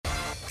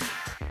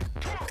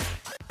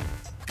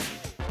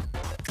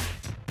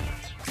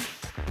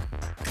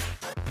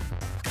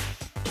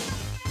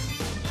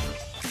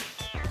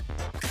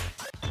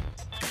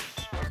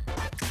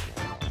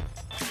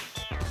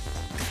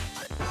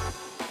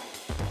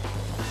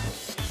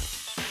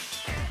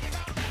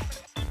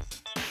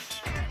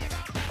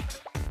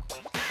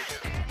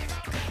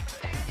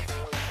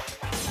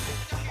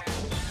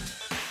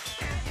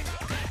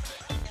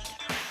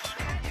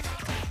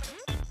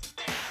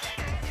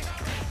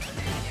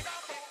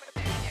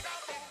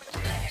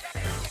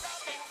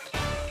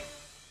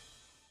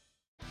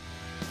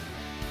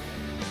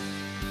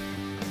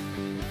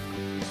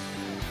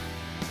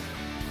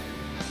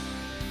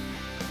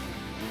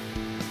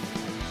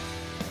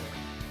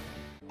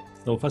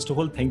So first of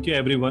all, thank you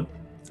everyone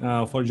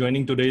for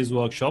joining today's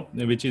workshop,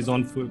 which is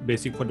on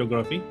basic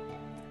photography.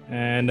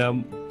 And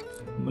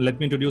let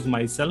me introduce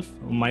myself.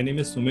 My name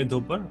is Sumit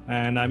Dhopar,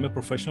 and I'm a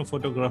professional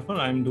photographer.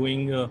 I'm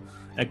doing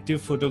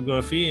active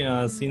photography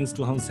since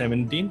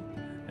 2017.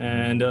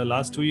 And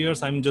last 2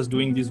 years, I'm just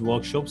doing these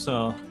workshops.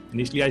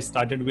 Initially, I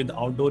started with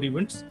outdoor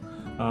events.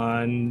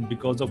 And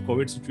because of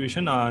COVID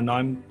situation, now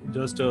I'm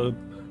just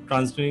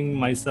transferring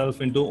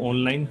myself into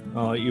online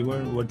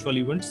virtual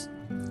events.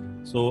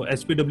 So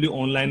SPW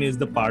Online is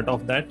the part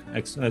of that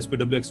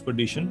SPW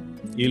Expedition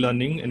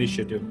e-learning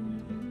initiative.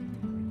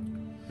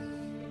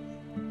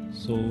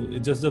 So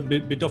it's just a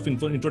bit of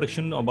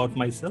introduction about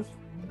myself.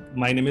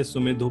 My name is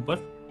Sumit Dhopar,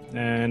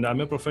 and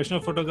I'm a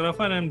professional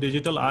photographer and I'm a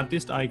digital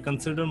artist. I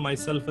consider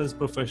myself as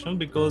professional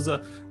because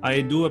I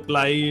do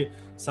apply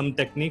some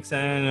techniques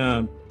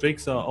and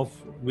tricks of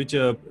which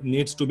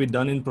needs to be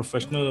done in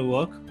professional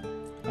work.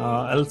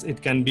 Else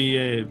it can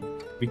be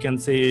we can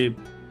say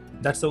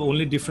that's the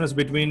only difference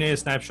between a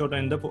snapshot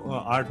and the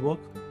artwork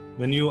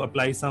when you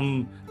apply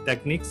some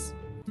techniques.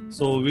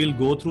 So we'll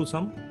go through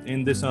some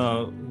in this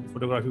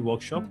photography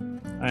workshop,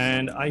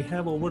 and I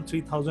have over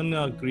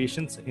 3,000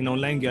 creations in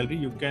online gallery.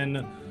 You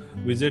can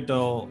visit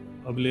on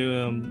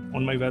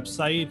my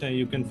website.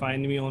 You can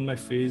find me on my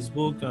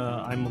Facebook.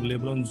 I'm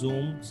available on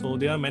Zoom. So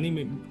there are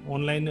many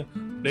online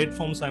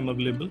platforms I'm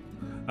available.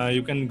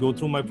 You can go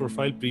through my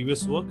profile,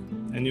 previous work,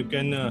 and you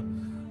can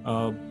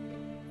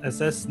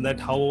assess that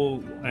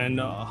how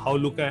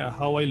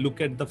I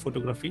look at the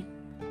photography.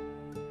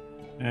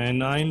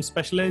 And I'm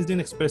specialized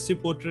in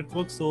expressive portrait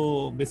work.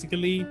 So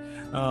basically,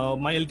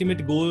 my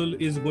ultimate goal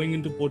is going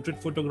into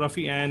portrait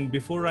photography. And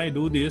before I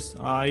do this,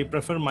 I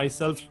prefer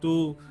myself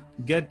to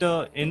get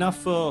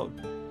enough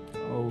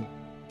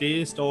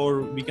taste,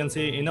 or we can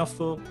say enough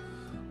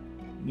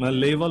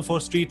level for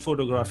street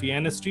photography.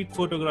 And street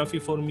photography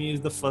for me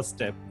is the first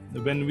step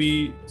when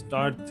we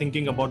start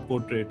thinking about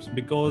portraits,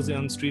 because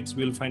on streets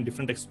we'll find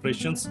different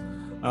expressions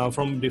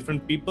from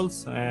different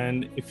peoples,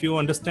 and if you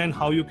understand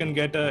how you can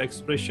get an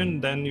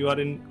expression, then you are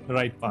in the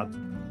right path.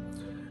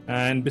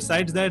 And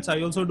besides that,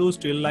 I also do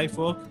still life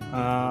work.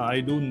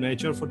 I do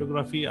nature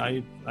photography.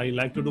 I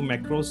like to do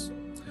macros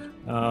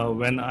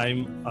when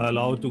I'm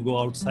allowed to go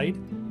outside,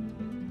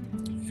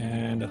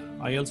 and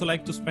I also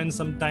like to spend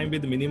some time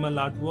with minimal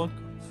artwork,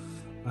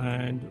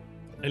 and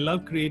I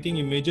love creating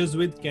images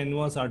with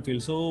canvas art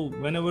field. So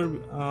whenever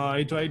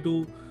I try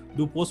to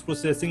do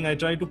post-processing, I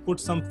try to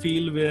put some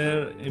feel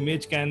where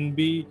image can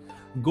be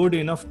good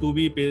enough to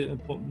be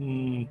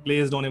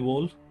placed on a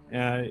wall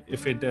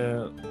if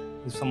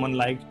someone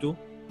like to.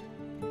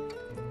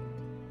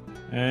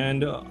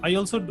 And I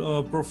also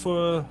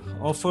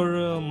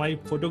offer my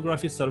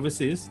photography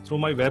services through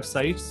my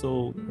website.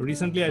 So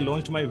recently I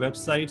launched my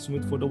website,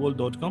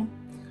 sumithphotowall.com.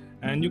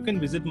 And you can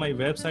visit my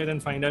website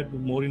and find out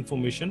more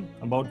information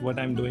about what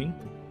I'm doing.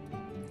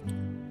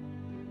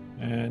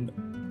 And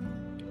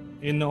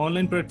in the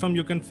online platform,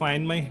 you can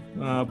find my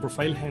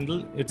profile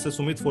handle. It's a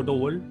Sumit Photo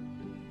World.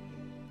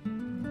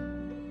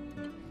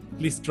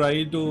 Please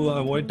try to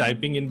avoid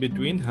typing in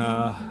between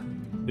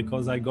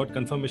because I got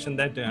confirmation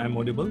that I'm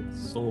audible.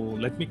 So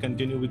let me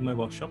continue with my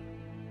workshop.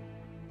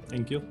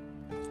 Thank you.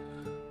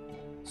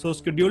 So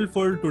scheduled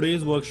for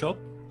today's workshop,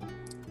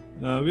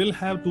 we'll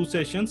have 2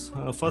 sessions.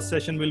 First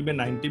session will be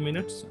 90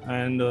 minutes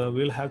and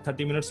we'll have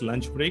 30 minutes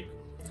lunch break.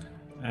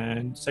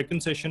 And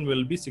second session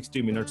will be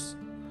 60 minutes.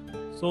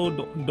 So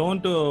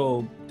don't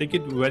take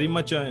it very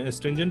much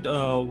stringent.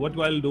 What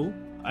I'll do,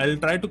 I'll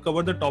try to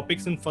cover the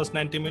topics in first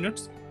 90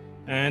 minutes,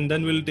 and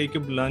then we'll take a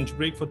lunch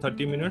break for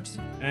 30 minutes.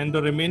 And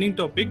the remaining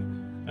topic,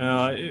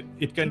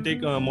 it can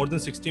take more than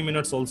 60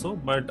 minutes also,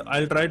 but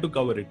I'll try to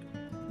cover it.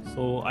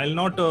 So I'll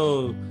not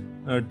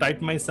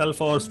tight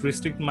myself or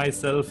restrict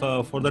myself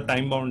for the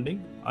time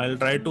bounding. I'll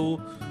try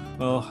to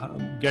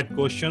get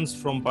questions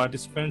from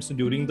participants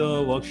during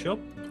the workshop,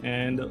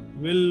 and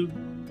we'll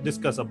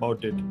discuss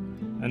about it,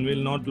 and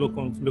we'll not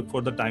look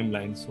for the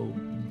timeline. So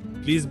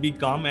please be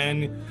calm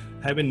and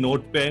have a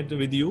notepad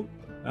with you.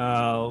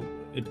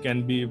 It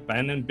can be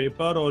pen and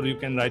paper, or you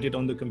can write it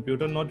on the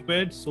computer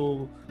notepad.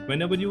 So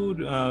whenever you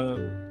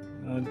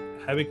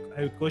have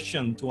a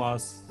question to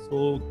ask,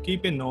 so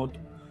keep a note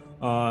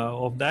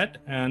of that,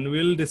 and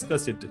we'll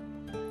discuss it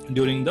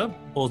during the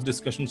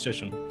post-discussion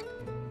session.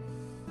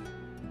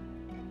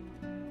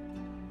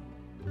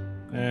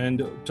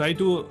 And try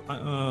to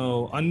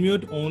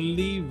unmute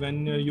only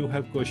when you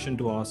have question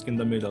to ask in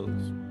the middle.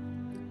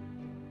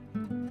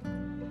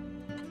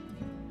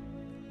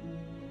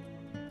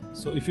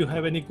 So if you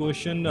have any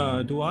question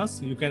to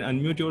ask, you can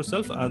unmute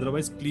yourself.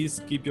 Otherwise,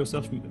 please keep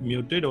yourself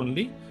muted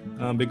only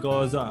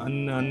because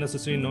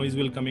unnecessary noise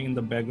will coming in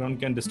the background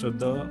can disturb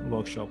the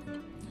workshop.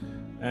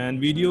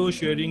 And video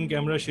sharing,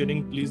 camera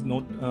sharing, please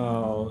do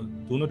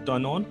not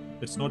turn on.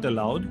 It's not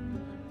allowed,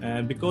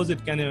 and because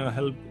it can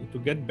help to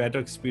get better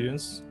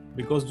experience.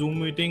 Because Zoom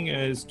meeting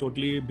is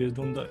totally based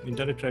on the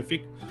internet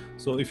traffic.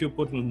 So if you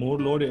put more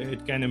load,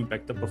 it can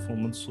impact the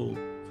performance. So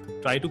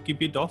try to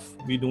keep it off.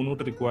 We do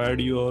not require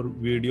your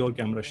video or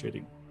camera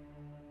sharing.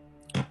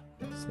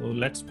 So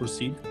let's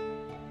proceed.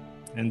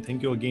 And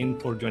thank you again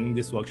for joining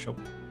this workshop.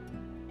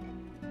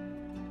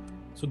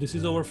 So this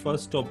is our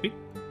first topic,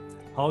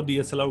 how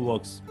DSLR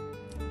works.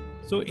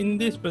 So in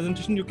this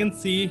presentation, you can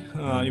see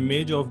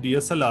image of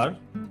DSLR.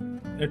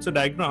 It's a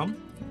diagram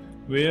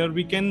where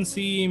we can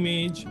see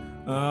image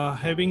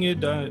having a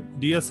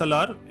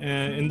DSLR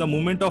in the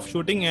moment of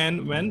shooting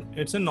and when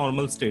it's a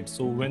normal state.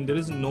 So when there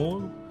is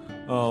no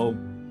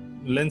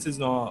lens is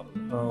not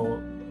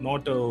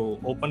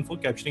open for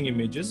capturing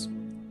images.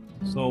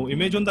 So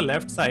image on the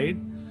left side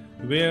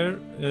where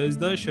is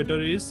the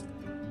shutter is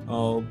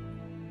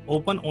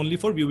open only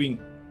for viewing.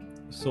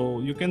 So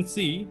you can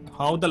see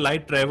how the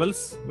light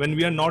travels when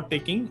we are not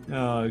taking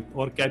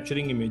or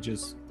capturing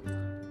images.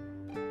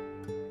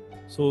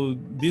 So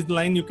this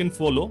line you can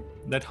follow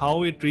that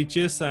how it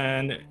reaches,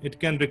 and it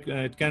can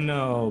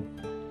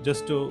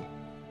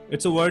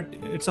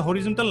it's a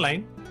horizontal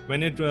line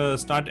when it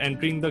start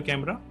entering the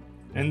camera,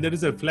 and there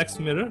is a reflex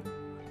mirror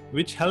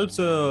which helps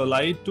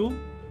light to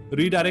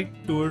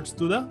redirect towards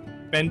to the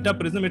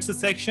pentaprism. It's a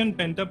section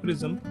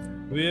pentaprism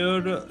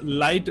where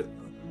light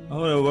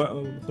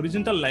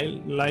horizontal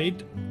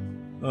light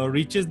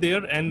reaches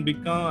there and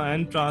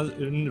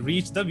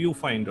reach the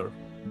viewfinder.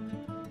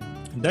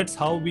 That's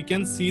how we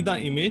can see the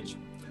image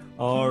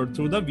or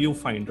through the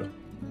viewfinder.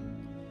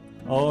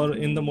 Or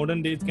in the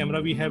modern days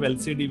camera we have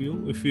LCD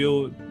view. If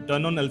you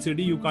turn on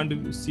LCD, you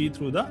can't see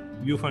through the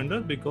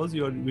viewfinder because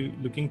you are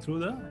looking through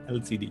the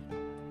LCD.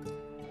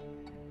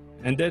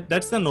 And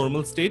that's the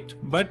normal state.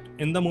 But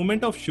in the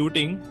moment of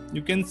shooting,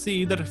 you can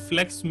see the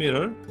reflex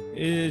mirror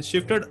is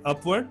shifted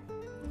upward.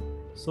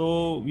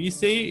 So we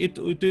say it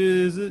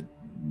is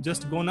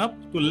just gone up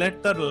to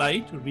let the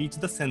light reach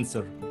the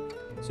sensor.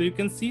 So you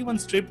can see one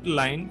stripped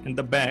line in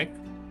the back.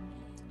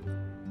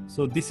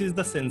 So this is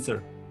the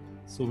sensor.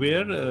 So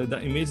where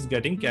the image is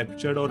getting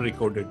captured or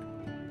recorded.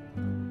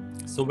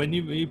 So when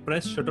we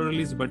press shutter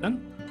release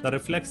button, the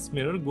reflex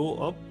mirror go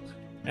up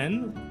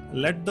and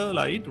let the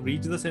light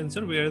reach the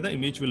sensor where the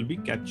image will be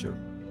captured.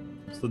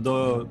 So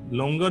the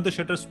longer the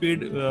shutter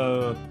speed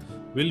will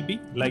be,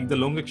 like the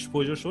long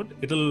exposure shot,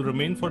 it will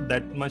remain for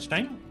that much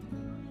time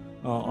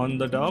on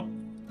the top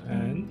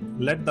and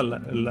let the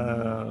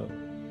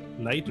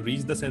light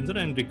reach the sensor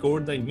and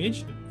record the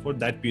image for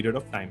that period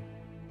of time.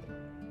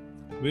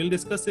 We'll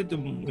discuss it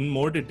in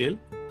more detail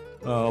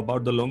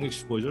about the long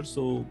exposure.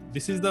 So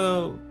this is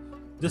the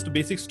just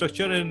basic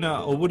structure and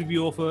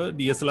overview of a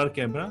DSLR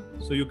camera,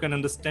 so you can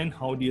understand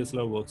how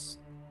DSLR works.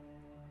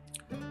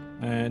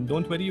 And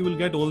don't worry, you will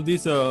get all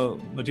these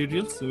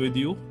materials with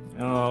you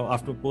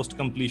after post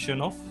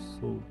completion of.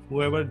 So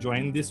whoever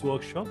joined this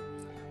workshop,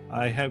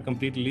 I have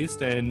complete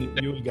list and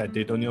you will get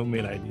it on your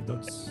mail ID.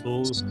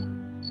 So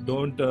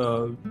don't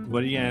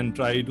worry and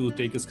try to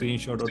take a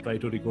screenshot or try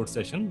to record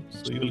session.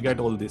 So you will get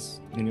all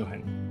this in your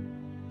hand.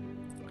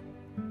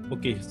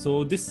 Okay,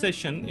 so this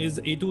session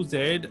is A to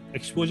Z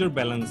exposure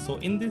balance. So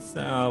in this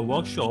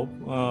workshop,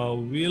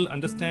 we'll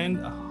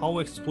understand how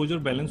exposure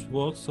balance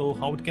works, so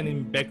how it can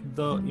impact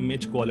the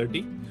image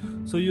quality.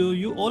 So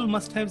you all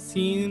must have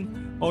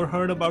seen or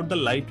heard about the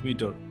light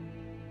meter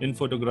in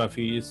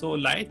photography. So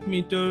light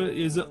meter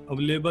is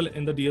available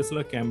in the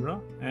DSLR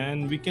camera,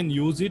 and we can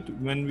use it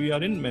when we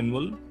are in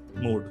manual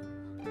mode.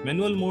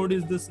 Manual mode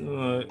is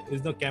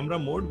the camera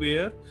mode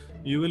where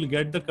you will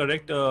get the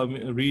correct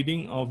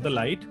reading of the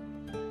light,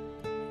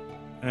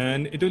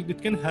 and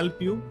it can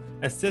help you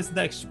assess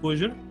the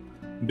exposure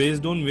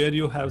based on where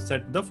you have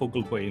set the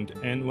focal point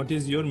and what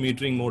is your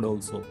metering mode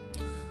also.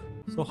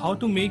 So how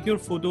to make your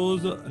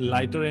photos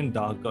lighter and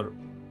darker,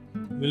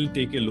 we'll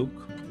take a look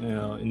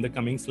in the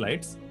coming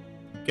slides.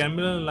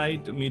 Camera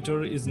light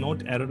meter is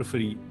not error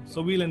free,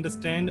 so we'll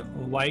understand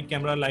why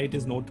camera light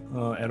is not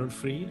error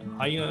free.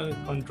 Higher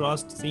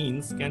contrast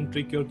scenes can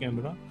trick your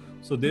camera.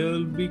 So there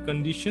will be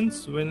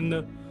conditions when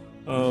the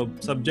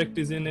subject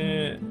is in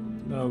a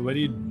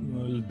very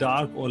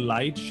dark or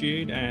light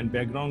shade, and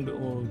background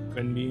or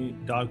can be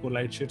dark or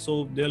light shade.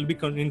 So they'll be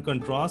in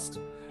contrast,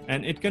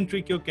 and it can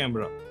trick your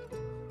camera,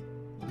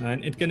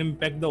 and it can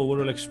impact the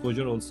overall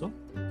exposure also.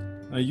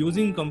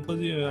 Using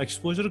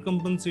exposure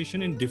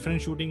compensation in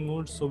different shooting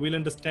modes. So we'll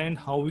understand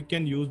how we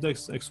can use the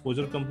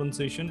exposure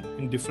compensation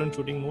in different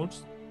shooting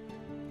modes.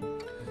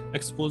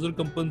 Exposure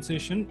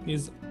compensation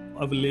is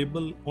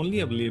only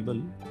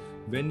available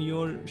when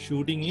you're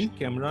shooting in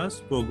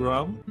camera's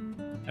program,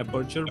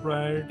 aperture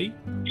priority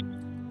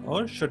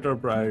or shutter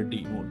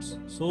priority modes.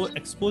 So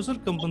exposure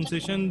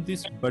compensation,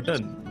 this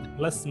button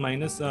plus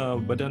minus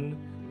button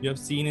you have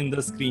seen in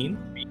the screen.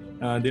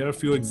 There are a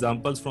few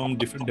examples from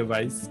different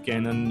devices,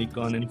 Canon,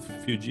 Nikon and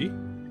Fuji.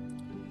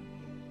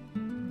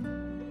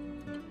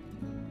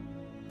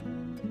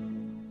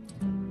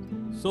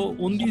 So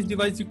on these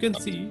devices you can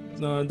see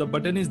the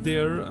button is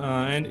there,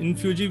 and in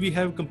Fuji we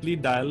have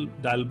complete dial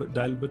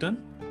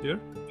button there.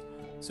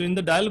 So in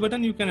the dial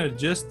button you can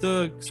adjust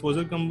the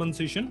exposure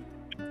compensation.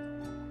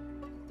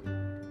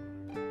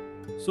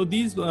 So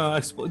these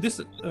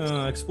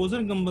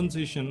exposure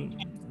compensation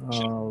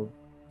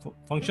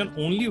function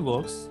only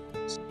works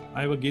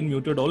I have again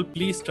muted all.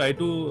 Please try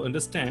to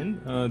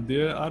understand.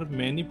 There are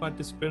many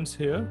participants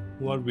here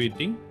who are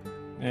waiting,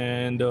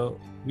 and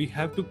we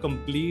have to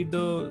complete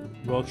the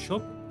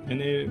workshop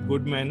in a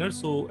good manner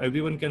so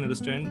everyone can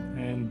understand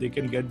and they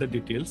can get the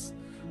details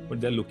what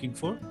they're looking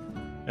for.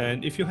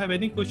 And if you have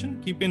any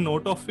question, keep a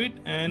note of it,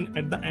 and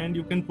at the end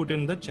you can put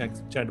in the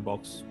chat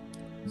box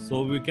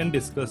so we can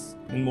discuss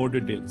in more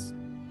details.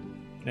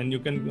 And you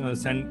can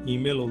send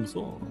email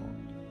also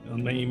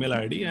on my email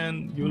ID,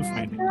 and you will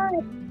find it.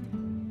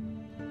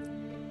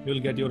 You will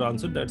get your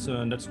answer. That's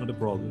not a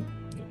problem.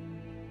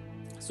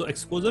 So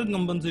exposure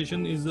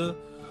compensation is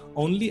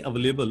only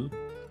available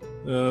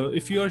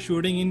if you are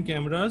shooting in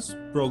cameras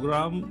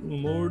program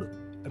mode,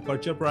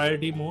 aperture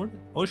priority mode,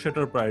 or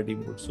shutter priority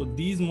mode. So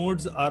these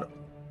modes are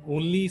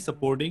only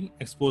supporting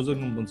exposure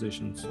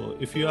compensation. So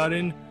if you are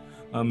in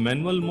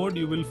manual mode,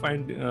 you will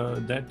find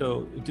that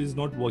it is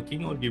not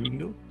working or giving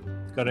you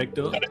correct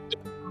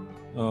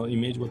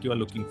image what you are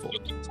looking for.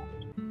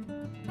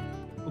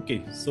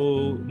 Okay,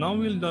 so now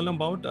we'll learn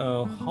about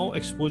how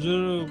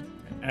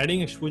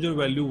adding exposure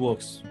value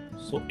works.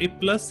 So a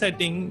plus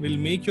setting will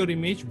make your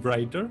image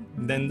brighter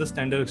than the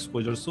standard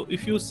exposure. So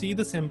if you see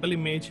the sample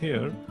image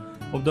here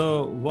of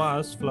the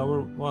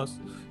flower vase,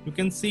 you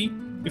can see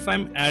if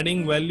I'm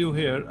adding value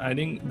here,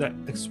 adding the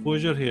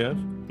exposure here,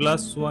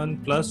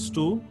 +1,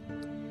 +2,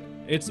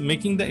 it's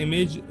making the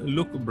image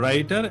look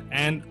brighter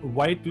and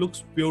white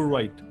looks pure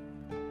white.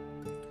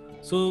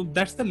 So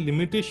that's the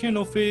limitation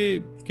of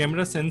a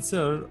camera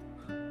sensor,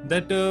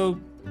 that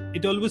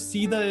it always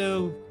see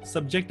the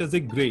subject as a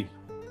gray,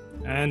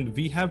 and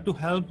we have to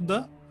help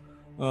the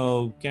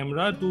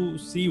camera to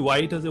see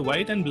white as a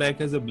white and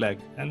black as a black,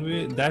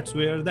 and that's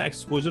where the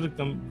exposure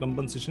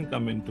compensation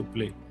come into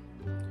play.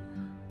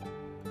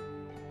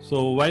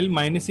 So while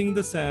minusing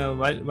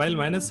the while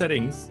minus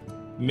settings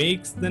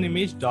makes the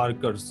image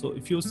darker. So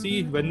if you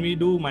see when we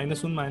do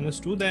 -1,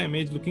 -2, the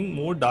image looking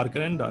more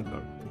darker and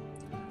darker.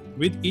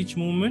 With each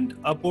movement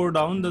up or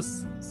down the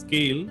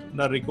scale,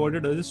 the recorder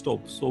does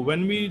stop. So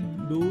when we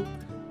do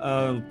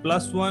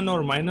 +1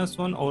 or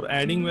 -1 or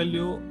adding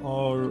value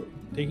or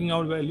taking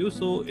out value,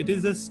 so it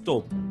is a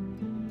stop.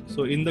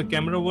 So in the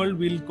camera world,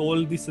 we'll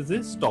call this as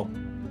a stop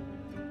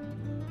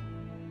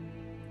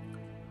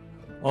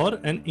or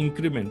an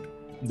increment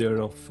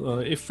thereof.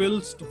 A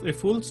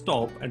full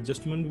stop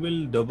adjustment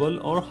will double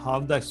or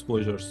halve the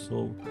exposure.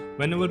 So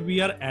whenever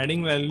we are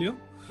adding value,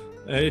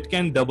 it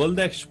can double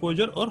the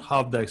exposure or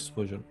half the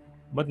exposure,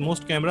 but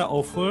most camera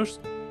offers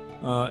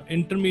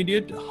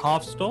intermediate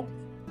half stop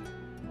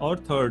or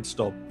third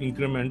stop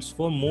increments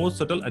for more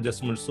subtle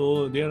adjustments.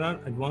 So there are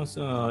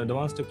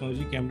advanced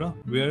technology camera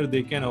where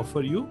they can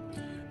offer you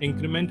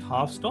increment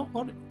half stop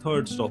or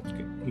third stop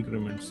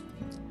increments.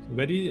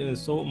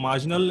 So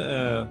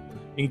marginal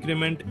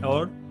increment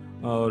or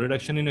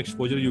reduction in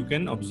exposure you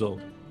can observe.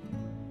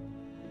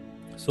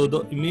 So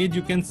the image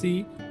you can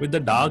see with the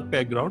dark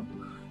background,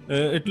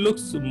 it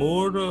looks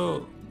more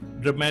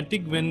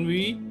dramatic when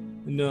we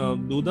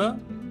do the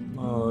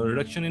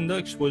reduction in the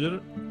exposure,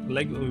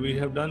 like we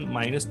have done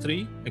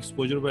 -3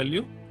 exposure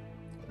value.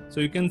 So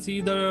you can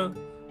see the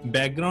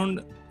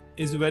background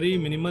is very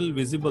minimal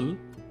visible,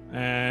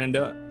 and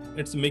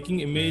it's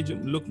making image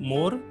look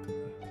more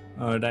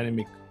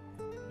dynamic.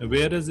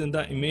 Whereas in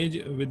the image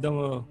with the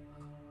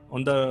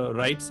on the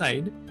right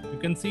side, you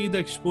can see the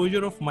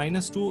exposure of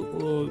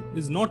 -2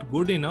 is not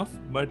good enough,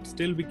 but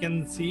still we can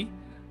see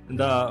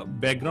the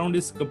background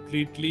is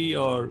completely,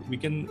 or we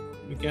can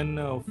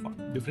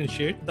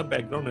differentiate the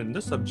background and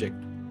the subject.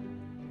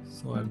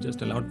 So I've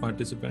just allowed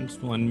participants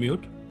to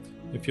unmute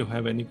if you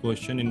have any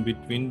question in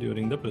between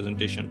during the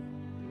presentation.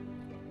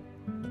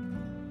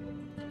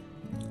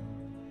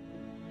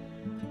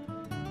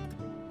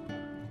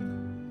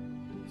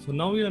 So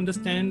now we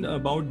understand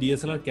about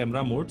DSLR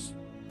camera modes.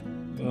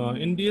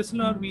 In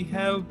DSLR we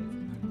have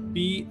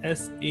P,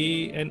 S,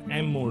 A and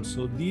M modes.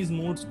 So these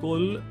modes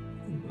called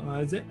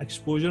as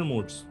exposure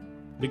modes,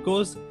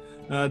 because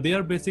they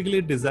are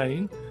basically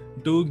designed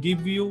to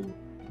give you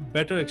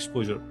better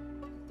exposure,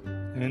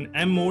 and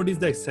M mode is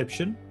the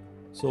exception.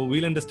 So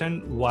we'll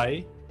understand why.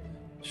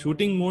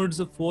 Shooting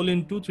modes fall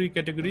into 3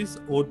 categories: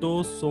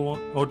 auto,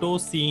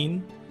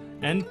 scene,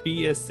 and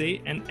PSA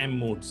and M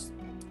modes.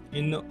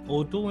 In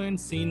auto and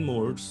scene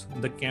modes,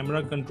 the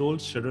camera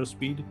controls shutter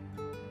speed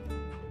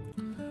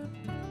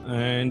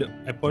and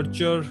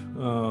aperture.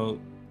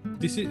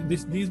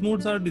 These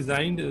modes are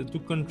designed to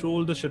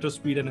control the shutter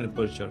speed and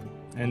aperture,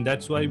 and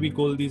that's why we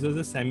call these as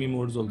the semi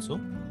modes also.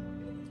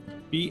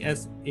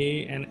 PSA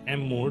and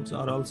M modes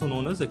are also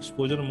known as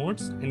exposure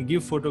modes and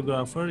give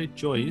photographer a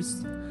choice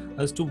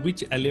as to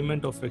which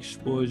element of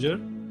exposure,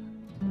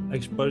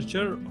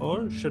 aperture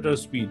or shutter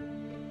speed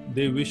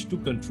they wish to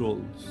control.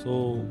 So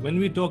when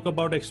we talk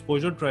about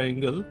exposure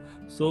triangle,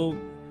 so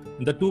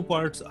the two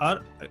parts are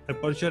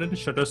aperture and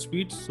shutter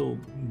speed. So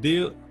they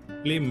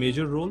play a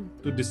major role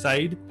to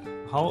decide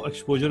how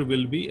exposure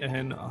will be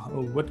and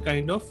what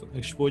kind of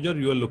exposure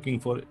you are looking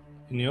for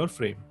in your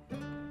frame.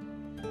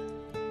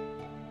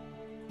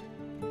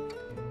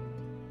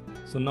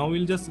 So now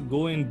we'll just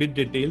go in bit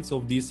details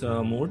of these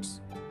modes.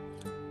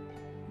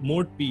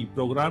 Mode P,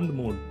 programmed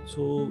mode.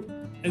 So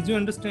as you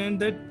understand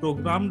that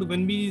programmed,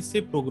 when we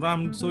say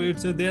programmed, so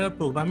it's there are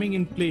programming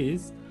in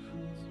place.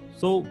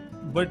 So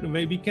but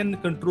we can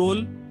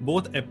control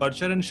both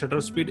aperture and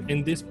shutter speed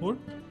in this mode.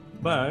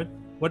 But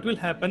what will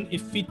happen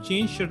if we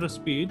change shutter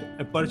speed?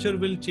 Aperture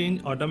will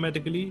change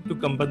automatically to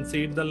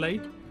compensate the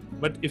light.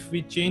 But if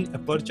we change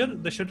aperture,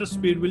 the shutter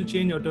speed will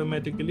change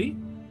automatically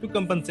to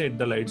compensate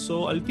the light.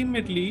 So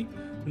ultimately,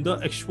 the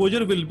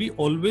exposure will be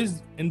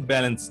always in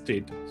balanced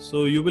state.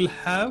 So you will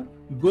have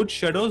good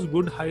shadows,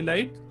 good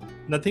highlight,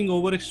 nothing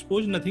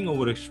overexposed, nothing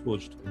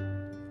overexposed,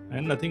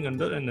 and nothing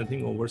under and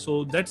nothing over.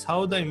 So that's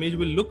how the image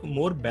will look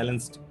more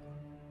balanced.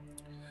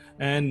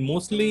 And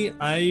mostly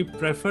I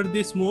prefer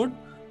this mode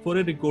for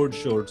a record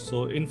shot.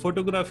 So in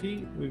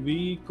photography,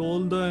 we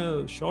call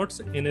the shots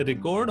in a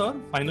record or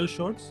final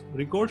shots.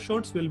 Record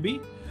shots will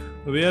be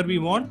where we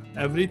want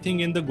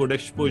everything in the good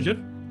exposure,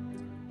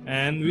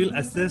 and we'll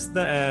assess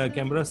the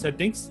camera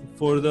settings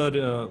for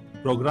the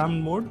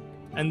programmed mode,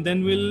 and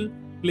then we'll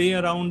play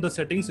around the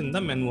settings in the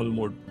manual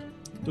mode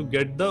to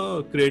get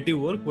the creative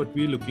work what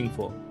we're looking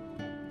for.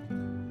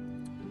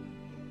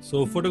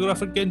 So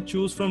photographer can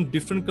choose from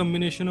different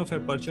combination of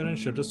aperture and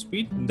shutter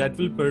speed that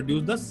will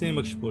produce the same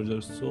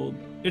exposure. So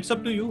it's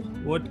up to you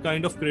what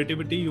kind of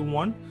creativity you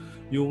want.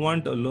 You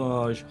want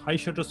a high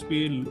shutter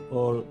speed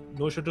or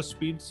low shutter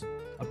speeds,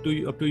 up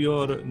to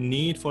your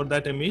need for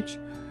that image,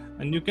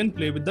 and you can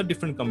play with the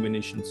different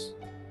combinations.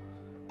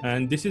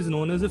 And this is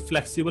known as a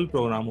flexible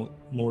program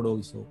mode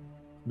also,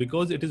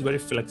 because it is very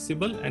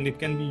flexible and it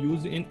can be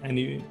used in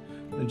any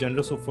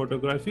genres of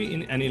photography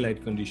in any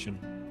light condition.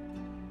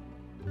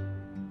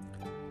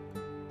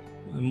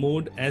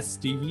 Mode S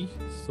TV.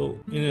 So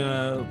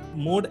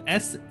mode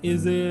S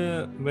is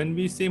when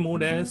we say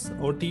mode S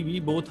or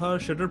TV, both are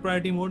shutter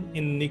priority mode.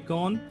 In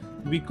Nikon,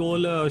 we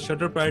call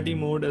shutter priority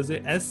mode as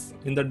a S.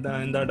 In the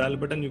dial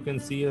button, you can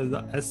see as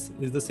the S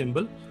is the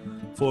symbol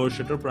for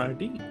shutter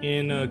priority.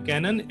 In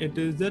Canon, it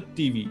is the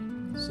TV.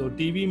 So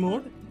TV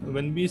mode,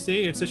 when we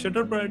say it's a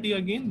shutter priority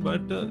again,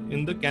 but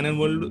in the Canon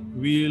world,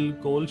 we'll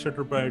call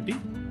shutter priority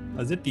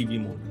as a TV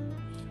mode.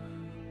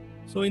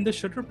 So in the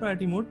shutter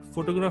priority mode,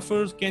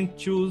 photographers can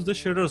choose the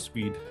shutter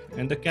speed,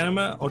 and the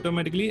camera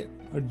automatically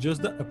adjusts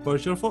the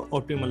aperture for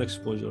optimal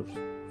exposure.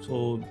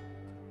 So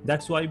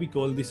that's why we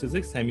call this as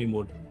a semi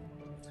mode.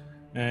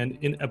 And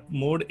in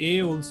mode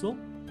A also,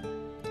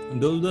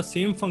 do the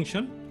same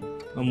function,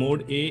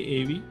 mode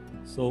A, AV.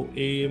 So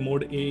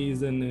mode A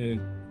is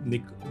in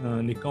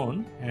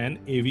Nikon and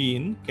AV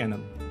in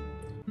Canon.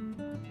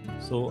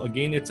 So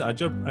again, it's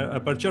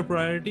aperture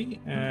priority,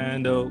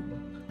 and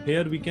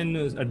here we can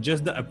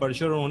adjust the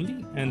aperture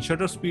only, and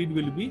shutter speed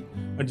will be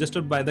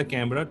adjusted by the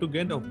camera to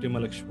get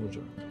optimal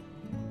exposure.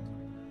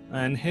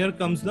 And here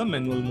comes the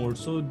manual mode.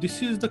 So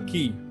this is the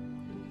key.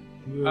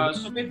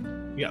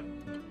 Yeah.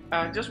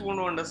 I just want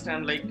to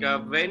understand, like,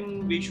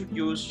 when we should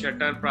use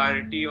shutter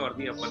priority or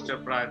the aperture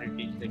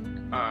priority,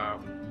 like,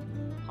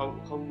 how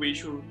we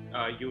should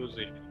use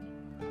it.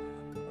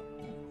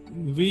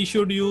 We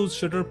should use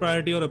shutter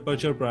priority or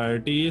aperture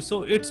priority.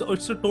 So it's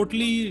a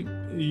totally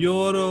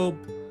your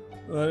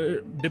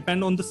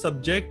depend on the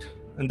subject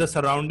and the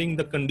surrounding,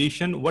 the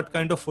condition, what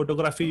kind of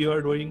photography you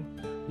are doing.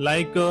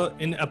 Like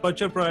in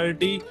aperture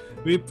priority,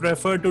 we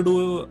prefer to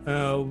do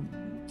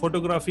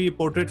photography,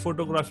 portrait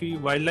photography,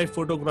 wildlife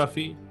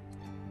photography.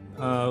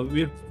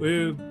 We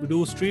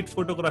do street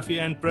photography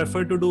and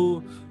prefer to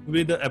do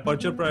with the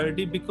aperture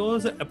priority,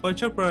 because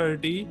aperture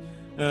priority,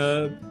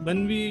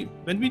 when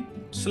we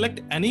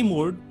select any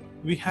mode,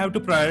 we have to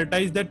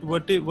prioritize that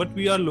what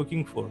we are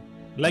looking for.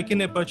 Like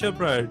in aperture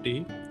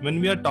priority,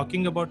 when we are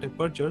talking about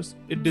apertures,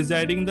 it's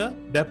deciding the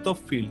depth of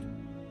field,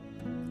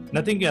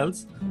 nothing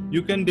else.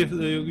 You can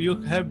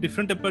you have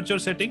different aperture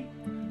setting,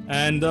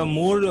 and the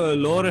more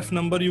lower f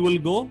number you will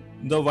go,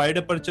 the wide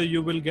aperture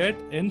you will get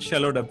in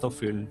shallow depth of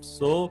field.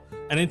 So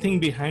anything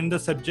behind the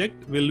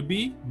subject will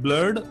be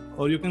blurred,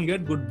 or you can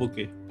get good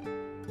bokeh.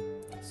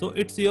 So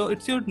it's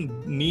your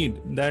need,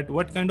 that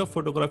what kind of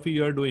photography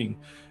you are doing.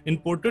 In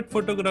portrait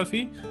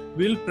photography,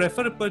 we'll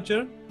prefer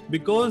aperture,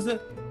 because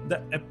the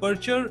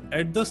aperture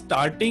at the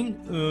starting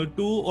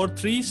 2 or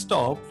 3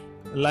 stop,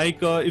 like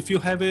if you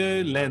have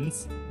a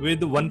lens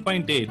with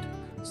 1.8,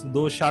 so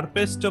the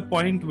sharpest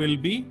point will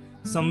be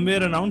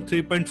somewhere around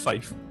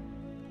 3.5.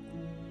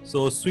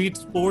 So sweet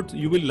spot,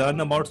 you will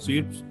learn about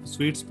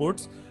sweet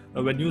spots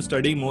when you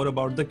study more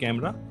about the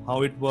camera,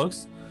 how it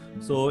works.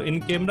 So in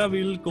camera,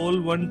 we will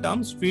call one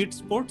term sweet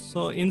spots.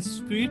 So in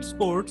sweet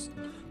spots,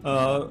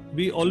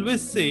 we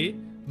always say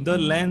the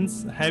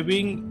lens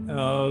having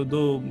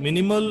the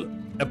minimal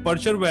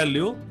aperture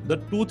value, the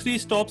 2-3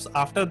 stops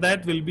after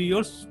that will be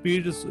your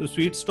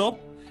sweet stop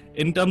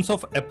in terms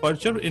of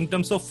aperture. In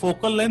terms of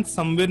focal length,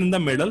 somewhere in the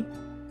middle.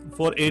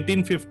 For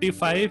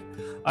 1855,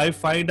 I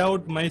find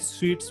out my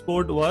sweet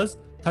spot was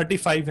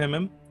 35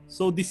 mm.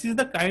 So this is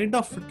the kind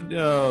of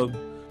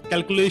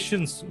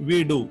calculations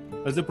we do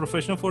as a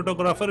professional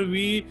photographer.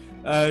 We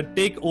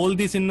take all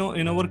this in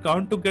our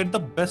account to get the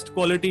best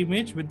quality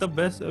image with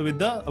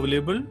the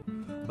available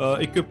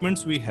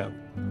equipments we have.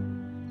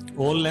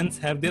 All lenses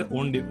have their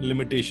own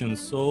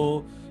limitations.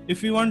 So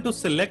if you want to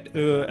select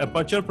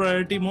aperture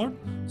priority mode,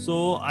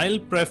 so I'll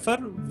prefer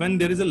when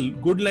there is a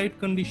good light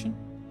condition.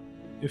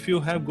 If you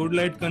have good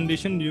light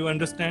condition, you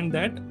understand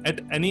that at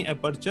any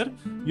aperture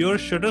your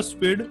shutter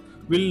speed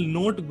will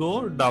not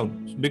go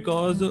down,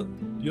 because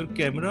your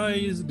camera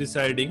is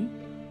deciding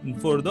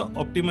for the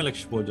optimal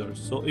exposure.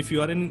 So if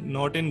you are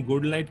not in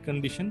good light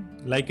condition,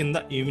 like in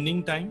the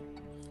evening time,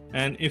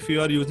 and if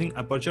you are using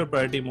aperture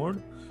priority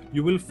mode,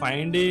 you will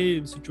find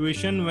a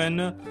situation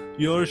when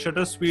your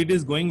shutter speed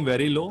is going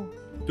very low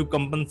to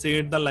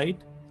compensate the light,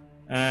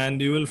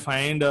 and you will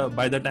find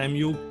by the time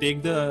you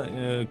take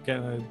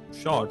the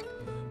shot,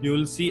 you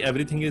will see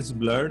everything is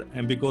blurred,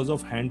 and because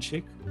of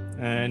handshake,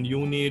 and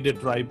you need a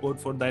tripod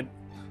for that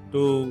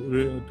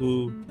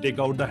to take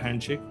out the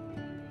handshake.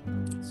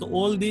 So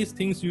all these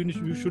things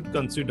you should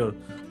consider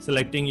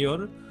selecting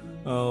your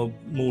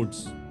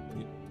modes,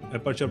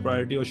 aperture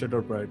priority or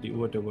shutter priority,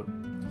 whatever.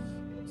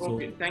 So,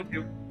 okay, thank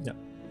you. Yeah.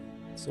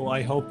 So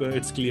I hope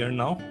it's clear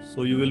now.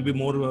 So you will be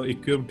more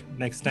equipped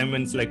next time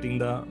when selecting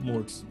the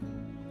modes.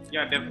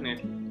 Yeah,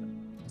 definitely.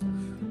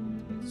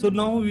 So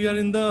now we are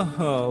in the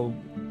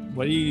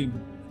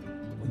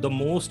the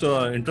most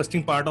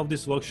interesting part of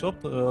this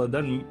workshop,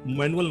 the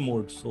manual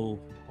mode. So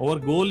our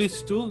goal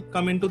is to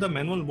come into the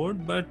manual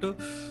mode, but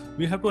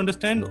we have to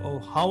understand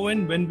how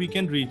and when we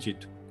can reach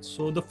it.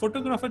 So the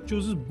photographer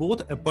chooses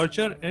both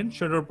aperture and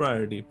shutter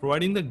priority,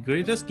 providing the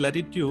greatest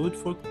latitude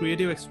for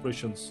creative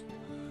expressions.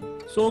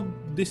 So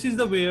this is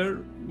the where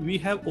we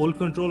have all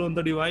control on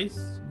the device.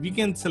 We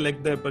can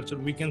select the aperture,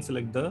 we can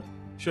select the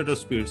shutter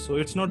speed. So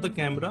it's not the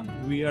camera,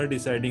 we are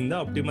deciding the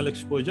optimal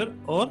exposure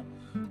or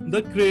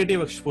the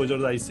creative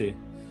exposure, I say.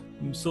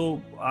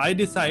 So I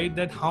decide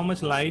that how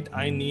much light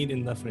I need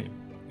in the frame.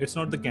 It's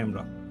not the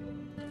camera.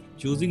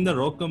 Choosing the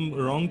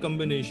wrong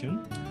combination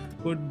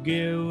could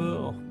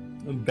give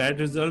bad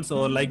results,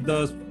 or like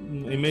the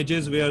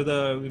images where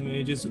the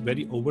image is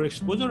very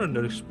overexposed or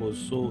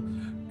underexposed. So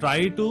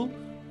try to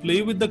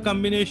play with the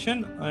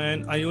combination,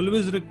 and I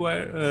always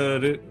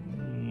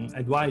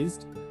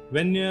advised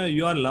when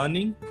you are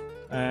learning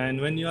and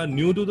when you are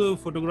new to the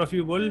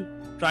photography world,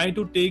 try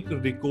to take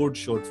record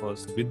shot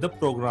first with the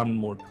program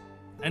mode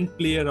and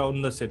play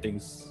around the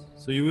settings.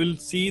 So you will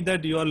see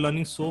that you are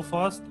learning so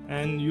fast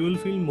and you will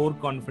feel more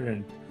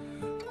confident.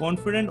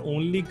 Confident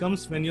only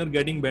comes when you're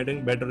getting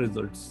better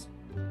results.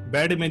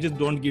 Bad images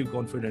don't give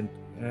confidence.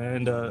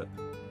 And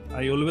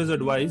I always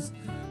advise,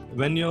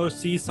 when you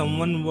see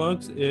someone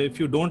works, if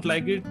you don't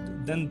like it,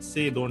 then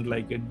say don't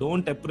like it.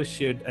 Don't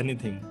appreciate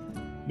anything,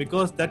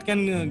 because that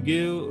can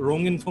give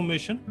wrong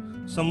information.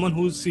 Someone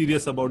who's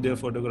serious about their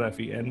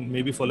photography and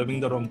maybe following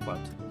the wrong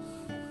path.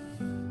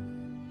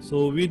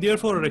 So we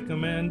therefore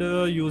recommend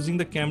using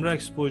the camera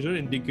exposure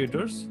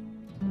indicators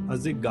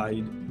as a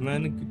guide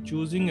when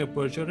choosing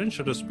aperture and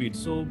shutter speed.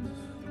 So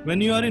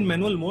when you are in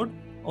manual mode,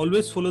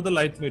 always follow the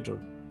light meter.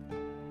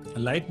 A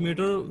light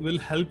meter will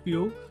help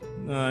you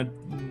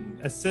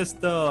assess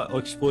the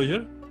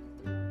exposure.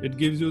 It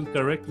gives you the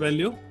correct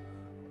value,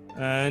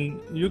 and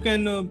you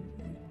can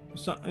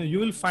you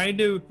will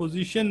find a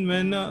position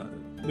when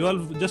you are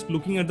just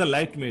looking at the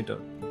light meter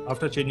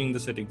after changing the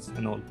settings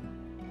and all.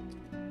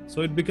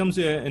 So it becomes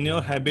in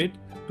your habit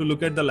to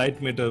look at the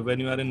light meter when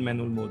you are in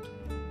manual mode.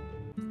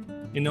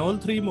 In all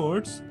three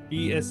modes,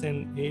 P, S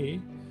and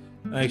A,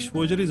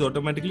 exposure is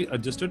automatically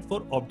adjusted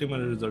for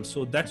optimal results.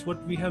 So that's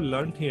what we have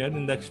learned here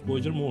in the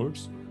exposure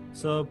modes.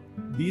 So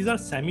these are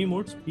semi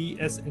modes, P,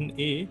 S and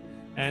A,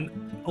 and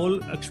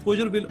all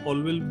exposure will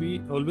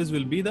always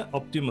will be the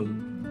optimal.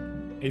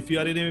 If you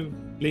are in a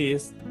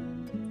place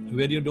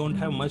where you don't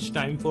have much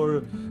time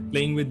for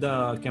playing with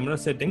the camera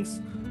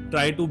settings,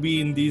 try to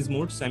be in these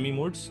modes, semi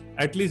modes.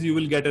 At least you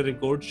will get a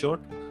record shot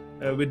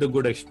with the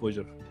good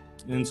exposure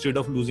instead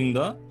of losing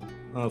the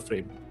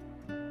frame.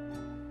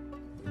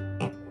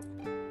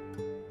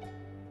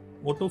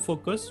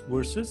 Autofocus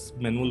versus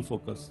manual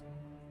focus.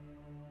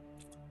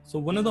 So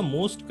one of the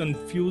most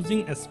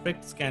confusing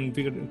aspects can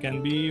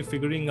be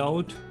figuring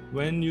out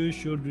when you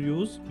should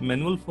use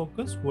manual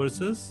focus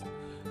versus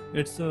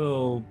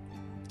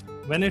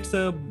when it's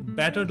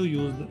better to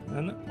use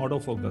an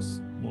autofocus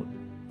mode.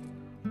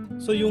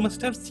 So you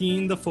must have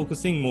seen the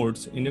focusing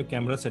modes in your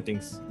camera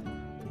settings,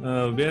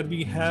 where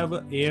we have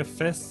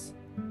AFS,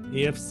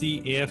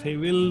 AFC, AFA.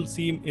 We'll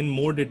see in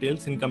more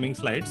details in coming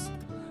slides.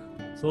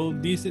 So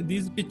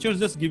these pictures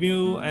just give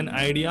you an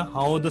idea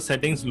how the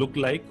settings look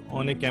like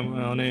on a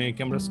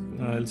camera's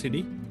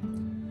LCD.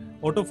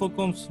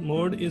 Autofocus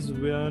mode is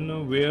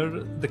where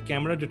the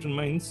camera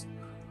determines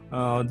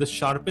the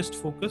sharpest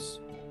focus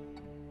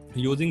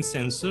using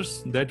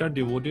sensors that are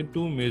devoted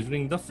to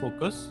measuring the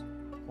focus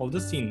of the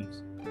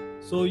scenes.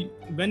 So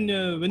when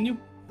you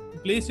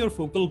place your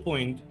focal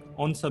point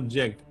on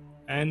subject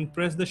and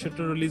press the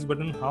shutter release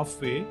button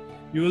halfway,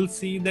 you will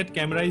see that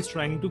camera is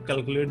trying to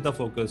calculate the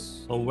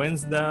focus. So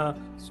once the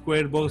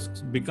square box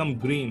become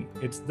green,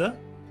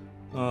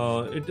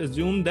 it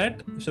assumes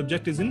that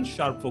subject is in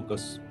sharp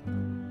focus.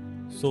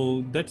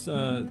 So that's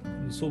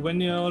so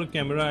when your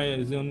camera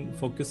is on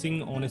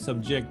focusing on a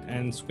subject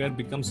and square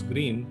becomes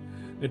green,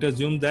 it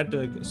assumes that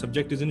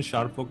subject is in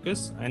sharp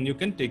focus and you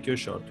can take your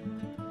shot.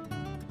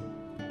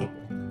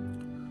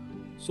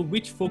 So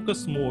which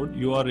focus mode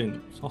you are in?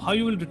 So how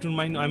you will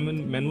determine I'm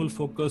in manual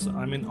focus,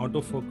 I'm in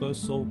autofocus?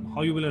 So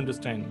how you will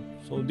understand?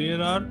 So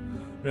there are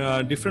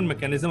different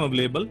mechanism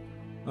available,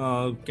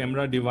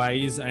 camera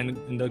device and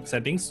in the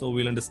settings. So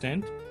we'll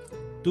understand.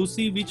 To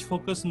see which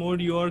focus mode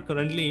you are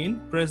currently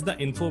in, press the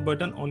info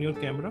button on your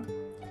camera.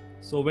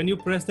 So when you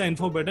press the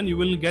info button, you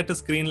will get a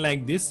screen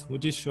like this,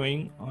 which is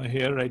showing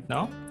here right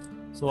now.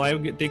 So I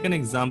have taken an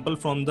example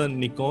from the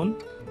Nikon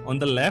on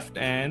the left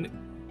and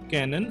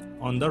Canon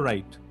on the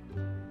right.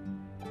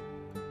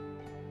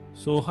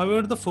 So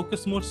however, the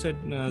focus mode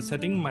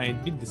setting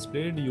might be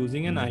displayed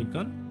using an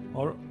icon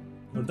or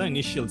the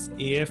initials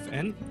AF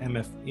and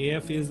MF.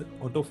 AF is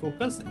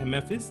autofocus,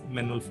 MF is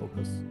manual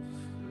focus.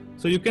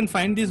 So you can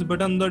find this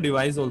button on the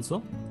device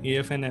also,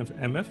 AF and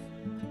MF.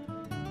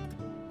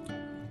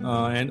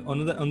 And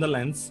on the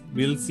lens,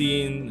 we'll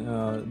see in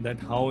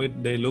that how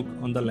they look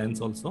on the lens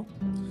also.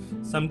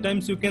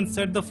 Sometimes you can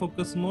set the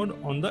focus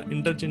mode on the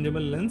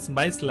interchangeable lens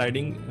by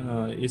sliding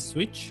a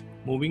switch,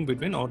 moving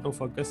between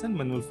autofocus and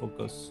manual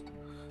focus.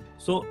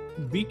 So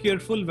be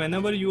careful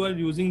whenever you are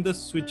using the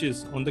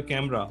switches on the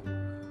camera.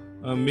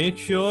 Make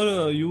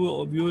sure you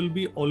will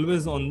be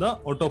always on the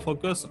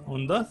autofocus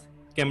on the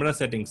camera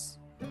settings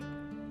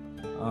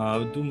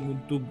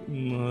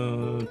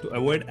to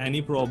avoid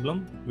any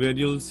problem where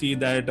you'll see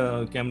that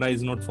camera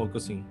is not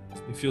focusing.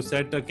 If you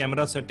set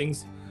camera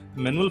settings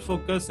manual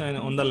focus and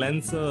on the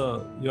lens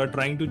you are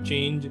trying to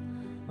change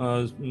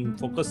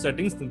focus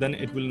settings, then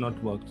it will not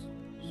work.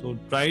 So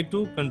try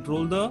to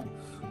control the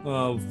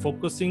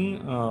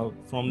focusing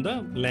from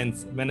the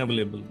lens when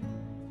available.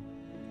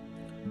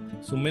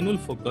 So manual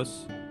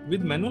focus.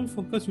 With manual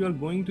focus, you are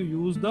going to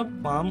use the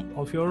palm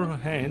of your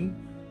hand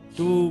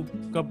to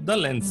cup the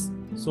lens.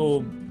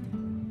 So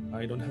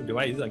I don't have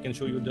device. I can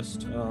show you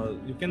just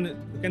you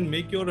can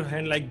make your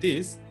hand like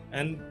this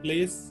and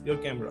place your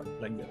camera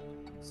like that.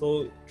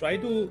 So try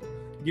to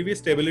give a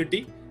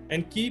stability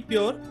and keep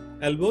your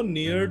elbow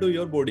near to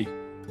your body.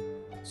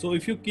 So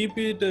if you keep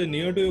it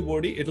near to your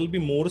body, it will be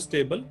more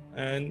stable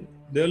and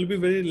there will be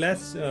very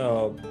less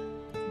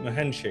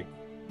handshake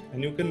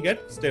and you can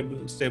get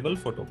stable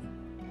photo.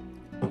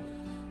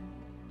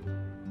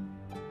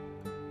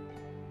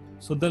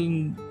 So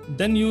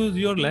then use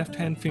your left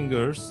hand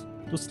fingers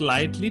to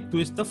slightly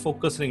twist the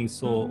focus rings.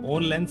 So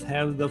all lens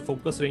have the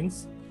focus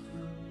rings.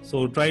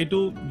 So try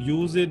to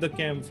use it,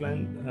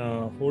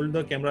 hold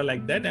the camera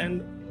like that,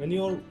 and when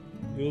you're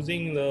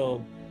using the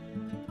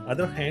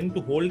other hand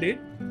to hold it,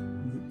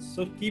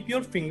 so keep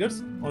your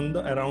fingers on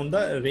around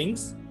the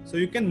rings so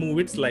you can move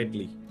it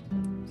slightly.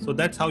 So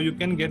that's how you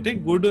can get a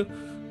good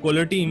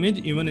quality image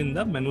even in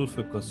the manual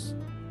focus.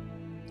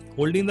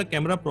 Holding the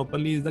camera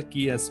properly is the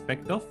key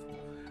aspect of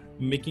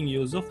making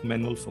use of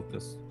manual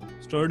focus.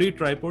 Sturdy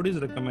tripod is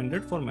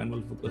recommended for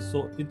manual focus.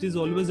 So it is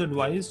always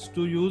advised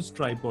to use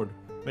tripod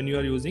when you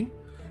are using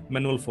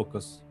manual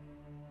focus.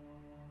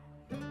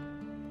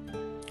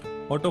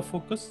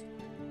 Autofocus,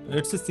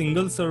 it's a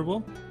single servo.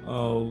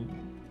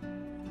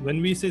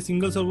 When we say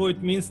single servo,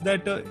 it means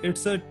that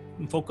it's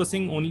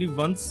focusing only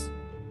once,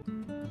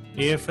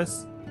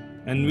 AFS,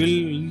 and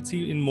we'll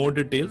see in more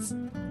details.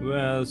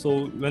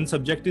 So when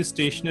subject is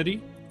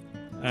stationary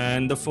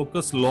and the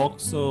focus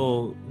locks,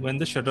 so when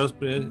the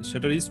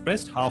shutter is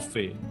pressed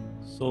halfway.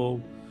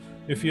 So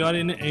if you are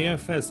in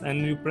AFS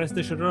and you press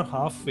the shutter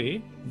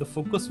halfway, the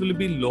focus will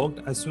be locked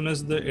as soon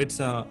as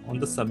it's on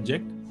the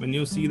subject. When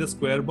you see the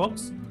square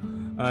box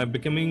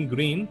becoming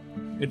green,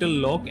 it will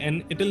lock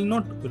and it will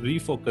not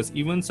refocus.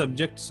 Even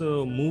subjects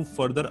move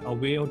further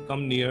away or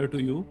come near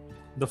to you,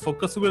 the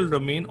focus will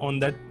remain on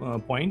that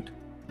point,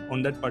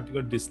 on that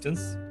particular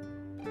distance.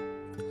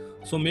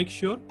 So make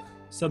sure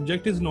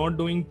subject is not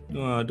doing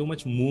too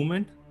much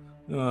movement,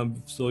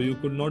 so you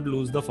could not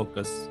lose the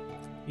focus.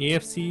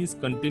 AFC is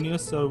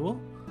continuous servo.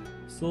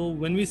 So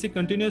when we say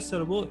continuous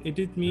servo,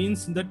 it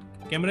means that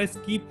camera is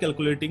keep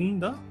calculating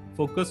the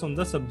focus on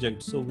the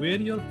subject. So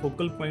where your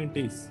focal point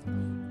is.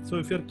 So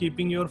if you're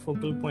keeping your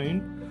focal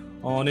point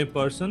on a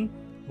person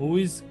who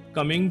is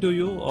coming to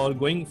you or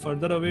going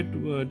further away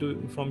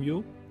from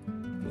you,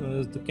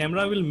 the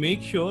camera will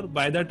make sure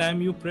by the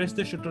time you press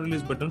the shutter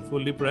release button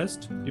fully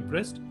depressed,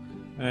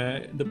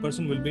 the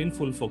person will be in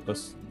full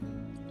focus,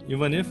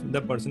 even if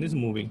the person is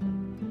moving.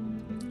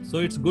 So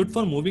it's good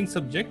for moving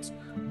subjects,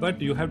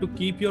 but you have to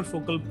keep your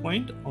focal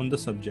point on the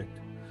subject.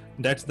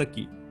 That's the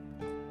key.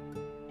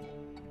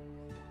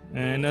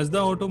 And as the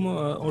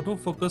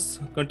autofocus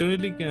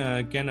continually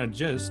can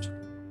adjust,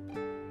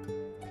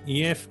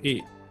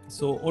 EFA.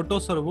 So auto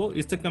servo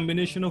is the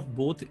combination of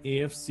both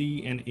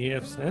AFC and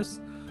AFS.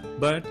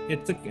 but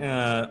it's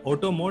a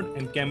auto mode,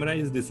 and camera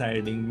is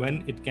deciding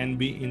when it can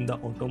be in the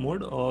auto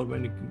mode or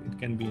when it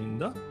can be in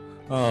the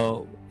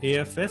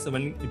AFS,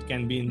 when it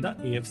can be in the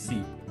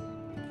AFC.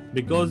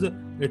 Because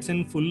it's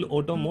in full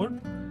auto mode,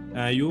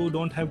 you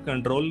don't have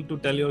control to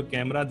tell your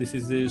camera this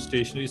is a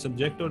stationary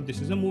subject or this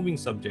is a moving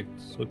subject.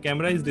 So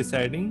camera is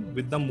deciding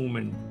with the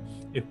movement.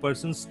 If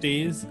person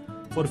stays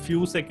for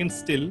few seconds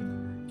still,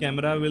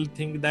 camera will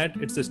think that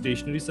it's a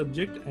stationary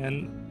subject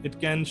and it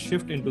can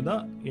shift into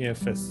the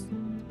AFS.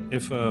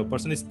 If a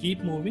person is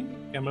keep moving,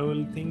 camera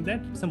will think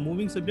that it's a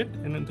moving subject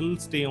and it will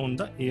stay on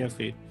the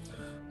AFA.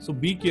 So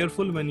be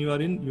careful when you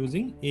are in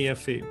using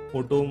AFA,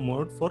 auto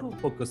mode, for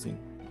focusing.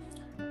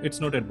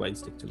 It's not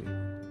advised actually.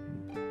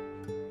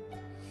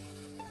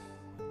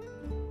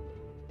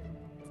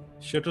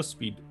 Shutter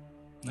speed.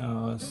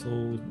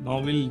 So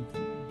now we'll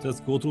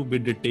just go through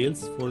bit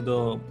details for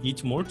the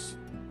each modes.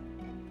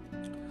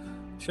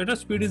 Shutter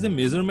speed is a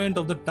measurement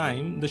of the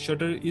time the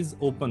shutter is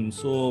open.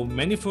 So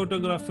many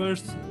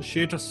photographers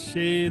say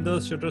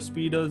the shutter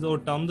speed as, or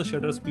term the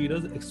shutter speed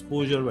as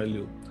exposure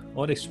value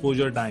or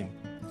exposure time.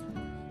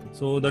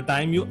 So the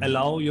time you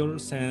allow your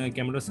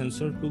camera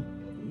sensor to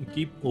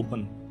keep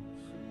open.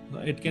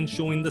 It can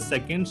show in the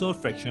seconds or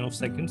fraction of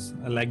seconds,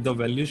 like the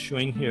value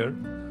showing here.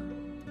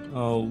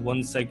 1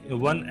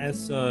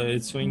 as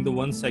it's showing the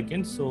 1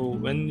 second. So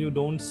when you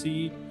don't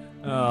see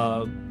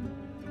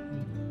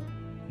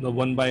the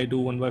 1/2,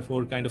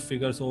 1/4 kind of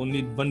figure, so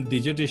only one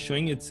digit is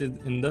showing, it's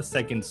in the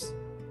seconds.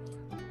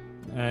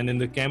 And in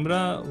the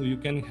camera, you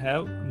can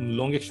have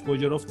long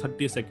exposure of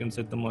 30 seconds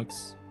at the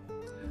max,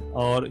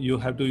 or you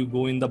have to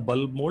go in the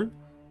bulb mode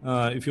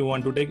if you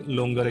want to take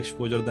longer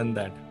exposure than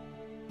that.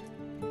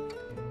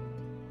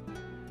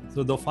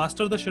 So the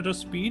faster the shutter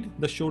speed,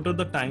 the shorter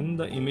the time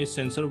the image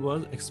sensor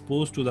was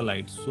exposed to the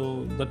light.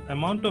 So the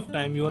amount of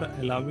time you are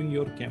allowing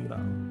your camera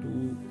to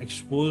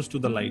expose to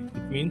the light,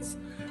 it means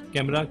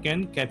camera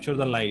can capture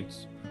the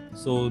lights.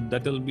 So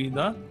that will be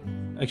the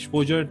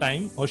exposure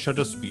time or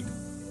shutter speed.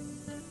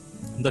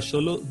 The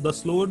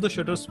slower the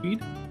shutter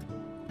speed,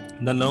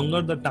 the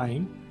longer the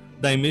time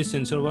the image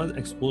sensor was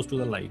exposed to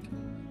the light.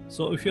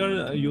 So if you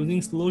are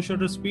using slow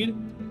shutter speed,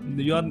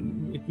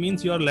 it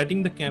means you are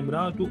letting the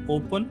camera to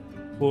open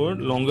for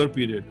longer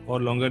period or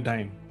longer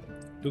time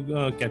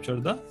to capture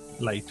the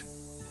light.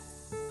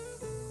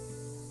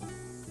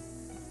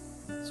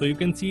 So you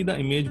can see the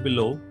image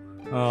below.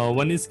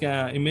 One is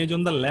image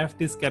on the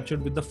left is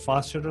captured with the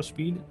fast shutter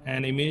speed,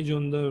 and image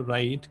on the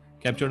right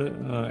captured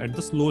at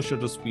the slow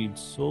shutter speed.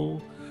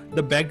 So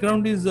the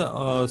background is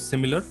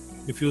similar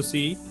if you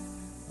see,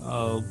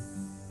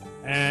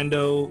 and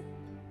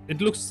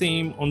it looks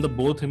same on the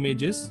both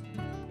images,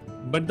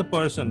 but the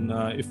person,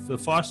 if the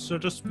fast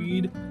shutter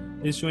speed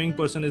is showing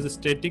person is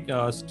static,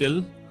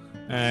 still,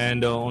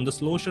 and on the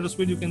slow shutter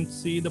speed you can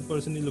see the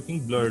person is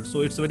looking blurred.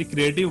 So it's very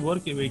creative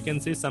work, we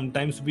can say.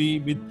 Sometimes we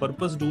with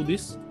purpose do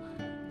this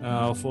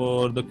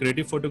for the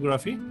creative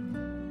photography,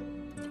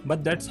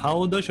 but that's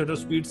how the shutter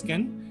speeds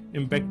can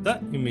impact the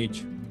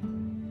image.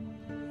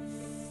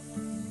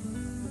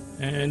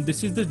 And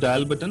this is the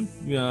dial button.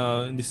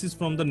 This is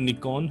from the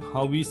Nikon,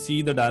 how we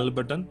see the dial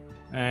button,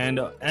 and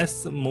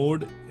S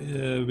mode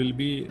will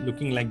be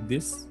looking like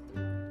this.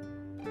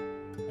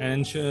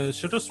 And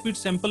shutter speed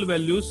sample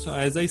values,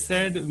 as I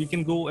said, we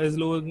can go as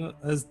low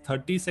as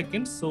 30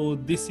 seconds. So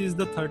this is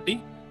the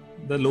 30,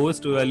 the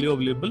lowest value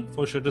available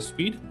for shutter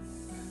speed.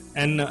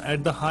 And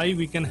at the high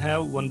we can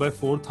have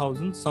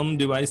 1/4000. Some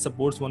device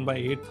supports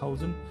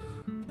 1/8000.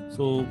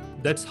 So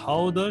that's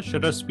how the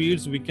shutter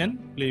speeds we can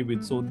play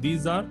with. So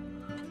these are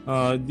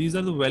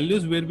the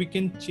values where we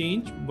can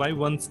change by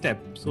one step.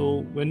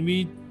 So when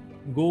we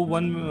go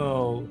one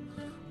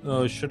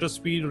shutter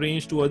speed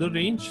range to other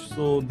range,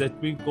 so that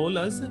we call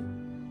as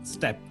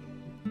step.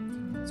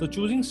 So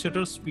choosing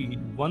shutter speed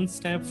one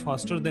step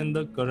faster than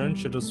the current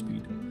shutter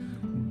speed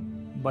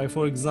by,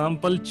 for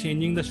example,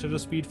 changing the shutter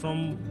speed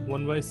from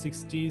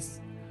 1/60s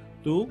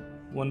to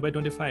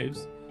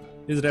 1/25s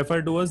is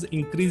referred to as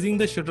increasing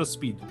the shutter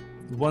speed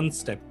one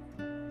step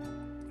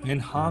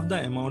and half the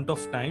amount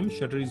of time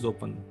shutter is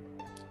open.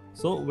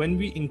 So when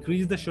we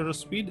increase the shutter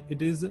speed,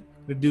 it is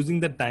reducing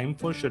the time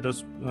for shutter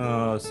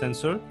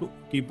sensor to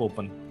keep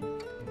open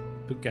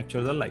to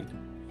capture the light.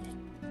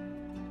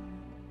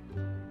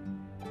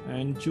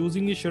 And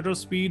choosing a shutter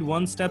speed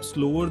one step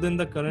slower than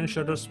the current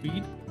shutter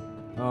speed,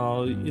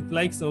 it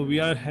like, so we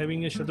are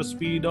having a shutter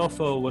speed of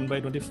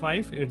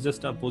 1/25, it's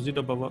just opposite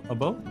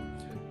above,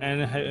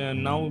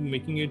 and now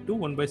making it to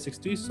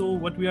 1/60. So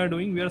what we are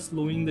doing, we are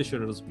slowing the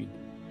shutter speed,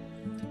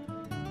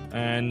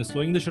 and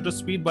slowing the shutter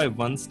speed by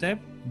one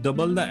step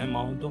double the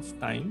amount of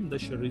time the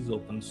shutter is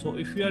open. So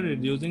if we are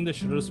reducing the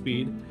shutter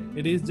speed,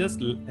 it is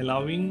just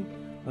allowing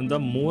the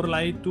more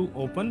light to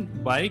open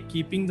by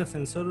keeping the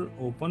sensor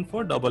open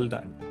for double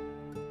time.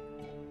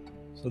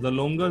 So the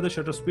longer the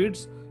shutter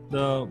speeds,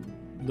 the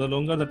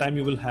longer the time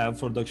you will have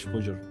for the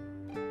exposure.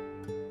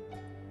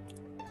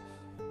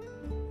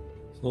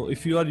 So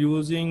if you are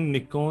using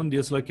Nikon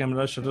DSLR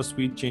camera, shutter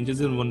speed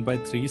changes in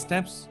 1/3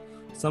 steps.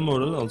 Some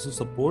model also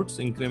supports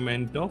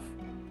increment of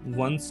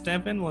 1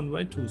 step and 1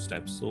 by 2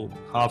 steps, so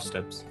half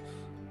steps.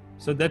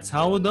 So that's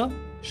how the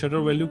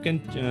shutter value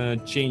can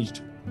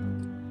changed.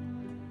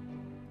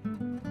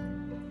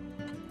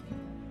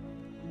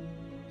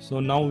 So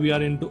now we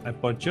are into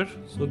aperture.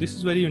 So this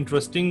is very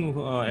interesting.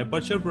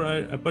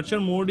 Aperture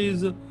mode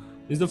is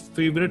the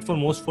favorite for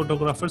most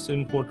photographers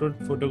in portrait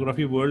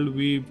photography world.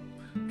 We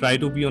try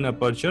to be on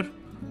aperture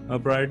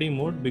priority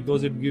mode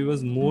because it gives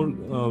us more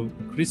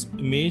crisp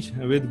image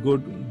with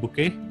good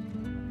bokeh.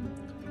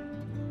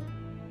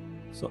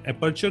 So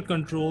aperture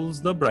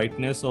controls the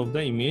brightness of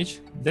the image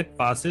that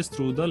passes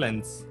through the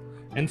lens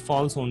and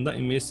falls on the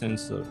image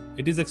sensor.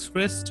 It is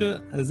expressed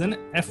as an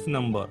F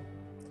number.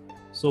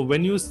 So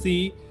when you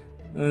see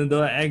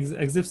the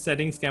EXIF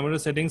settings, camera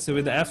settings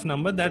with the F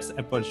number, that's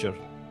aperture.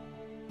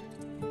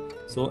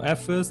 So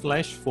F is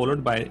slash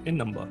followed by a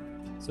number.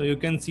 So you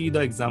can see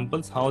the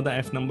examples how the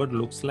F number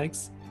looks like.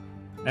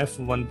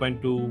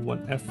 F1.2,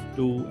 F2,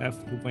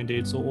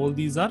 F2.8. So all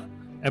these are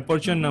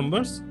aperture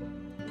numbers,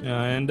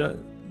 and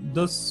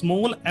the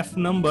small f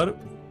number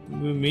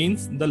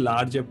means the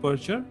large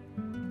aperture.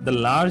 The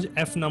large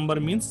f number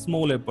means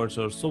small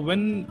aperture. So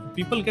when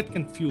people get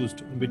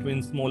confused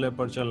between small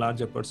aperture,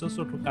 large aperture,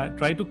 so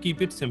try to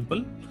keep it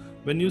simple.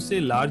 When you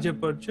say large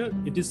aperture,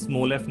 it is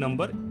small f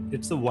number.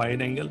 It's a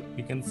wide angle,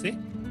 we can say.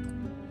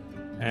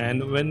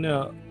 And when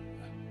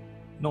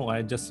no,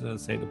 I just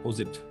said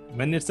opposite.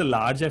 When it's a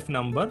large f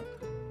number,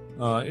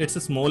 it's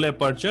a small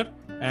aperture,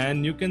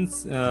 and you can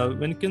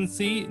when you can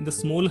see the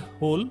small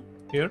hole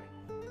here,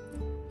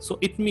 so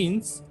it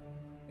means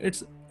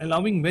it's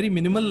allowing very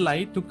minimal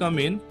light to come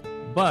in,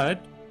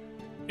 but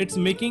it's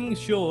making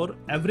sure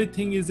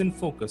everything is in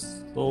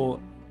focus.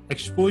 So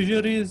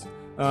exposure is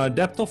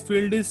depth of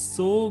field is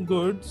so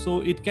good,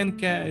 so it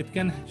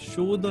can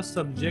show the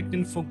subject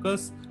in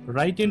focus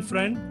right in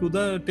front to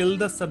the till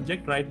the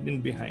subject right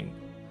in behind.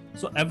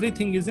 So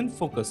everything is in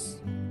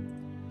focus.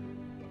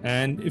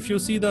 And if you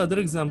see the other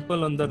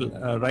example on the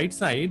right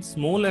side,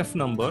 small f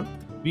number,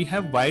 we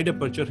have wide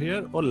aperture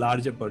here or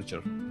large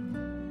aperture.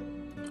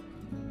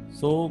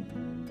 So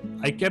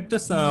I kept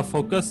this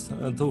focus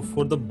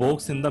for the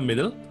box in the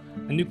middle,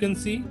 and you can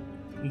see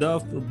the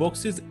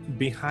box is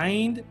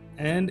behind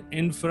and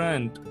in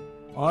front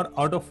or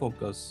out of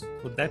focus.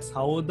 So that's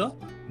how the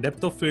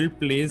depth of field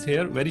plays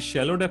here, very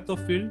shallow depth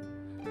of field,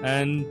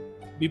 and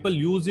people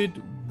use it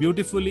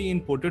beautifully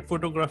in portrait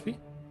photography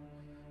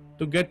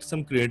to get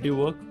some creative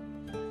work.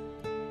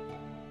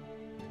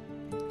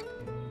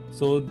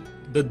 So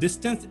the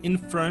distance in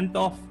front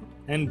of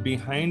and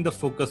behind the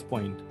focus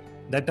point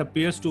that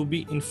appears to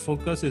be in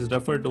focus is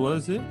referred to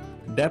as a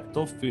depth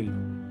of field.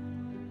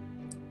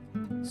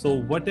 So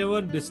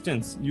whatever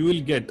distance you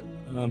will get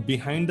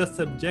behind the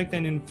subject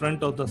and in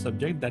front of the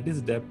subject, that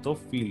is depth of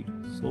field.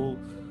 So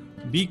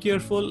be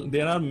careful.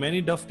 There are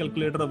many depth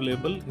calculator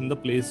available in the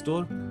Play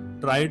Store.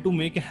 Try to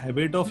make a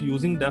habit of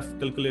using depth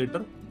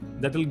calculator.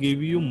 That will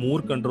give you more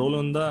control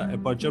on the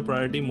aperture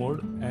priority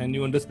mode, and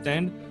you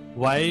understand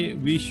why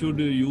we should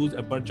use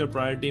aperture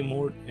priority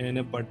mode in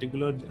a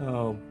particular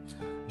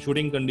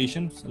shooting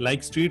conditions.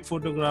 Like street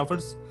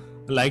photographers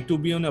like to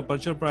be on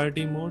aperture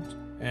priority mode,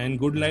 and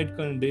good light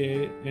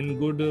in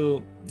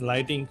good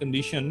lighting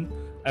condition,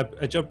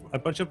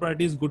 aperture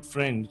priority is good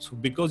friend. So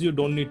because you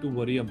don't need to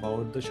worry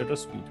about the shutter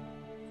speed,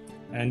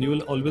 and you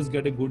will always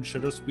get a good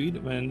shutter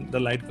speed when the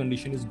light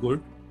condition is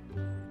good,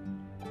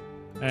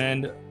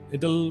 and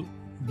it'll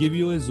give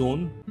you a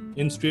zone.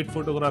 In street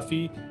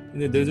photography,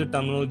 there is a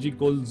terminology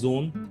called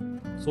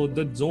zone. So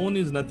the zone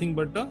is nothing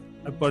but the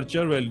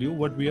aperture value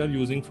what we are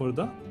using for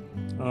the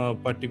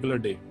particular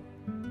day.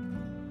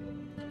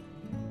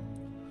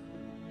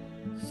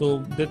 So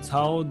that's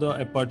how the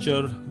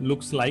aperture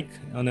looks like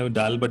on a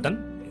dial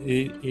button.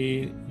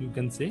 A you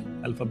can say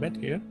alphabet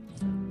here.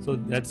 So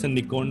that's a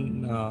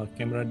Nikon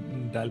camera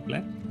dial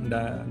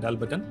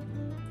button.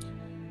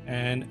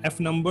 And F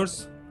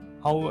numbers,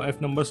 how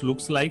F numbers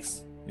looks like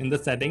in the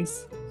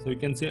settings. So you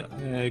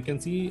can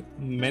see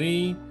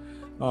many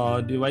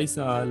device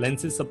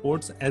lenses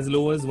supports as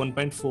low as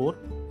 1.4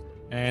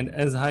 and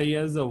as high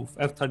as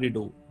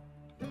f32.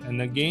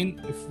 And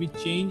again, if we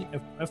change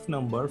f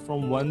number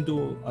from one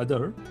to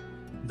other,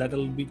 that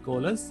will be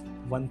called as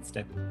one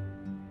step.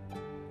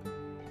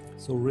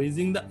 So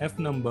raising the f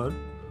number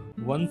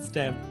one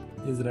step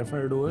is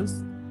referred to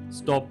as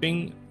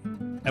stopping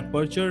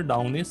aperture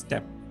down a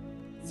step.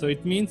 So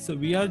it means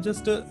we are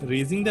just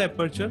raising the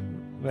aperture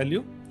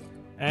value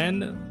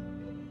and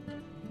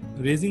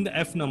raising the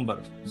f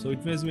number. So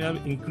it means we are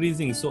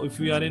increasing. So if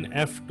we are in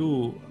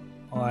f2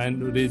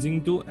 and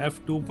raising to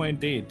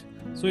f2.8,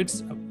 so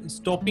it's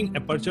stopping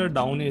aperture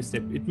down a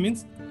step. It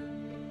means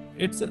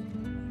it's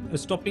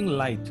stopping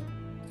light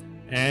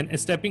and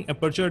stepping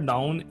aperture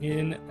down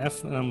in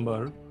f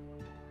number,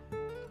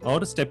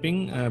 or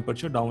stepping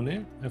aperture down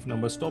a f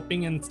number.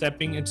 Stopping and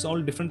stepping, it's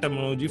all different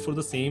terminology for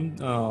the same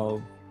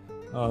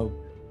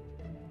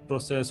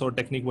process or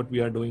technique what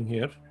we are doing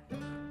here.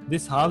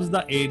 This halves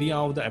the area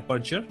of the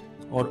aperture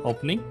or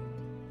opening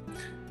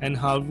and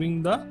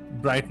halving the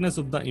brightness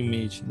of the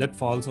image that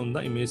falls on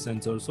the image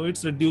sensor. So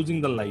it's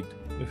reducing the light.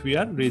 if we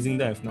are raising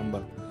the f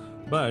number.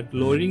 But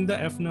lowering the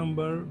f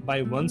number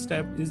by one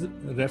step is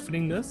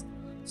referring us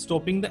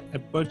stopping the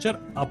aperture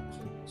up.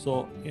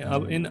 So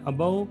in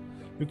above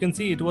you can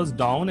see it was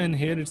down and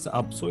here it's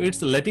up, so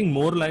it's letting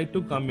more light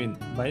to come in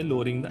by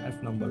lowering the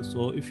f number.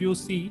 So if you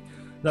see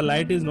the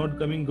light is not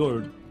coming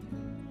good,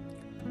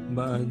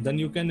 but then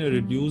you can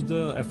reduce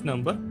the f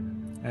number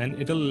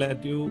and it'll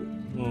let you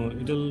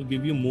it'll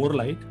give you more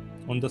light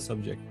on the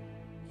subject.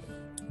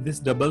 This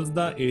doubles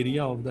the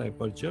area of the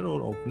aperture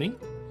or opening,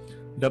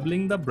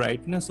 doubling the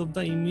brightness of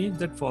the image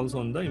that falls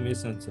on the image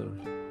sensor.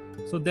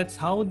 So that's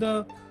how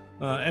the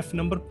f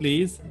number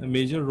plays a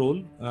major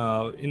role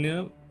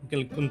in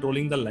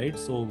controlling the light.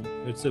 So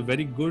it's a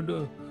very good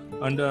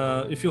and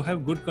if you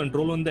have good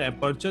control on the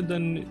aperture,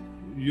 then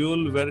you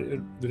will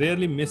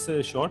rarely miss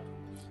a shot,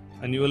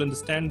 and you will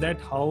understand that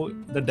how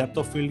the depth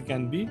of field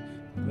can be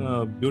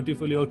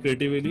beautifully or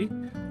creative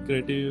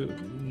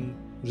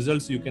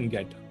results you can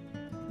get.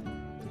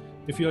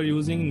 If you are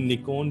using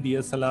Nikon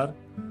DSLR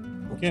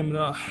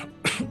camera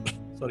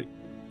sorry,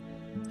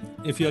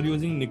 if you are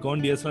using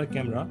Nikon DSLR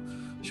camera,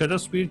 shutter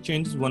speed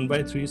changes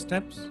 1/3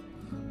 steps,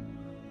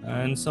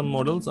 and some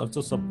models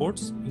also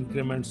supports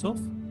increments of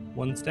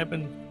 1 step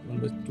and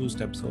 1/2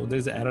 steps. So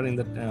there's an error in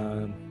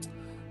the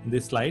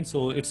this slide,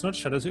 so it's not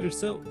shutter speed,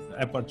 it's a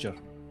aperture.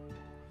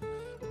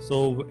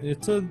 So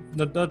it's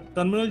the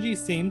terminology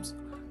seems,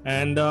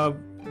 and the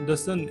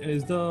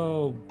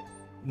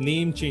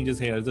name changes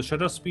here. The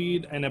shutter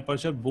speed and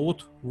aperture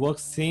both work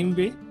same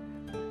way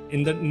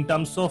in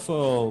terms of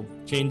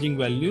changing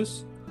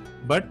values,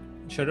 but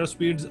shutter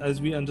speeds,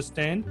 as we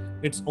understand,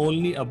 it's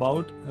only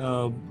about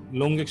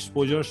long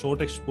exposure,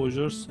 short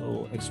exposures,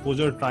 so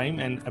exposure time,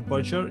 and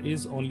aperture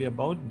is only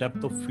about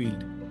depth of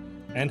field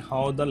and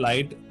how the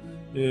light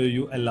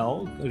you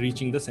allow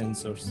reaching the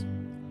sensors.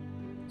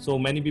 So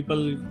many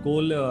people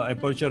call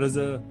aperture as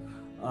a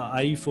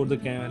eye for the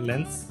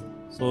lens.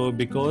 So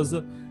because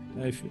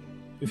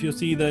if you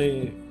see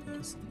the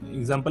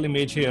example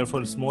image here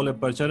for small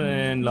aperture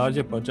and large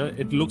aperture,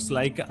 it looks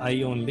like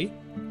eye only.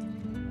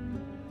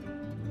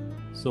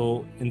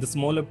 So in the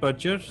small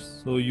aperture,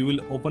 so you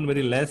will open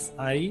very less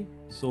eye,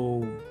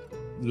 so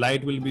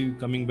light will be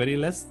coming very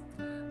less,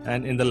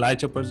 and in the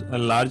large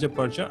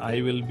aperture,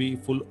 eye will be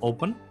full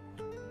open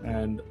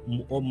and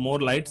more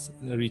lights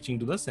reaching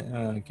to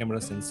the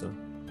camera sensor.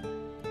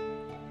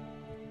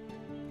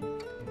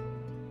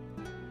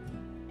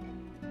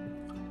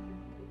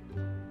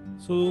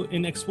 So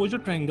in exposure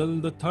triangle,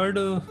 the third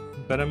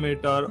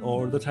parameter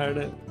or the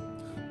third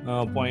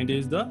point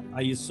is the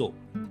ISO.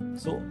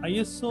 So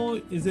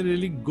ISO is a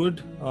really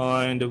good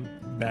and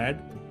bad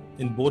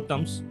in both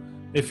terms.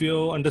 If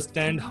you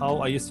understand how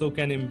ISO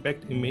can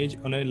impact image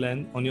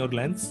on your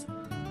lens,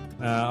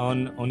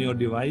 on your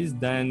device,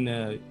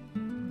 then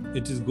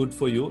it is good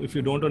for you. If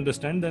you don't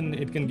understand, then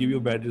it can give you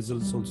bad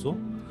results also.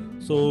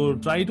 So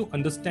try to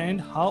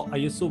understand how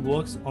ISO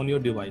works on your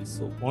device.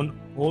 So on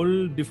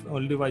all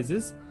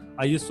devices,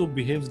 ISO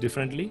behaves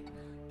differently.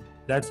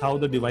 That's how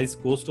the device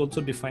cost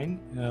also defined.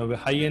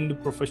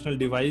 High-end professional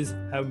device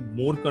have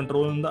more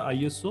control on the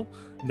ISO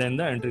than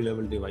the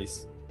entry-level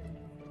device.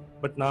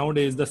 But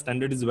nowadays the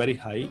standard is very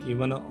high.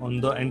 Even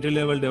on the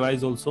entry-level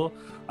device also,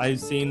 I've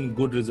seen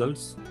good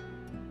results.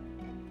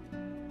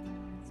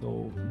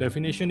 So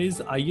definition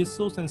is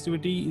ISO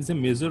sensitivity is a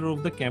measure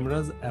of the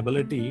camera's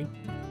ability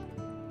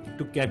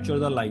to capture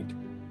the light.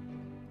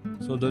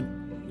 So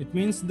it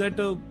means that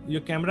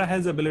your camera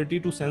has ability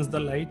to sense the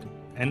light,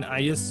 and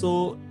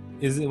ISO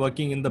is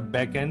working in the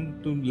back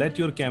end to let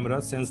your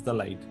camera sense the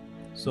light.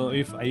 So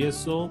if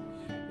ISO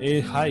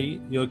is high,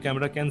 your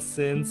camera can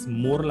sense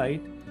more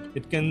light.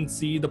 It can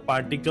see the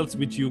particles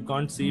which you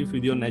can't see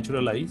with your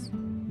natural eyes.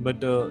 But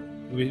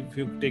if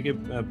you take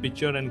a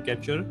picture and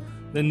capture,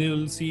 then you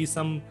will see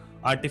some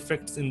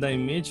artifacts in the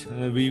image.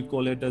 We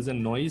call it as a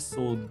noise.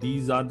 So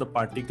these are the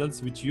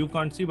particles which you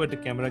can't see, but the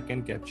camera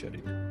can capture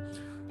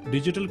it.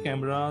 Digital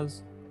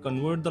cameras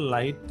convert the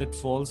light that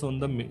falls on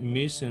the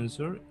image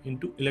sensor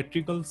into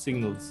electrical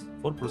signals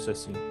for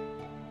processing.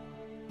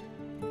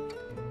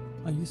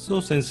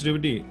 ISO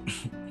sensitivity.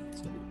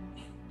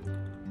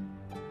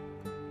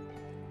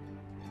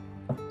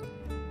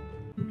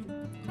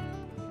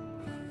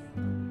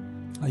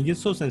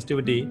 ISO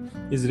sensitivity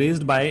is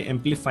raised by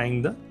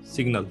amplifying the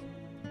signal.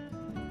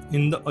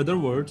 In the other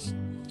words,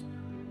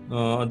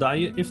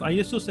 if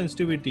ISO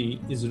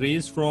sensitivity is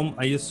raised from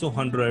ISO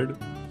 100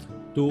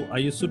 to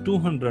ISO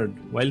 200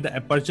 while the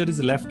aperture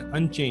is left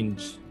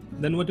unchanged,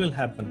 then what will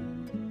happen?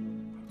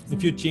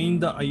 If you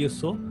change the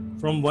ISO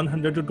from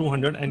 100 to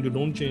 200 and you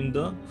don't change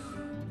the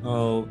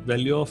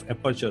value of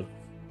aperture,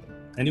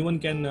 anyone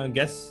can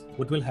guess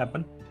what will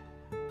happen?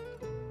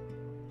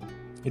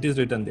 It is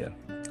written there.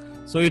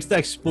 So it's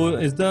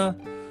the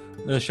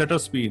shutter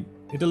speed.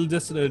 It will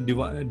just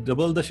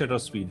double the shutter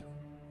speed.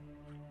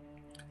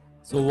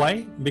 So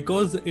why?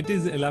 Because it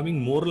is allowing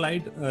more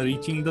light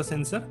reaching the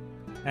sensor,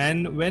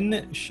 and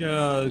when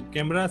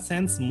camera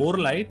sends more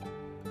light,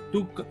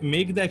 to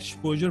make the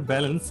exposure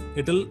balance,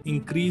 it will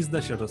increase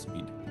the shutter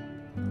speed.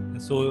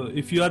 So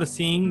if you are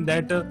seeing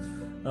that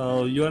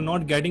you are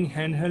not getting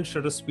handheld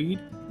shutter speed,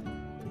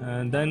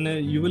 and then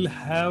you will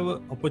have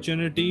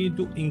opportunity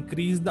to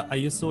increase the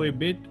ISO a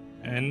bit,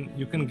 and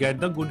you can get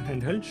the good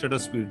handheld shutter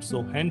speed.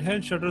 So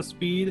handheld shutter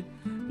speed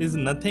is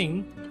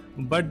nothing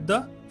but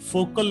the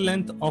focal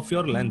length of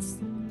your lens.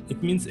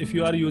 It means if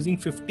you are using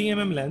 50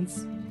 mm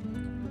lens,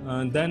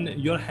 then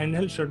your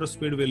handheld shutter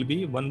speed will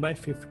be 1 by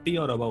 50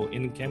 or above.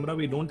 In camera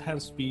we don't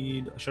have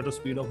shutter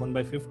speed of 1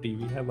 by 50,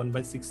 we have 1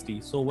 by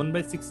 60. So 1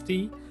 by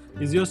 60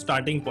 is your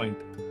starting point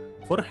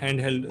for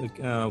handheld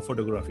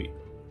photography.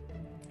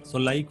 So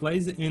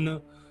likewise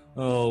in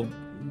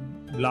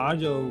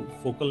large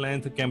focal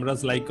length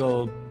cameras like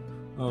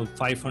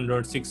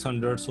 500,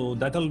 600, so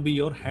that will be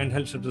your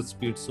handheld shutter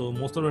speed. So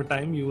most of the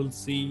time you will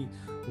see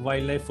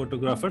wildlife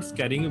photographers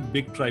carrying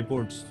big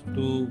tripods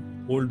to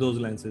hold those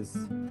lenses.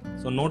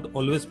 So not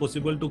always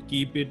possible to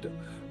keep it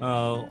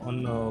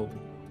on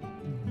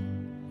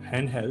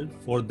handheld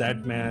for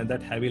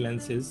that heavy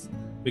lenses,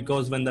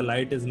 because when the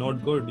light is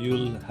not good, you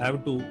will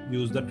have to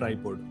use the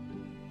tripod.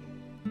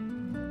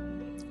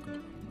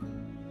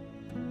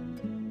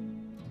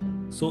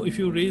 So if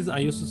you raise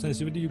ISO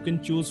sensitivity, you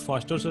can choose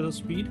faster shutter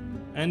speed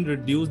and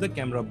reduce the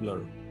camera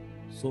blur.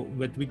 So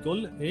what we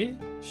call a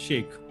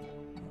shake,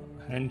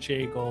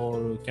 handshake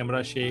or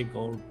camera shake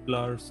or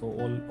blur, so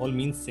all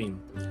means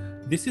same.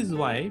 This is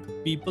why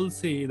people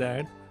say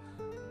that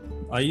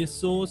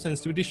ISO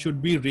sensitivity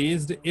should be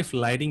raised if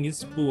lighting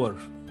is poor.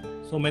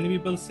 So many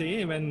people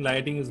say when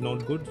lighting is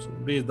not good,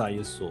 raise the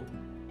ISO.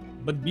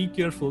 But be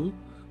careful,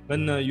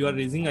 when you are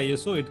raising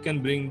ISO, it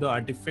can bring the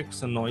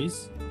artifacts and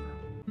noise.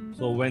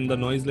 So when the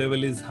noise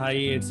level is high,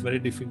 it's very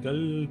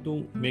difficult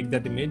to make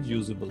that image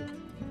usable.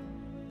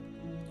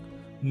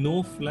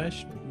 No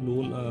flash,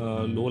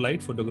 low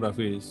light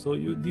photography. So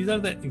these are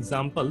the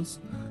examples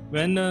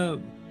when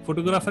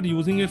photographer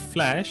using a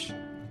flash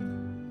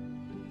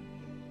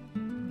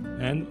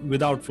and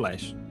without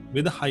flash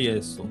with a high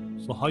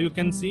ISO. So how you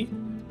can see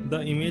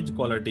the image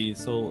quality.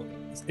 So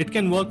it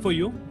can work for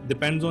you,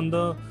 depends on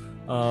the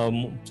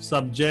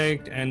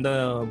subject and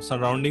the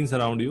surroundings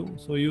around you.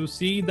 So you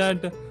see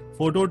that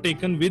photo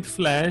taken with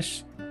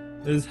flash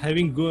is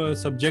having good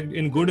subject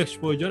in good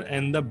exposure,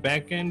 and the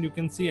back end you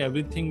can see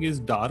everything is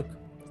dark,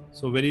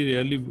 so very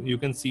rarely you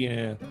can see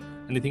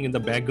anything in the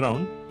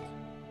background.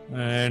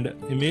 And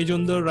image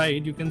on the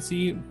right, you can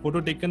see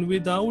photo taken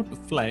without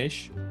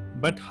flash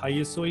but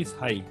ISO is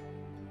high.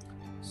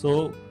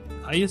 So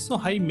ISO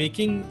high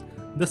making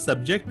the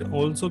subject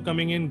also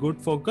coming in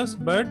good focus,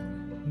 but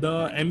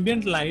the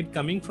ambient light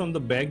coming from the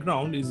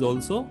background is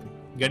also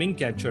getting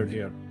captured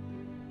here.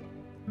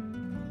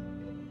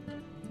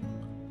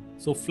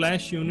 So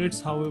flash units,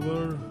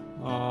 however,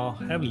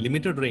 have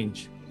limited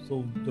range.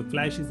 So the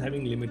flash is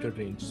having limited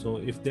range. So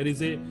if there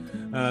is a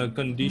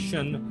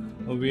condition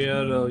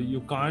where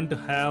you can't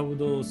have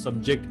the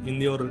subject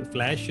in your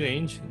flash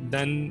range,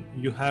 then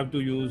you have to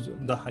use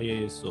the high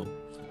ISO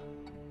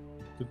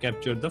to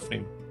capture the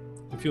frame.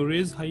 If you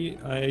raise high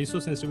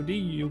ISO sensitivity,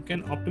 you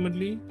can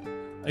optimally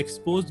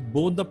expose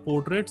both the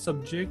portrait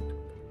subject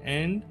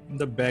and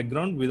the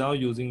background without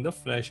using the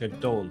flash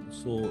at all.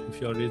 So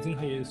if you are raising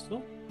high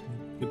ISO,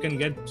 you can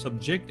get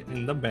subject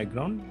in the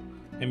background,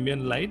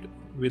 ambient light,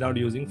 without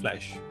using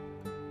flash.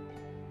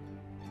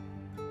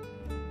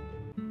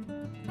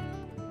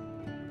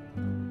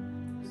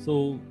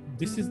 So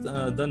this is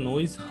the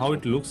noise, how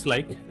it looks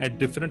like at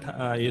different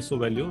ISO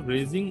value.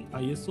 Raising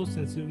ISO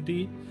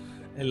sensitivity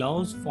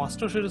allows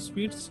faster shutter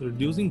speeds,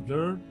 reducing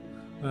blur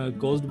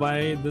caused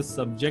by the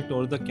subject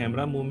or the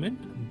camera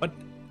movement. But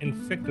in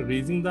fact,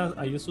 raising the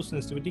ISO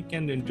sensitivity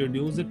can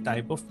introduce a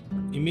type of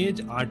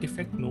image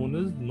artifact known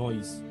as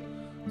noise.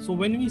 So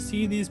when we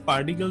see these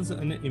particles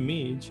in an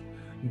image,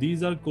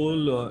 these are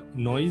called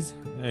noise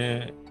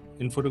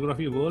in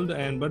photography world,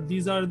 but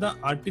these are the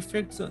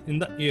artifacts in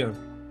the air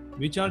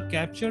which are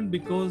captured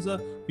because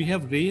we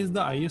have raised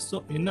the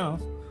ISO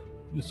enough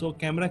so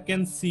camera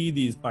can see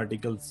these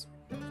particles,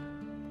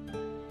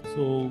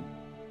 so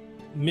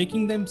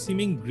making them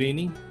seeming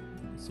grainy.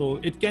 So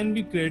it can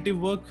be creative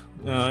work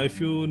if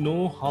you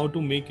know how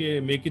to make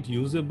it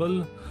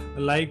usable.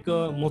 Like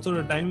most of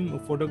the time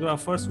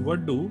photographers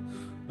what do,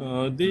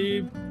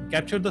 they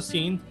capture the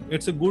scene.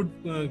 It's a good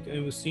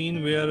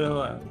scene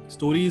where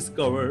story is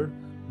covered,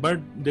 but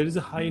there is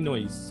a high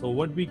noise. So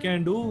what we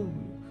can do,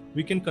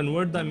 we can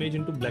convert the image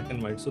into black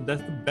and white. So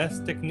that's the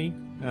best technique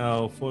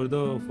for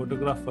the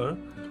photographer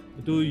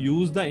to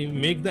use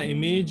make the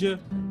image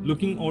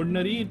looking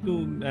ordinary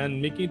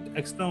and make it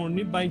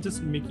extraordinary by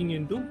just making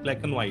into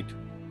black and white.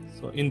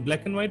 So in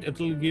black and white, it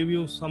will give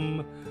you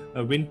some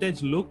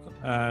vintage look,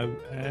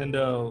 and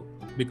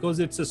because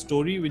it's a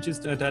story which is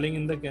telling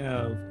in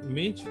the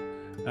image,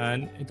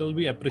 and it will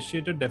be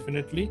appreciated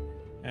definitely.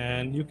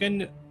 And you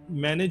can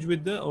manage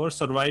with or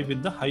survive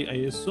with the high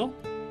ISO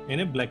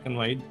in a black and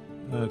white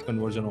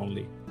conversion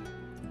only.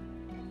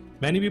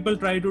 Many people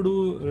try to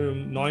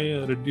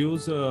do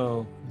reduce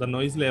the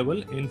noise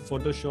level in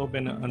Photoshop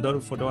and other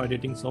photo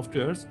editing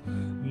softwares.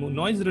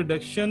 Noise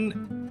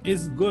reduction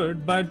is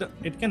good, but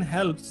it can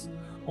help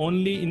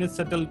only in a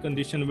subtle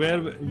condition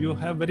where you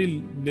have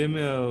very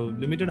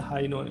limited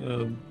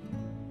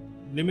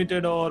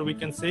limited, or we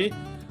can say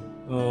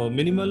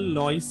minimal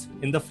noise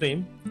in the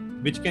frame,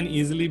 which can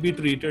easily be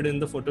treated in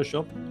the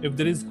Photoshop. If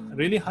there is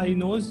really high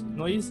noise,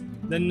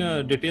 then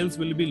details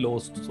will be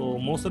lost. So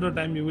most of the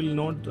time you will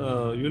not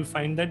you will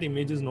find that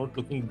image is not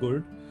looking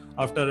good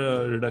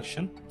after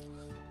reduction.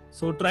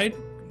 So try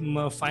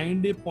to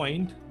find a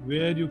point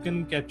where you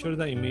can capture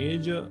the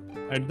image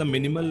at the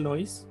minimal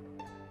noise,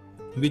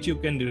 which you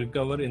can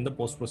recover in the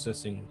post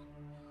processing,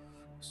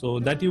 so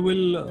that you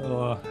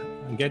will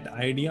get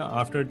idea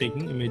after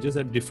taking images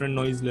at different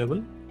noise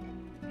level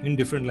in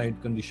different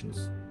light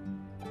conditions.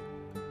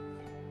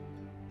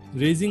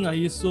 Raising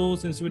ISO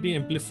sensitivity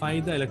amplify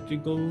the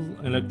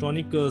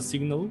electronic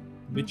signal,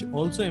 which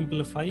also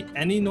amplify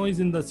any noise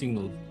in the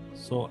signal.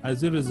 So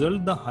as a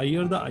result, the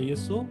higher the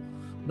ISO,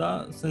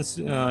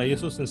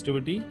 ISO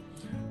sensitivity,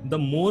 the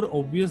more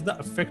obvious the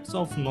effects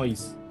of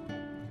noise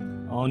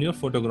on your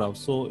photograph.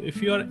 So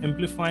if you are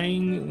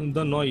amplifying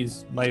the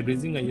noise by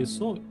raising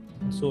ISO,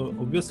 so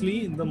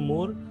obviously the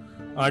more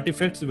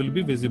artifacts will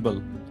be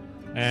visible.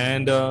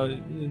 And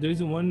there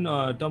is one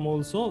term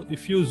also,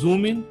 if you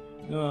zoom in,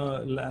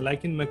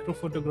 like in macro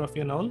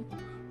photography and all,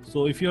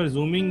 so if you are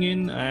zooming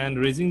in and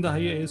raising the high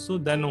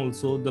ISO, then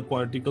also the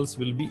particles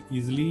will be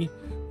easily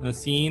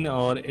seen,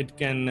 or it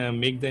can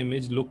make the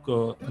image look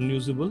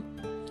unusable.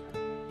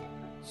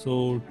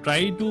 So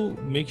try to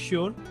make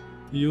sure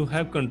you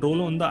have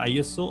control on the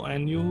ISO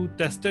and you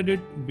tested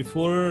it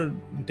before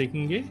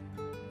taking a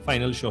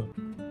final shot.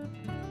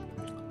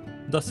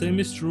 The same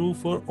is true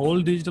for all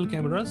digital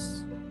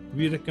cameras.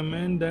 We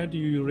recommend that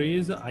you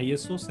raise the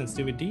ISO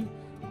sensitivity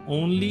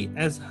only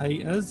as high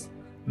as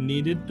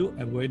needed to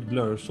avoid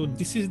blur. So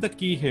this is the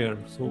key here.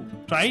 So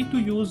try to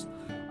use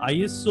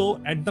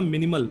ISO at the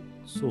minimal,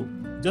 so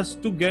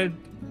just to get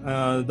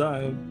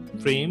the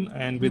frame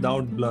and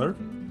without blur.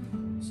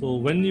 So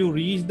when you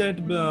reach that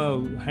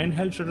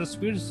handheld shutter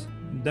speeds,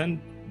 then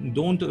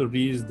don't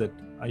reach that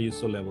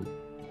ISO level.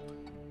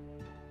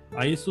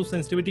 ISO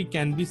sensitivity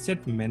can be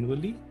set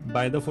manually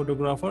by the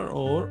photographer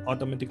or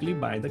automatically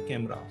by the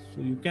camera.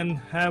 So you can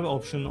have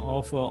option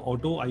of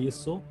auto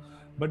ISO,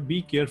 but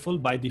be careful.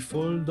 By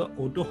default, the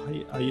auto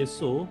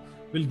ISO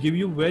will give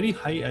you very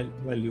high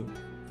value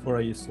for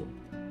ISO.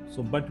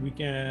 So, but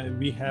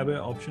we have an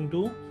option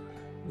to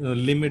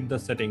limit the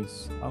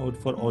settings out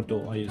for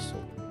auto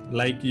ISO.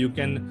 Like you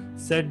can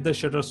set the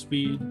shutter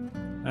speed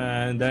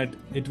and that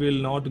it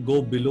will not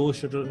go below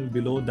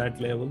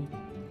that level.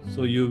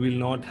 So you will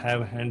not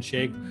have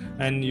handshake,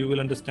 and you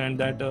will understand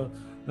that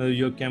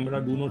your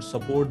camera do not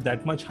support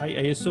that much high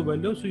ISO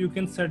value. So you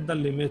can set the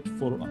limit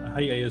for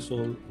high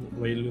ISO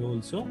value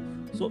also.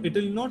 So it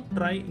will not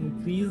try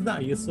increase the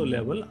ISO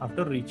level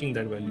after reaching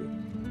that value.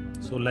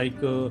 So like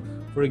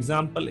for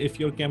example, if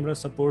your camera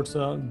supports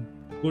a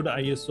good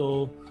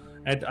ISO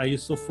at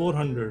ISO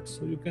 400,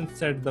 so you can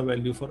set the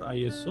value for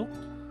ISO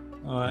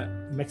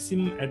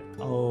maximum at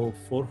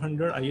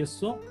 400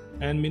 ISO,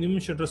 and minimum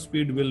shutter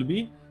speed will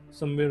be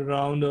somewhere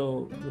around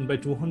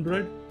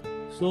 1/200.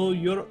 So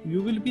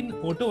you will be in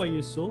auto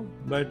ISO,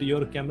 but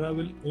your camera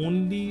will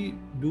only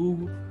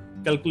do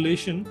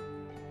calculation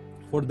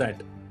for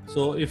that.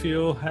 So if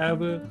you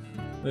have a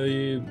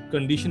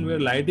condition where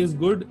light is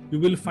good, you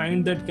will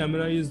find that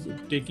camera is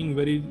taking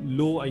very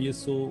low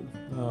ISO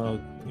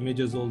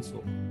images also,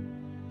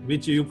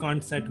 which you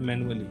can't set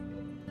manually.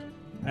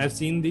 I've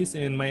seen this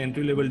in my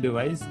entry-level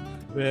device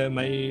where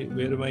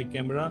my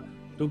camera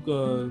took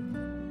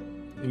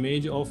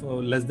image of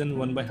less than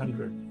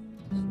 1/100,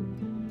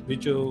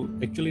 which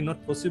actually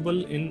not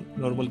possible in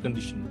normal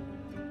condition.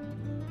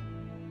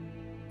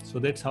 So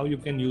that's how you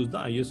can use the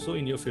ISO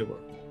in your favor.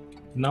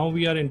 Now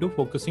we are into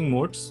focusing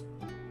modes.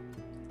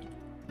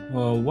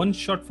 One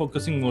shot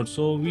focusing mode.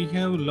 So we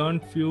have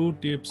learned few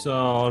tips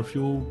or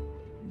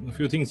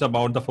few things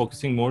about the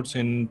focusing modes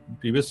in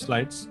previous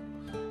slides.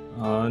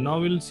 Now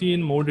we'll see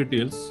in more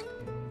details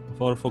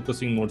for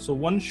focusing mode. So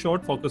one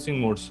shot focusing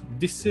modes.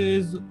 This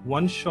is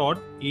one shot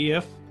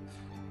AF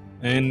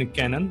in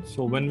Canon.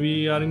 So when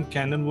we are in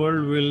Canon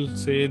world, we'll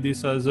say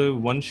this as a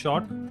one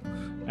shot,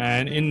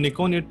 and in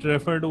Nikon it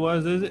referred to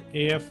as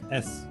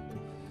AFS,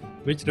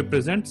 which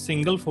represents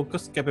single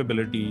focus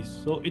capability.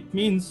 So it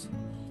means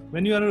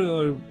when you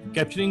are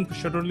capturing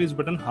shutter release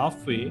button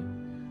halfway,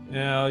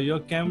 your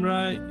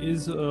camera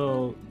is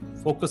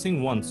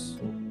focusing once.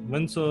 So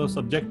once a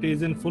subject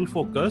is in full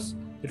focus,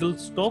 it will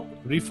stop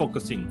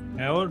refocusing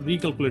or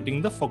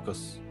recalculating the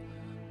focus.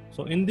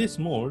 So in this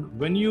mode,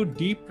 when you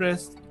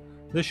depress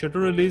the shutter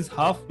release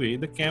halfway,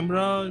 the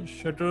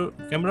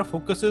camera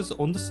focuses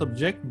on the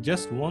subject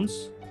just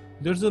once.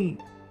 There's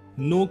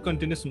no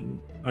continuous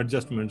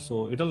adjustment,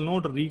 so it will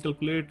not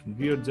recalculate,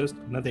 readjust,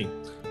 nothing.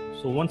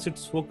 So once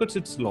it's focused,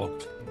 it's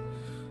locked.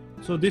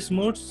 So this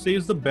mode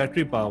saves the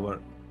battery power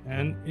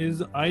and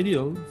is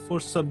ideal for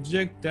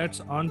subjects that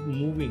aren't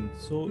moving.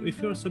 So if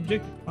your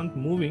subject aren't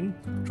moving,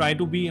 try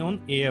to be on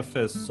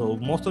AFS. So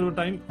most of the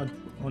time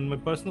on my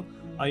personal,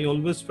 I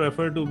always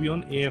prefer to be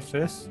on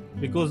AFS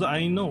because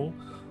I know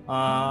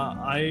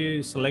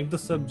I select the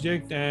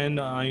subject and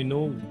I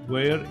know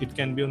where it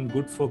can be on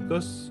good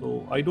focus.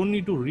 So I don't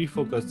need to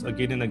refocus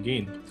again and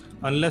again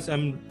unless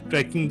I'm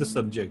tracking the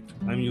subject.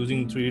 I'm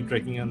using 3D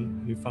tracking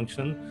and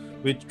function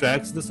which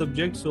tracks the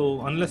subject.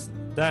 So unless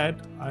that,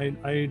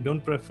 I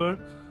don't prefer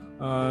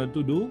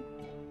to do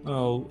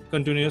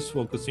continuous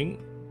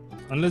focusing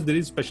unless there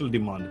is special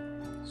demand.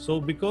 So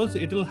because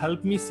it will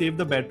help me save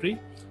the battery,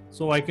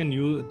 so I can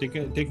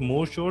take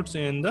more shots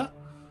in the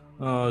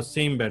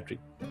same battery.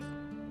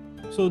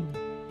 So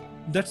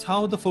that's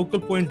how the focal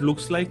point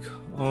looks like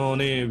on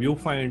a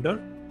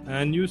viewfinder,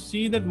 and you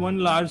see that one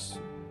large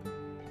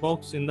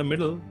box in the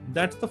middle,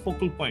 that's the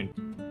focal point.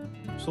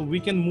 So we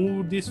can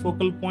move this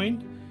focal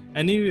point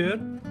anywhere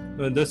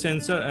the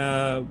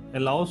sensor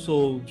allows.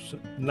 So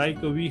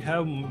like we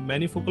have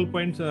many focal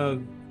points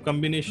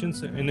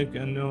combinations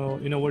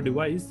in our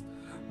device,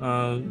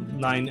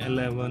 9,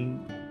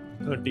 11,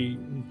 30,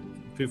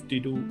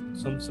 52,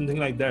 something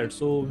like that.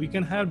 So we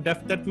can have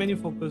that many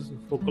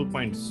focal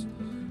points,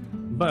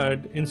 but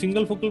in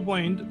single focal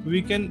point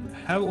we can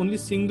have only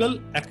single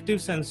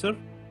active sensor.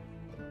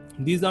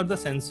 These are the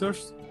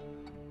sensors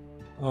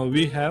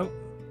we have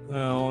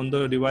on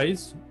the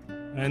device,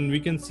 and we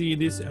can see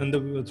this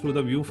through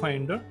the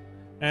viewfinder,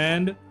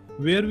 and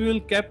where we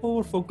will cap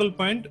our focal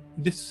point,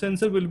 this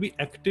sensor will be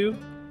active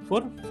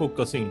for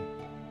focusing.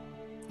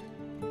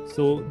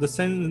 So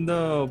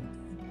the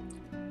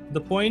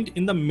point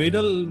in the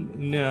middle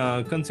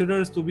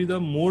considers to be the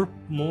more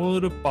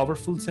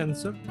powerful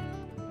sensor,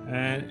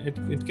 and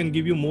it can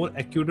give you more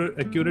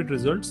accurate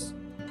results.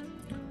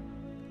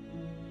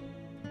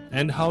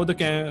 And how the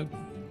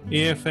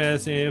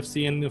AFS,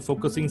 AFC and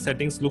focusing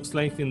settings looks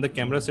like in the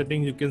camera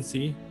settings, you can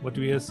see what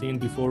we have seen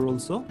before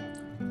also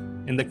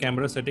in the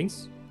camera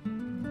settings.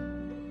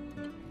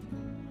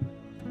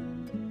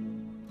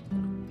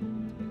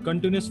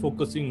 Continuous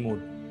focusing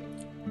mode,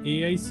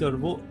 AI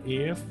servo,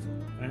 AF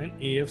and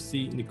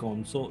AFC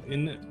Nikon. So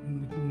in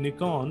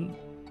Nikon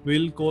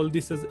we'll call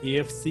this as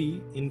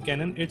AFC. In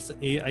Canon it's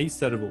AI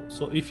servo.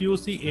 So if you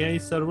see AI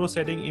servo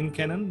setting in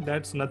Canon,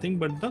 that's nothing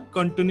but the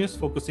continuous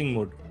focusing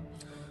mode.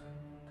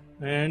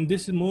 And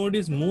this mode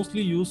is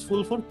mostly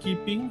useful for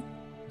keeping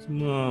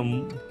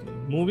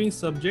moving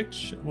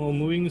subject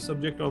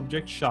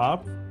object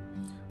sharp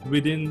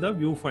within the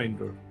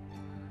viewfinder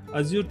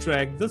as you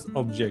track this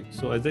object.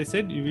 So as I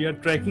said, we are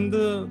tracking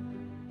the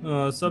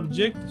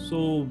subject,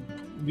 so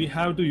we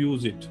have to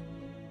use it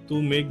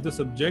to make the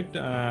subject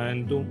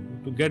and to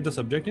get the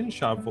subject in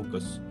sharp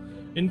focus.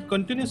 In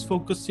continuous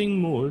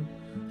focusing mode,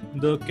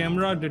 the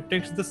camera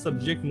detects the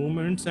subject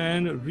movements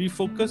and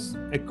refocus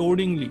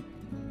accordingly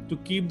to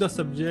keep the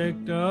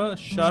subject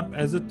sharp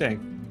as a tag.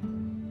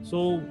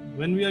 So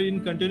when we are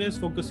in continuous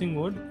focusing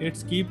mode,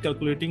 it's keep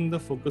calculating the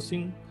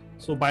focusing.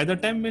 So by the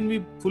time when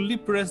we fully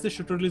press the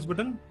shutter release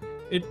button,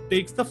 it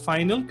takes the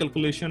final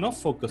calculation of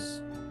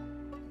focus.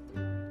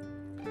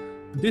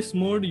 This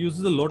mode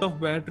uses a lot of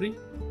battery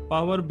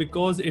power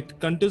because it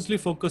continuously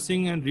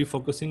focusing and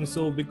refocusing.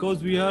 So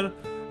because we are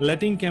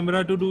letting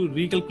camera to do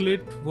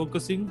recalculate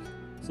focusing,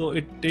 so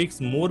it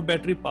takes more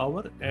battery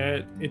power,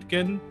 and it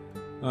can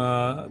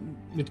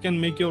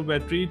make your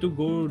battery to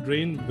go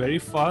drain very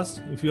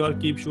fast if you are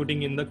keep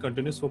shooting in the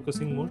continuous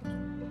focusing mode.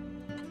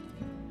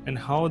 And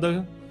how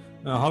it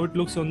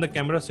looks on the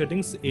camera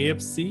settings,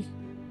 AFC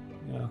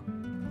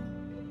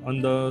on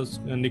the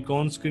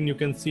Nikon screen you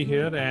can see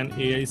here, and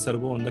AI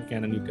servo on the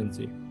Canon you can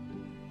see.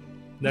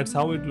 That's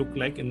how it look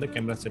like in the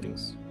camera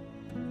settings.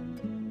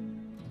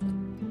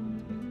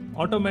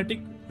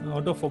 Automatic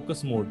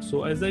autofocus mode.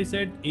 So as I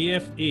said,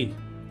 AFA,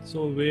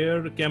 so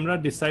where camera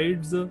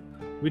decides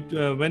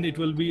when it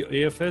will be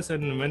AFS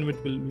and when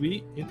it will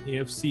be in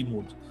AFC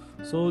mode.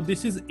 So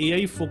this is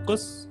AI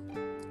focus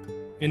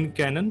in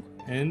Canon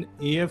and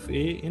AFA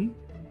in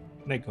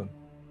Nikon.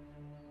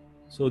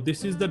 So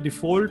this is the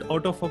default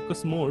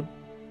autofocus mode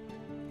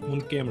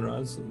on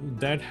cameras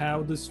that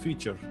have this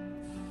feature.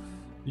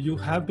 You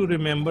have to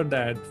remember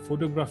that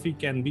photography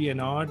can be an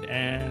art,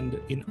 and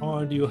in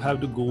art you have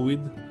to go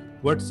with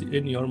what's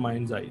in your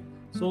mind's eye.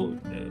 So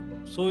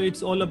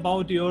it's all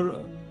about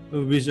your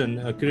vision,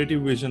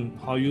 creative vision,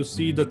 how you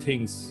see the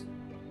things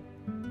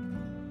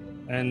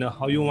and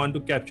how you want to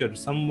capture.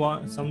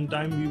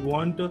 Sometimes we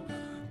want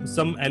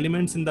some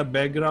elements in the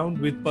background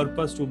with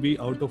purpose to be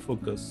out of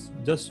focus,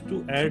 just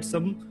to add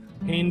some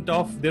hint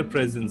of their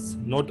presence.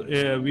 Not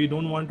we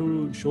don't want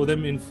to show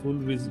them in full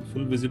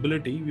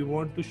visibility. We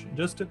want to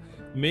just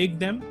make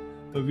the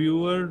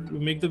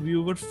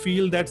viewer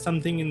feel that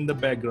something in the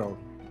background.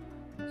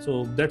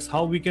 So that's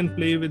how we can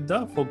play with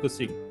the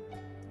focusing,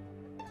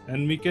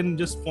 and we can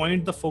just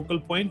point the focal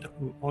point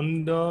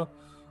on the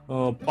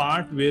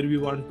part where we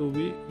want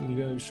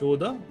to show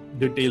the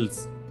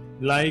details,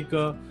 like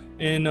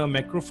in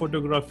macro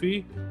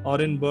photography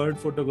or in bird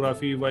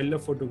photography,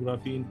 wildlife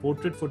photography, in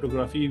portrait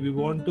photography, we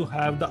want to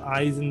have the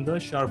eyes in the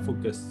sharp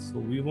focus. So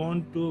we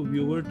want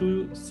viewer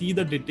to see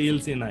the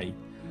details in eye.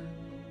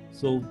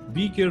 So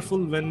be careful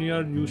when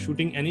you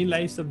shooting any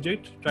live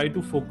subject. Try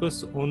to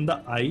focus on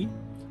the eye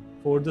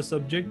for the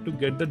subject to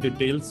get the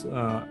details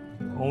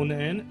on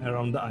and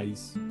around the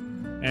eyes.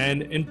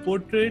 And in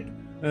portrait,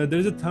 there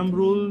is a thumb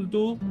rule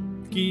to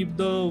keep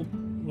the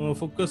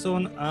focus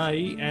on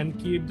eye and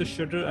keep the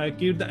shutter,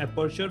 keep the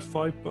aperture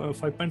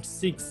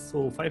 5.6.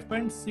 So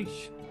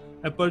 5.6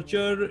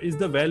 aperture is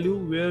the value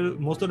where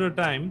most of the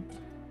time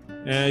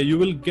you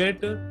will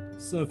get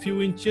a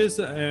few inches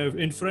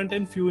in front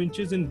and few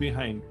inches in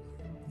behind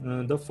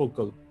the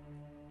focal,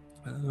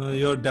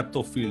 your depth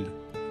of field.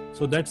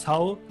 So that's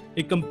how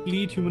a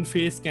complete human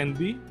face can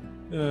be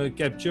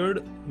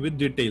captured with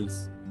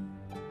details.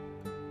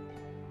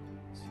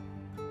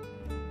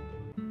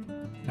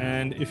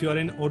 And if you are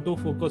in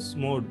autofocus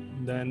mode,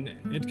 then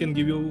it can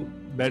give you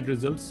bad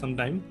results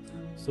sometimes.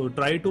 So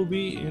try to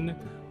be in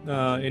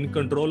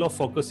control of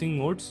focusing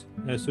modes,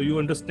 so you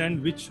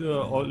understand which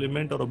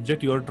element or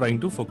object you are trying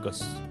to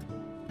focus.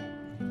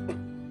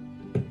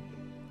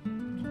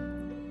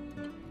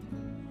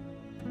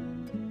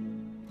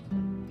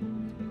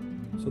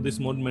 So this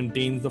mode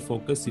maintains the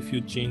focus if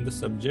you change the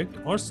subject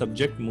or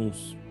subject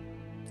moves.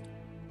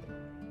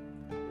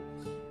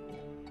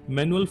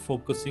 Manual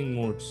focusing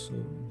modes. So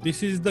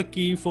this is the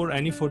key for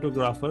any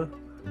photographer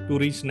to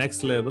reach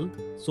next level.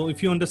 So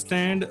if you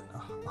understand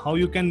how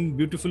you can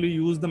beautifully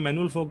use the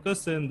manual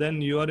focus, and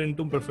then you are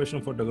into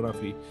professional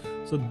photography.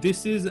 So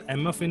this is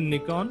MF in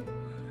Nikon,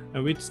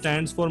 which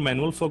stands for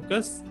manual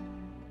focus.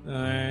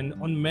 And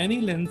on many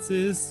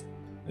lenses,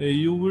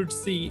 you would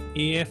see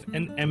AF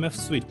and MF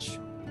switch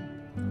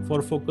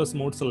for focus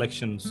mode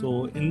selection.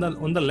 So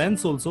on the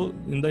lens also,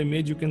 in the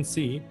image you can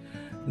see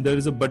there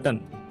is a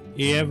button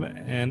AF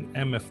and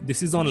MF.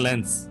 This is on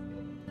lens.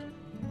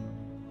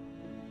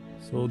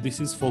 So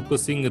this is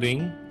focusing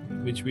ring,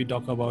 which we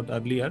talked about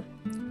earlier.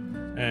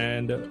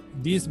 And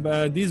these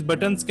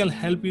buttons can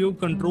help you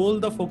control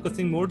the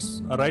focusing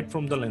modes right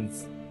from the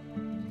lens.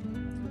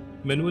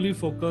 Manually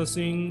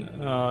focusing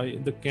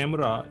the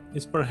camera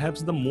is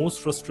perhaps the most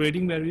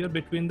frustrating barrier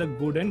between the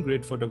good and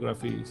great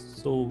photography.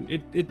 So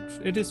it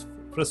is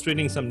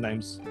frustrating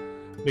sometimes,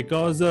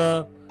 because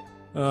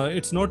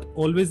it's not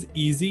always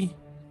easy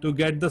to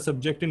get the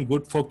subject in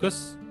good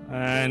focus.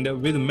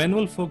 And with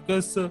manual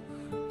focus,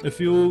 if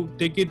you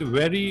take it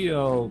very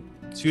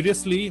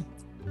seriously,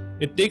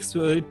 it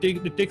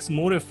takes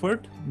more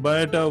effort.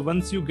 But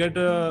once you get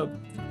a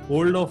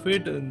hold of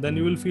it, then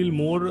you will feel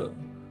more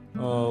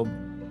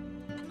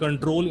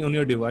control on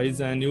your device,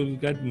 and you will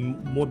get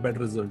more better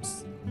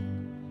results.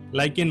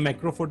 Like in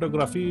macro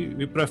photography,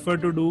 we prefer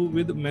to do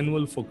with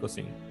manual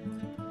focusing.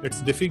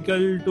 It's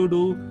difficult to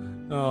do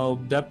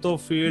depth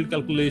of field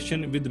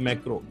calculation with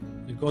macro,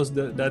 because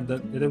that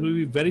it will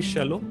be very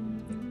shallow,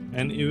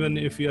 and even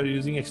if you are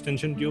using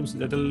extension tubes,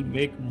 that will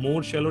make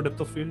more shallow depth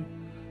of field.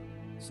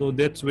 So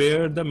that's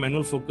where the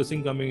manual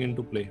focusing coming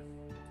into play.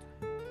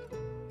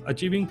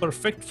 Achieving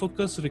perfect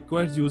focus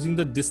requires using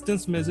the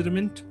distance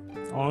measurement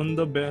on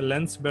the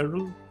lens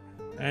barrel,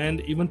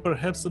 and even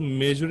perhaps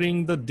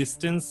measuring the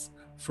distance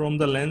from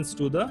the lens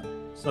to the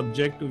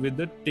subject with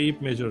the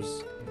tape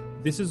measures.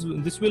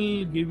 This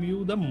will give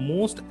you the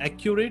most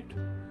accurate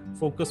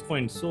focus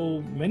point.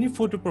 So many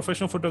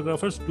professional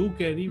photographers do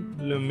carry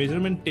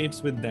measurement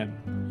tapes with them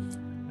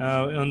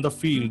on the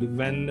field.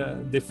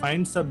 When they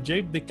find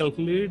subject, they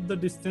calculate the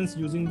distance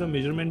using the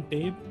measurement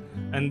tape,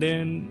 and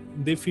then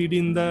they feed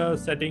in the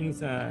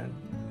settings,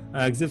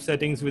 EXIF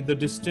settings with the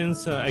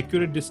distance,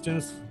 accurate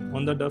distance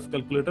on the DUF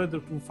calculator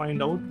to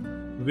find out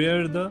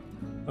where the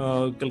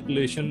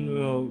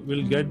calculation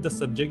will get the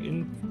subject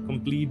in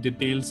complete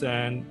details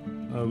and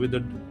with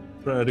the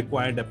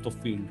required depth of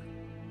field.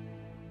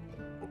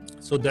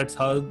 So that's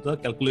how the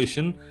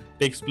calculation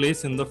takes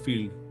place in the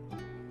field.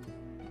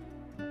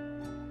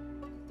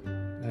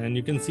 And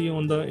you can see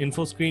on the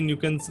info screen, you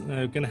can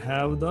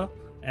have the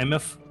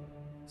MF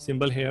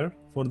symbol here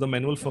for the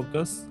manual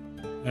focus.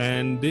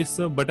 And this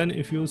button,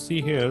 if you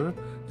see here,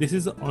 this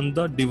is on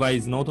the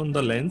device, not on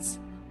the lens.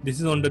 This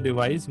is on the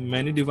device.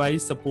 Many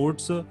device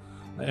supports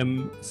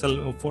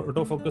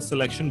autofocus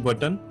selection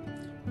button,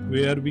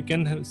 where we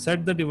can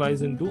set the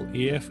device into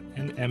AF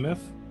and MF.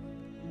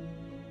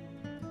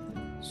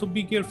 So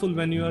be careful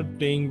when you are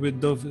playing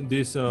with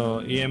this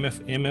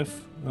AMF, MF,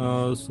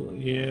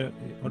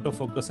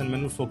 autofocus and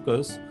manual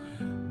focus,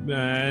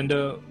 and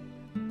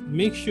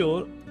make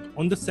sure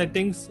on the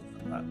settings,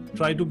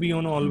 try to be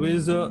on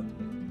always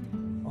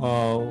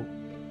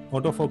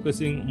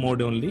autofocusing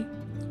mode only.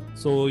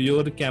 So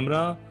your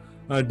camera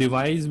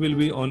device will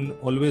be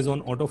always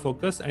on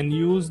autofocus, and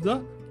use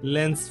the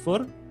lens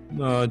for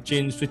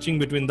switching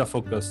between the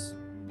focus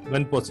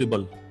when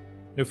possible.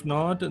 If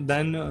not,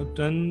 then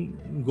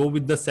go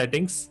with the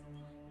settings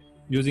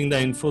using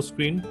the info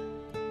screen,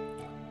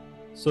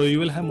 so you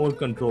will have more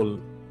control.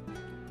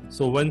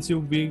 So once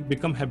you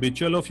become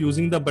habitual of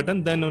using the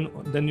button,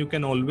 then you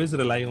can always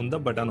rely on the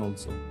button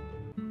also.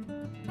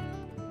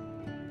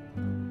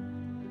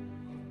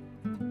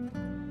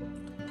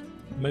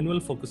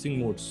 Manual focusing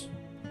modes.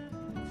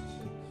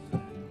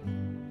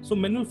 So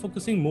manual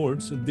focusing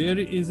modes, there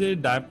is a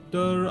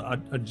diopter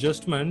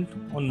adjustment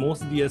on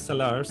most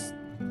DSLRs.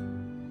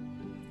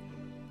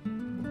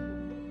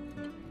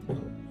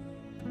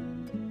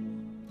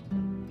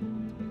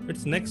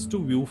 It's next to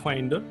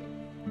viewfinder.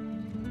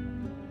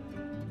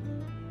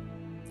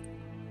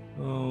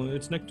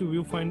 It's next to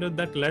viewfinder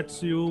that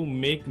lets you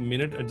make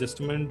minute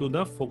adjustment to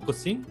the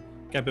focusing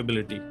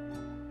capability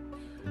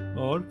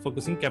or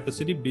focusing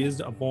capacity based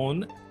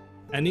upon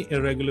any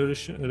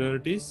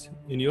irregularities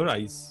in your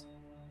eyes.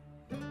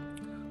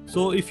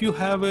 So if you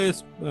have a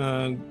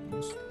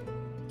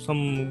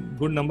some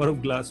good number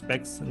of glass,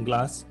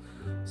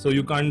 so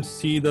you can't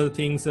see the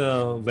things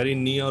very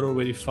near or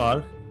very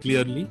far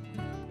clearly,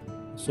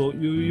 so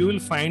you will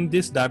find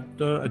this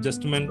diopter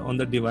adjustment on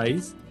the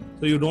device.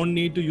 So you don't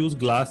need to use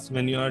glass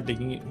when you are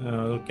taking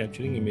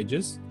capturing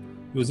images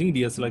using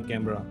DSLR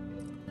camera.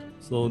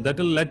 So that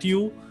will let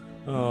you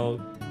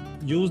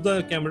use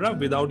the camera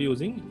without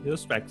using your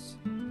specs.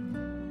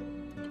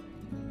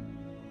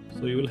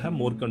 So you will have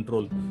more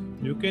control.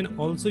 You can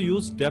also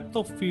use depth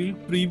of field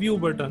preview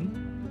button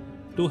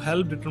to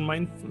help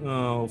determine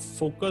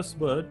focus,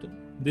 but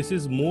this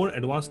is more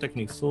advanced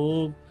technique.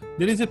 So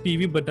there is a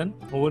PV button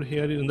over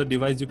here in the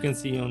device, you can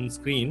see on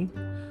screen.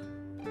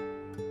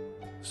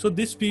 So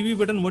this PV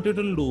button, what it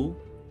will do,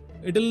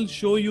 it will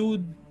show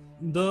you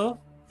the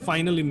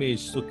final image.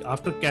 So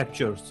after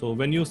capture, so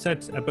when you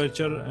set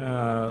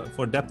aperture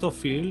for depth of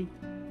field,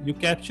 you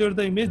capture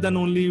the image, then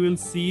only you will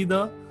see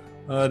the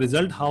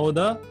result, how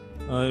the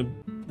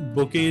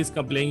bokeh is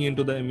playing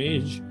into the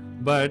image.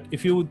 But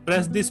if you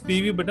press this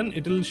PV button,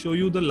 it will show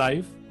you the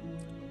live,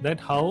 that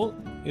how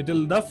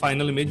the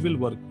final image will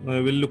work,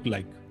 will look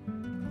like.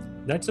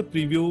 That's a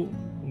preview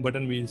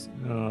button we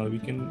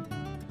can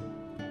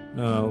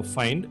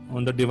find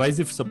on the device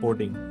if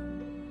supporting.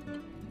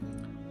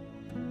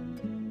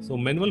 So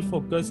manual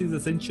focus is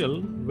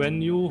essential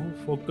when you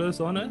focus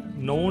on a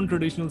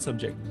non-traditional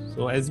subject.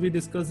 So as we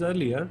discussed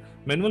earlier,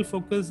 manual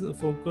focus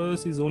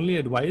is only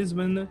advised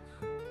when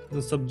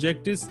the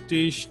subject is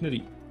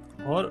stationary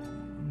or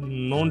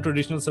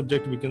non-traditional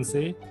subject, we can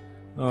say.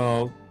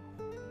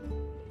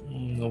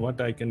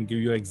 What I can give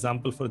you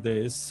example for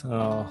this,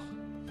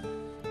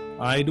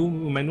 I do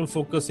manual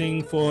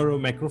focusing for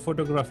macro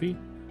photography,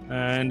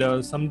 and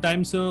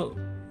sometimes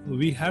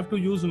we have to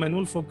use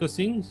manual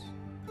focusing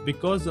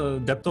because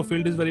depth of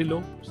field is very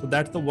low. So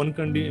that's the one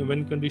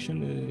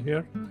condition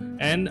here.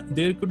 And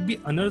there could be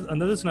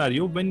another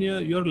scenario when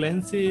your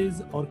lens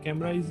is or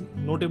camera is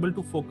not able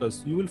to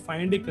focus. You will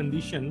find a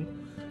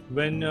condition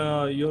when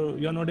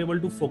you're not able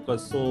to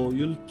focus, so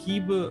you'll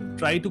keep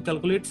try to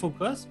calculate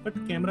focus, but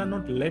camera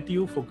not let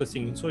you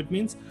focusing. So it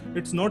means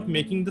it's not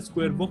making the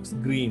square box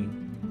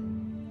green.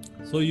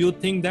 So you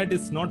think that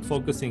it's not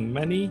focusing.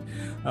 Many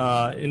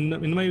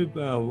in my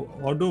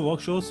outdoor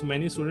workshops,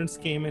 many students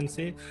came and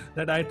say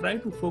that I try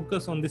to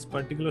focus on this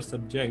particular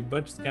subject,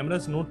 but camera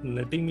is not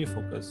letting me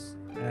focus.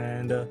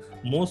 And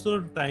most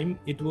of the time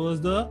it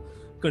was the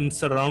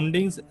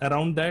surroundings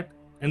around that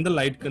and the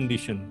light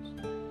conditions.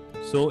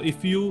 So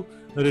if you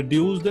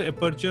reduce the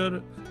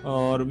aperture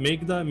or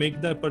make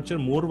the aperture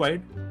more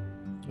wide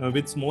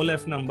with small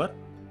f number,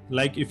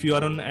 like if you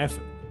are on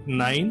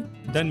f9,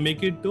 then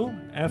make it to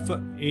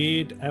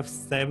f8,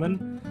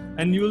 f7,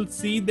 and you will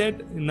see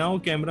that now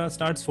camera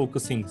starts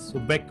focusing. So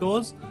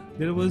because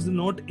there was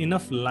not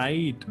enough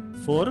light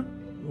for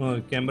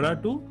camera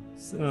to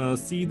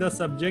see the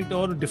subject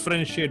or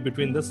differentiate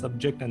between the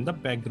subject and the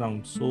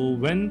background. So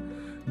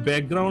when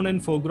background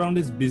and foreground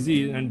is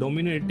busy and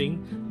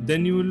dominating,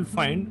 then you will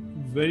find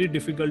very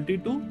difficulty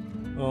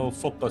to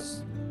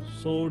focus.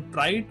 So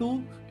try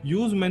to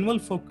use manual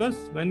focus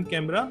when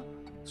camera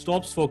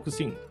stops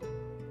focusing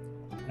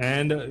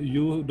and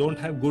you don't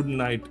have good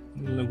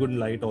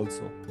light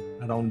also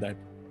around that.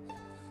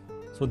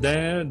 So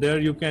there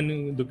you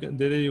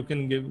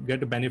can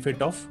get a benefit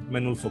of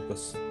manual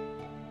focus.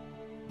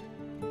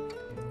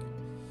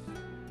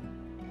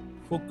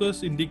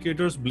 Focus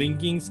indicators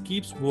blinking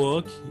keeps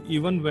work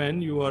even when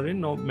you are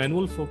in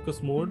manual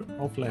focus mode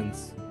of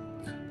lens.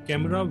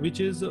 Camera which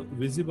is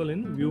visible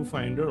in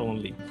viewfinder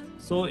only.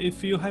 So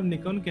if you have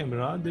Nikon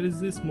camera, there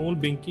is this small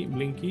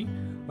blinky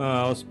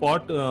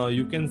spot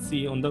you can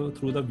see on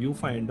through the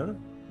viewfinder,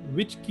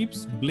 which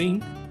keeps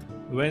blink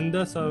when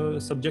the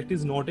subject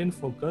is not in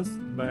focus.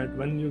 But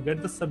when you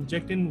get the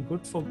subject in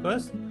good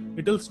focus,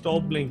 it will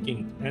stop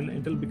blinking and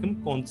it will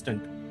become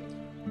constant.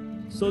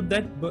 So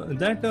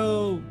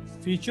that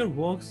feature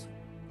works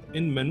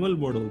in manual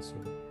mode also.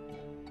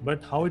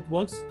 But how it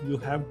works, you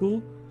have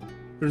to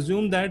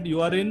presume that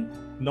you are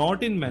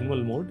not in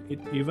manual mode.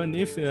 Even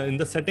if in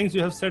the settings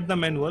you have set the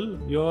manual,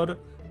 you're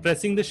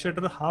pressing the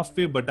shutter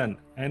halfway button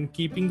and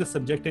keeping the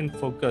subject in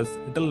focus,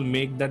 it will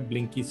make that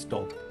blinky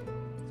stop.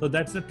 So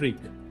that's the trick.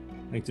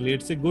 Actually,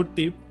 it's a good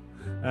tip,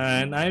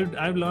 and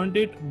I've learned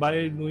it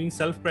by doing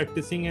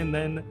self-practicing. And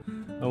then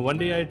one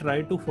day I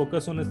tried to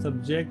focus on a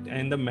subject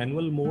and the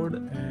manual mode,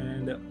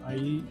 and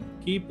I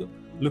keep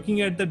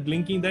looking at the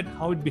blinking, that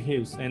how it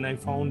behaves, and I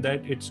found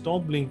that it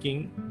stopped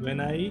blinking when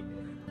I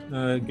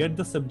get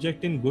the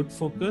subject in good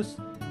focus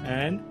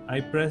and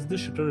I press the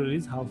shutter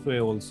release halfway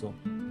also.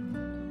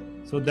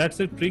 So that's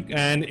a trick.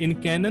 And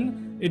in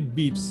Canon it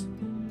beeps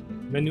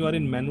when you are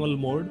in manual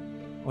mode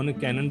on a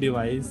Canon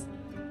device.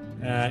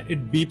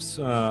 it beeps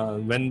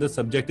when the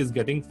subject is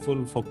getting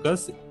full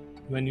focus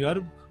when you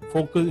are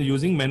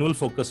using manual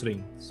focus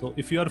ring. So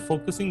if you are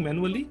focusing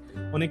manually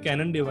on a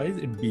Canon device,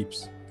 it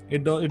beeps.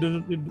 It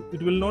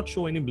will not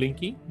show any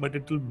blinking, but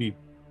it will beep.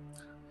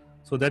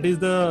 So that is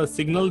the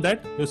signal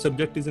that your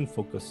subject is in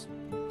focus.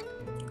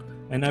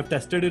 And I've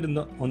tested it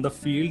on the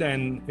field,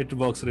 and it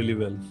works really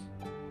well.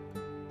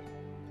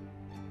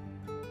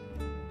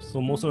 So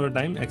most of the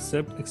time,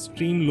 except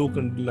extreme low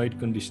light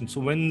condition.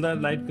 So when the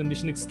light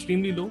condition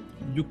extremely low,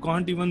 you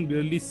can't even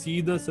barely see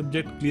the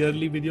subject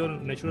clearly with your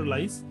natural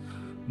eyes,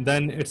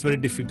 then it's very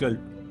difficult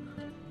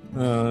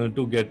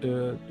to get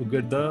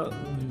the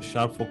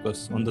sharp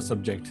focus on the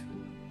subject.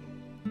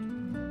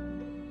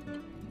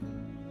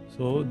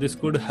 So this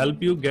could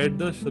help you get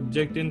the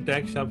subject in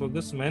tag sharp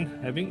focus when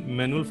having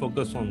manual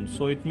focus on.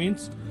 So it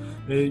means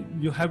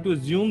you have to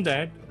assume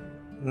that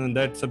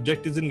that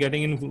subject isn't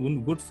getting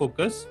in good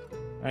focus,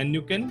 and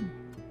you can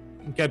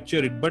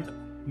capture it, but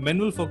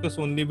manual focus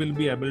only will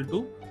be able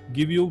to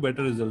give you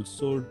better results.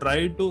 So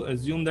try to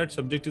assume that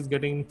subject is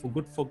getting in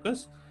good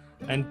focus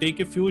and take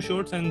a few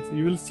shots, and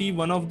you will see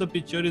one of the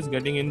picture is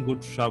getting in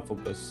good sharp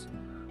focus.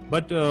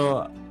 But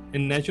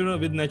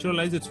with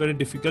natural eyes, it's very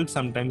difficult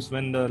sometimes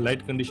when the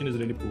light condition is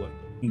really poor.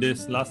 In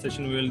this last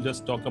session, we will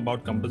just talk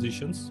about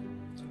compositions,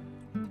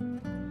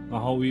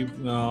 how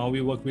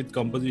we work with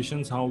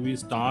compositions, how we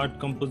start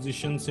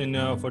compositions in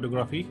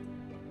photography.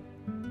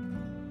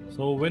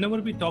 So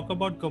whenever we talk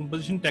about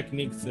composition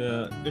techniques,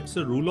 it's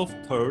a rule of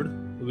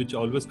third which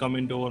always come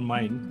into our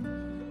mind.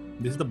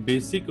 This is the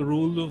basic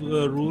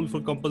rule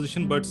for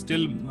composition, but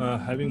still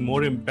having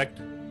more impact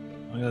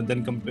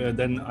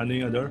than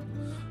any other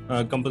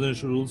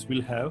composition rules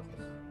will have.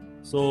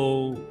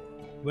 So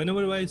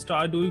whenever I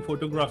start doing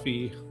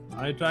photography,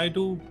 I try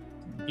to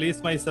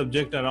place my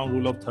subject around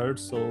rule of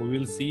thirds. So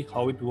we'll see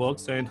how it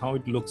works and how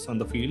it looks on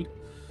the field.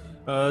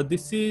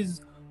 This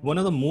is one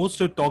of the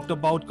most talked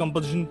about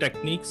composition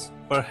techniques,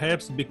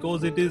 perhaps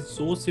because it is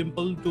so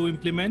simple to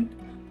implement,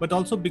 but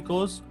also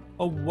because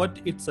of what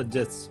it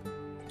suggests.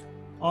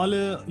 All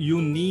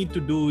you need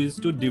to do is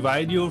to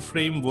divide your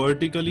frame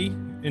vertically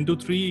into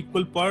 3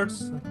 equal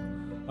parts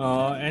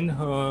and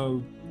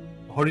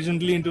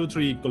horizontally into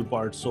 3 equal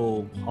parts.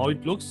 So how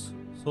it looks?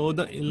 So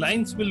the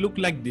lines will look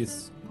like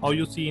this, how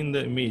you see in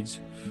the image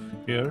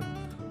here.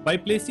 By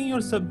placing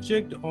your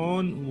subject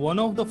on one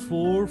of the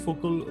 4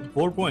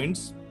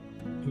 points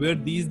where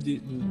these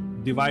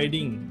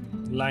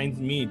dividing lines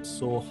meet,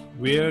 so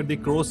where they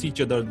cross each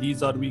other,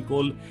 these are we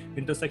call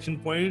intersection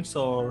points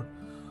or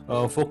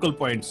focal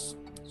points.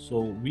 So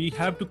we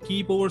have to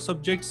keep our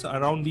subjects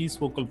around these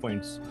focal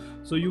points.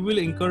 So you will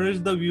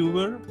encourage the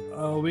viewer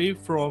away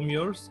from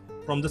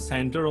the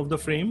center of the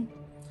frame.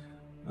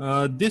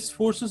 This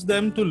forces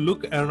them to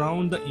look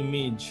around the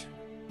image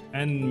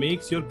and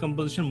makes your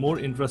composition more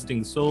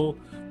interesting. So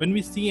when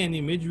we see an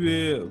image,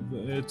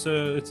 it's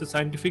a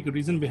scientific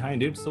reason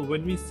behind it. So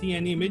when we see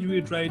an image,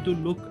 we try to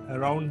look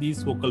around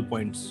these focal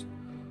points.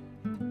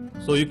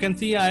 So you can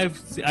see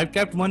I've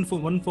kept one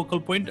focal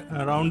point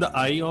around the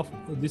eye of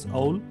this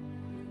owl,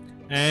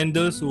 and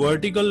this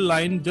vertical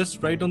line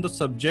just right on the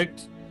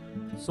subject.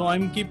 So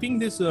I'm keeping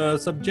this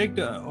subject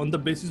on the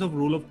basis of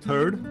rule of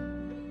third.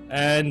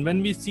 And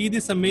when we see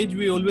this image,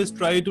 we always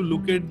try to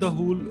look at the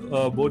whole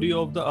body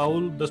of the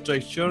owl, the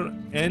structure,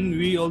 and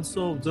we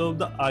also observe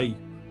the eye.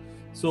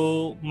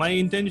 So my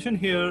intention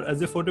here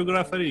as a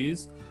photographer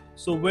is,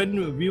 so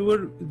when we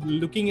were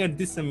looking at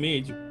this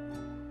image,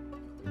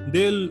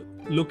 they'll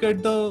look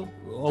at the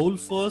owl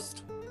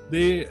first,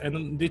 they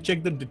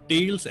check the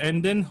details,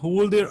 and then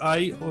hold their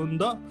eye on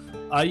the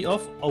eye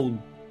of owl.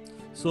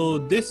 So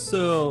this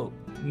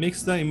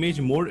makes the image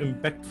more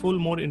impactful,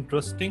 more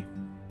interesting.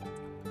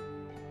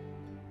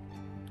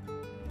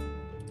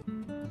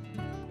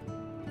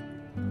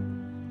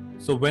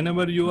 So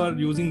whenever you are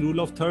using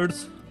rule of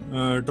thirds,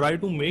 try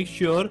to make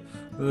sure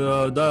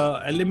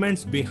the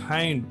elements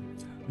behind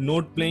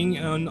not playing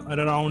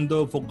around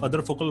the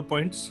other focal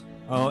points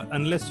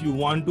unless you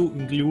want to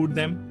include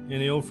them in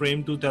your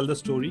frame to tell the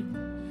story.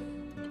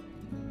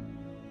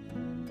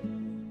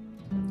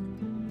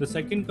 The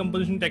second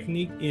composition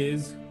technique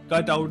is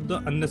cut out the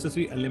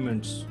unnecessary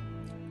elements.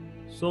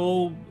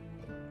 So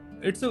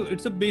it's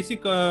a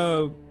basic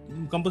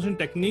composition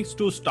techniques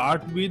to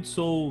start with.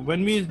 So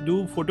when we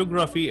do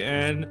photography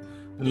and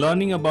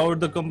learning about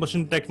the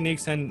composition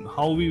techniques and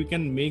how we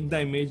can make the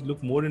image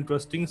look more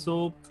interesting,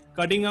 so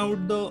cutting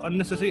out the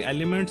unnecessary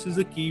elements is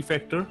a key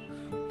factor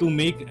to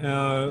make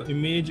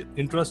image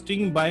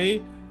interesting by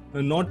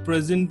not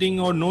presenting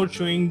or not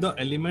showing the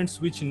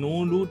elements which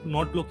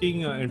not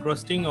looking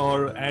interesting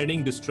or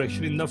adding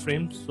distraction in the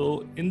frame.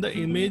 So in the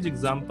image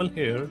example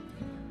here,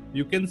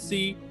 you can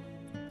see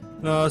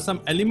some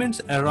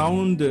elements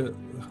around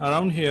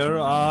here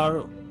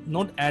are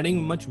not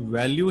adding much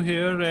value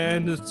here,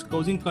 and it's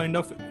causing kind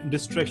of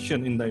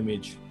distraction in the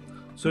image.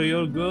 So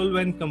your goal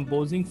when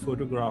composing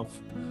photograph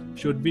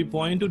should be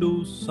point to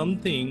do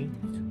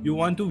something you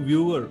want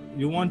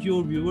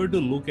your viewer to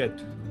look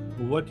at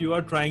what you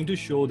are trying to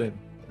show them.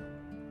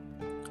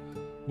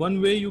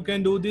 One way you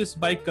can do this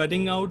by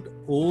cutting out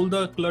all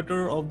the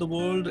clutter of the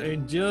world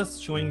and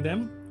just showing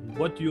them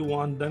what you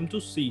want them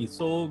to see.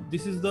 So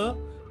this is the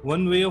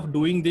one way of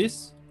doing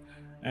this,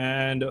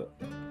 and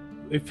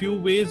a few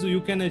ways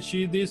you can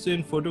achieve this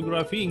in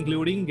photography,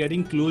 including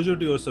getting closer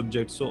to your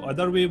subject. So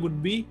other way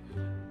would be,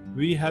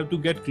 we have to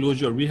get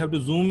closure, we have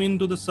to zoom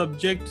into the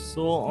subject,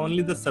 so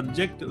only the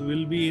subject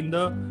will be in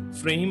the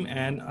frame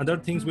and other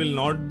things will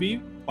not be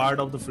part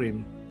of the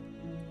frame,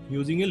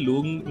 using a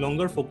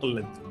longer focal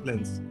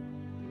length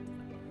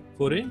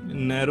for a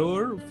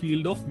narrower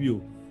field of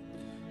view.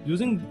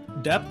 Using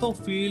depth of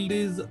field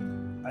is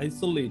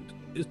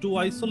to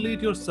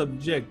isolate your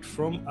subject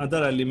from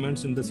other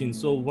elements in the scene.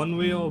 So one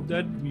way of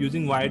that,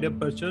 using wide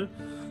aperture,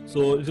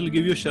 so it will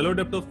give you a shallow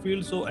depth of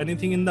field, so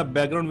anything in the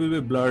background will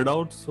be blurred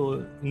out.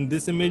 So in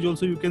this image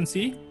also you can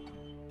see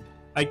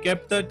I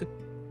kept that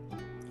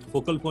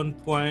focal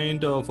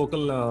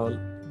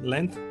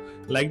length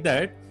like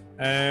that,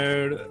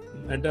 and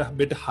at a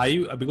bit high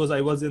because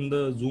I was in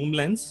the zoom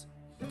lens,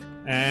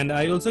 and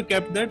I also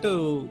kept that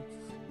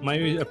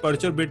my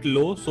aperture bit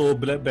low, so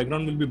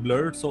background will be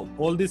blurred. So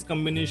all these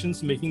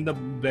combinations making the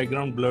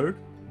background blurred,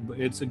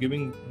 it's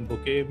giving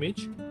bokeh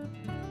image.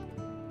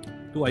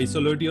 To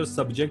isolate your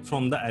subject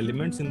from the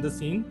elements in the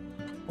scene,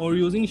 or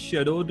using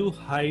shadow to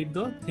hide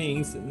the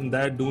things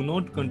that do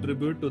not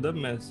contribute to the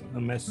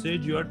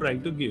message you are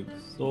trying to give.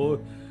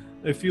 So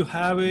if you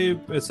have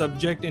a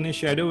subject in a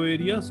shadow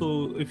area,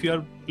 so if you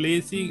are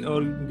placing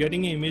or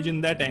getting an image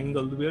in that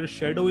angle where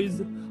shadow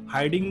is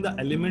hiding the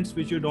elements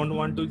which you don't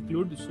want to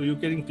include, so you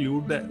can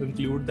include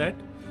that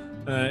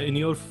in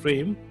your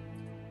frame,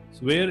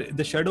 so where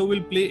the shadow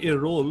will play a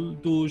role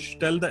to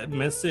tell the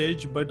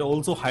message but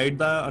also hide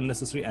the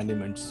unnecessary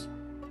elements.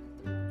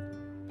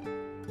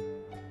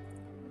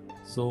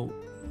 So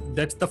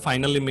that's the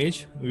final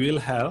image we will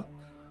have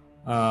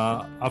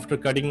after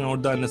cutting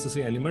out the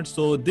unnecessary elements.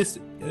 So this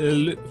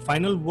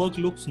final work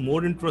looks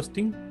more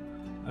interesting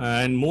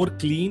and more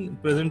clean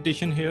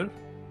presentation here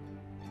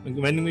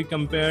when we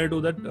compare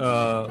to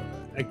that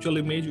actual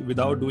image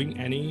without doing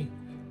any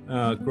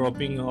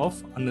cropping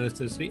of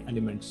unnecessary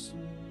elements.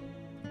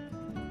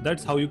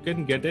 That's how you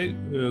can get a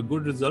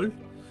good result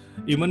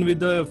even with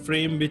the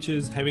frame which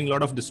is having a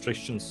lot of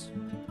distractions.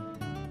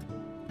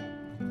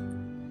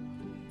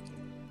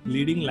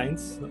 Leading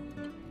lines.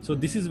 So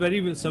this is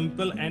very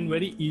simple and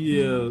very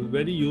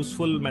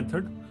useful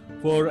method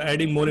for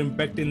adding more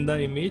impact in the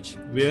image,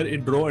 where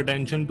it draw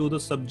attention to the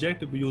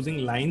subject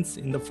using lines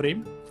in the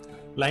frame.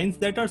 Lines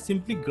that are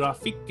simply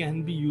graphic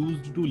can be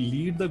used to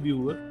lead the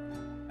viewer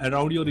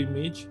around your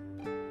image.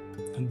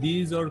 And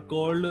these are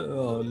called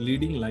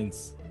leading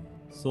lines.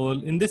 So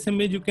in this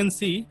image you can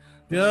see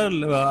there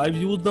are I've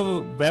used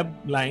the web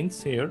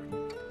lines here.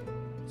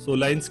 So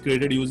lines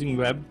created using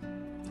web.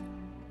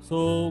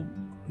 So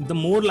the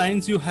more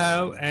lines you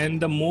have and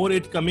the more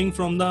it coming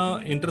from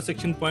the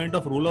intersection point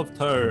of rule of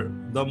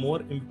third, the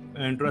more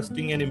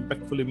interesting and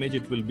impactful image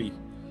it will be.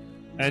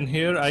 And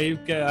here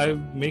I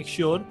make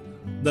sure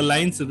the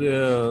lines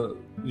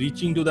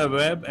reaching to the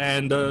web,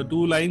 and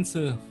two lines,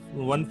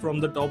 one from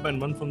the top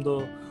and one from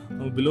the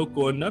below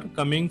corner,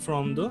 coming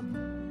from the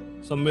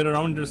somewhere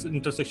around this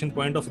intersection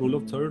point of rule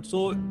of third.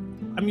 So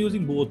I'm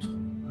using both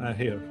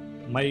here.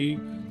 My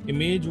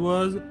image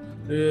was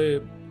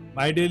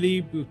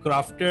ideally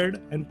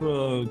crafted and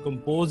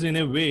composed in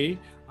a way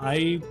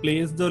I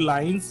place the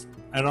lines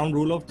around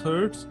rule of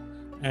thirds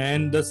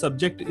and the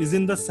subject is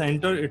in the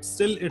center.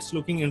 It's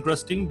looking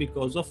interesting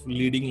because of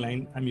leading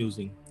line I'm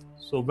using.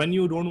 So when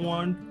you don't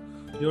want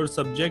your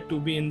subject to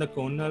be in the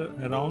corner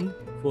around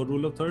for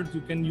rule of thirds, you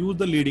can use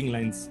the leading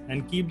lines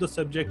and keep the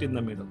subject in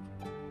the middle.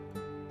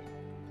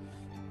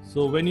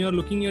 So when you are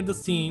looking at the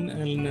scene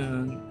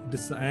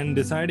and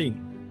deciding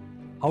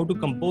how to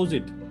compose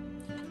it,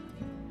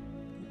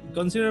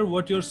 consider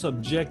what your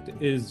subject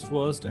is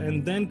first,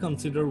 and then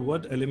consider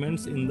what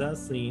elements in the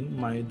scene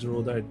might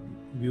draw the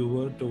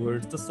viewer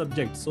towards the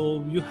subject.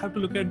 So you have to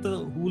look at the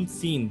whole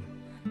scene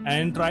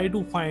and try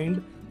to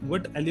find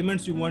what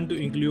elements you want to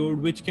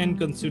include which can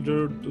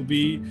consider to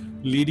be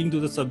leading to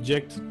the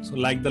subject. So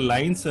like the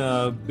lines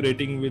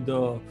creating with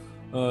the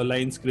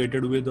lines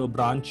created with the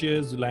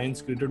branches,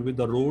 lines created with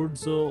the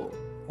roads. So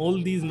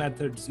all these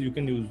methods you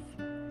can use.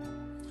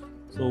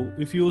 So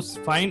if you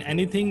find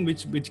anything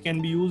which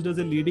can be used as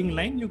a leading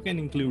line, you can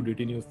include it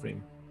in your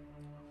frame.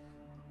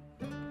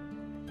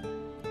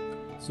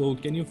 So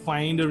can you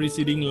find a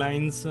receding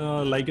lines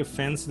like a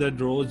fence that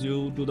draws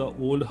you to the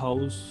old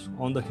house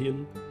on the hill?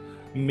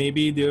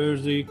 Maybe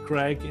there's a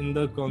crack in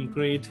the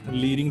concrete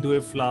leading to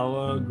a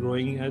flower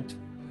growing at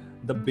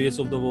the base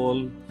of the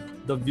wall.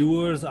 The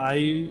viewer's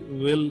eye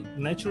will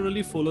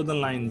naturally follow the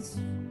lines.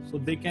 So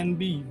they can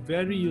be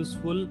very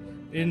useful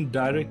in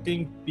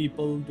directing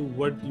people to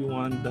what you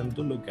want them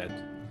to look at.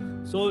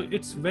 So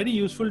it's very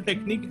useful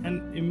technique,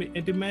 and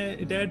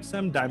it adds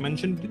some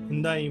dimension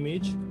in the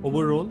image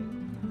overall.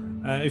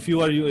 If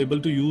you are able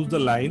to use the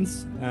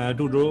lines to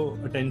draw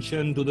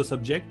attention to the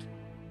subject.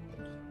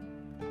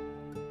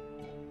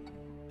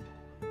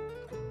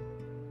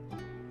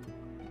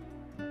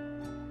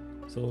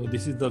 So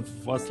this is the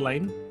first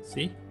line,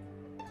 see,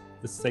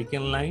 the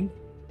second line,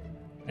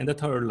 and the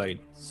third line.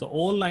 So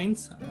all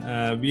lines,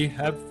 we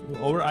have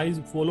our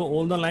eyes follow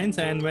all the lines,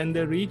 and when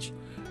they reach,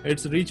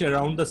 it's reach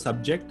around the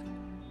subject.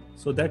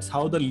 So that's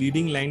how the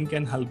leading line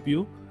can help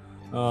you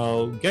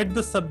get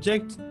the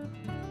subject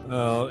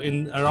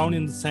in around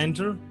in the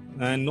center,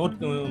 and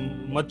not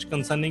much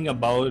concerning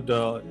about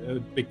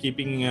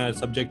keeping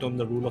subject on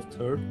the rule of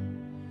third.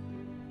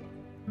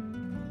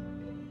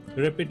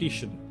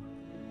 Repetition.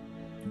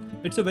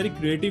 It's a very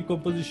creative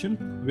composition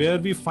where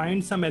we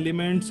find some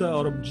elements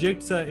or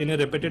objects in a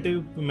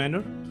repetitive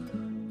manner.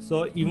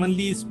 So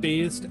evenly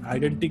spaced,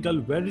 identical,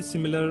 very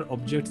similar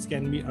objects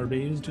can be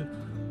arranged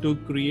to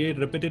create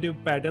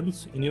repetitive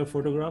patterns in your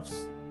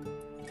photographs.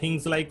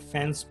 Things like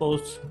fence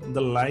posts,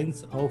 the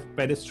lines of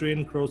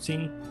pedestrian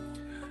crossing,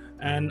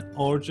 an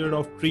orchard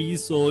of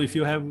trees. So if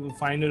you have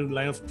find a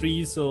line of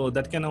trees, so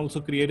that can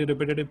also create a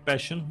repetitive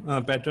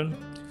pattern.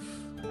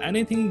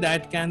 Anything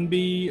that can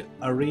be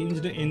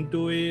arranged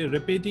into a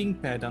repeating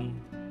pattern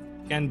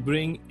can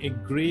bring a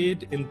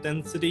great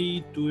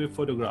intensity to a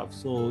photograph.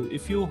 So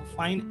if you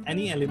find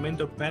any element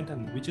or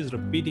pattern which is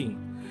repeating,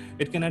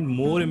 it can add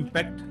more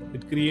impact.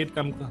 It creates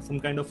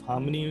some kind of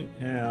harmony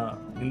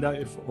in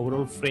the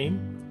overall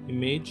frame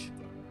image,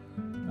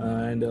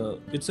 and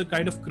it's a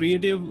kind of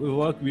creative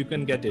work you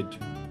can get it.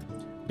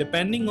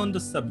 Depending on the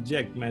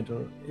subject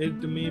matter,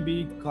 it may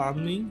be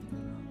calming,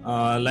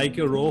 like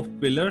a row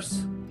of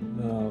pillars,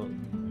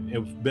 a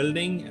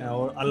building,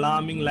 or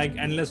alarming like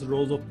endless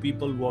rows of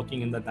people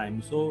walking in the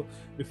time. So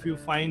if you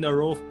find a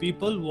row of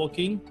people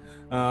walking,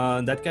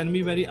 that can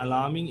be very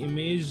alarming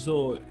image.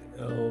 So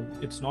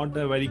it's not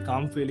a very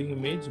calm feeling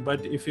image.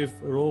 But if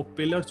row of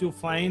pillars you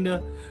find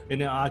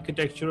in an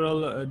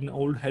architectural an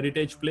old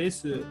heritage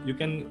place, you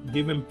can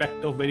give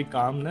impact of very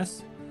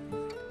calmness.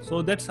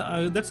 So that's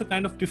a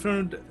kind of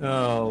different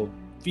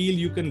feel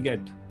you can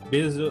get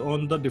based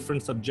on the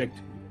different subject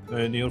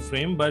in your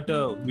frame. But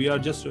we are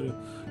just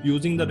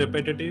using the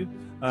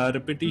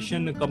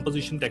repetition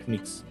composition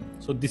techniques.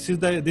 So this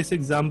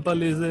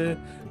example is a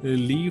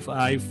leaf.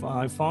 I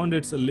found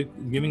it's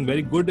giving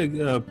very good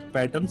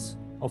patterns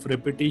of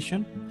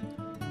repetition.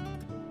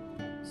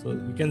 So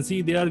you can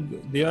see they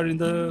are in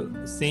the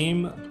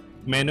same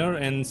manner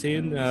and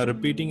same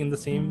repeating in the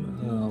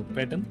same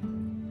pattern.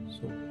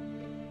 So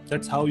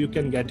that's how you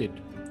can get it.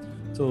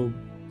 So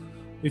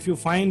if you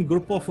find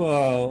group of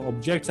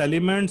objects,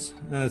 elements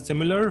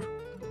similar,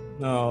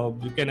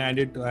 you can add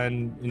it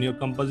and in your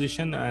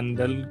composition, and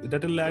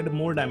that will add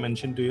more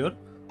dimension to your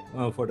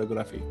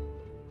photography.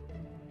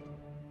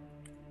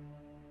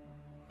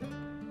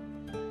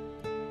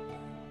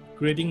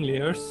 Creating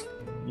layers.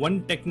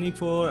 One technique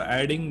for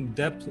adding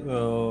depth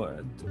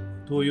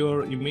to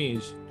your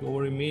image,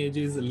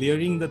 is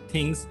layering the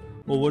things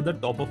over the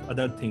top of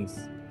other things.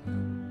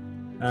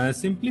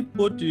 Simply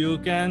put, you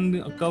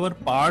can cover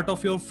part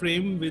of your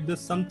frame with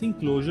something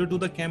closer to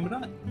the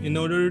camera in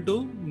order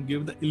to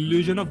give the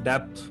illusion of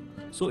depth.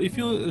 So if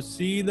you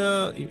see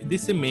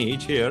this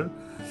image here,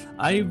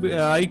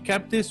 I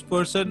kept this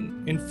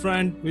person in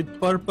front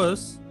with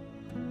purpose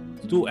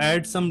to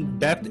add some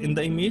depth in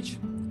the image,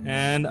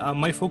 and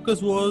my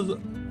focus was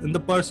in the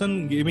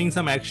person giving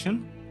some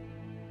action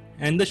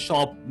and the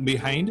shop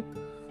behind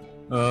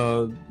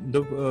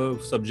the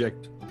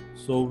subject.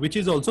 So which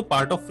is also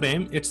part of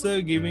frame. It's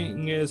a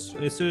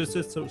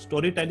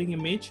storytelling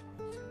image,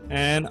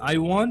 and I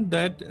want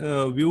that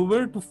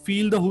viewer to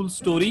feel the whole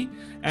story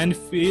and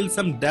feel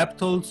some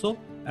depth also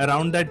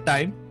around that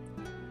time.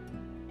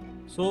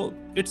 So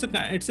it's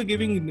a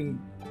giving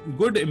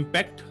good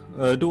impact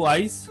to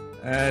eyes,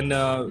 and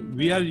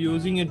we are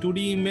using a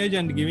 2D image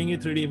and giving a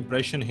 3D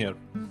impression here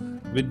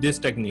with this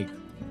technique.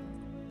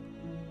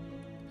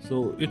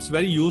 So it's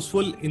very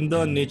useful in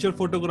the nature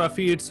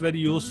photography. It's very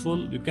useful.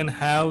 You can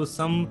have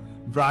some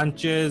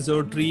branches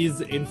or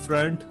trees in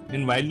front.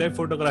 In wildlife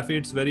photography,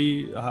 it's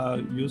very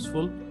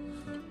useful.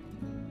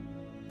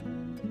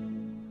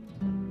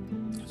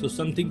 So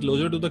something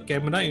closer to the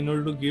camera in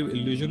order to give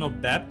illusion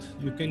of depth.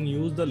 You can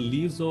use the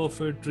leaves of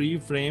a tree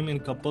frame in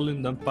couple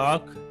in the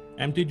park,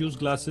 empty juice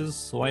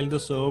glasses while the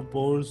server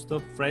pours the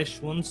fresh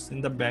ones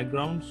in the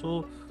background.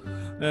 So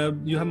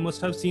you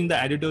must have seen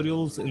the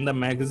editorials in the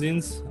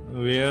magazines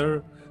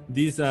where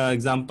these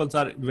examples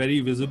are very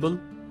visible.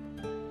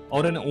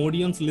 Or an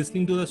audience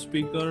listening to the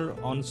speaker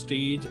on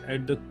stage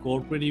at the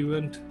corporate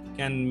event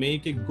can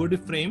make a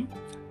good frame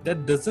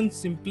that doesn't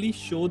simply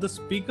show the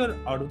speaker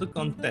out of the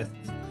context.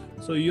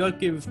 So you are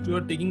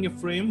taking a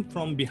frame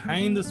from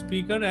behind the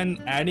speaker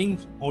and adding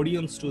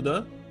audience to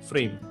the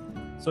frame.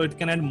 So it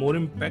can add more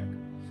impact.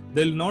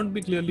 They'll not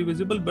be clearly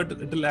visible, but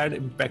it will add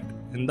impact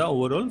in the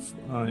overall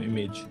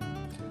image.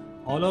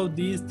 All of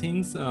these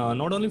things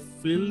not only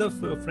fill the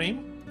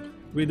frame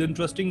with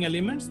interesting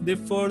elements, they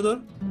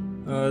further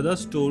the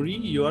story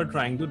you are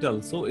trying to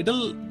tell. So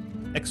it'll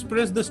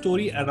express the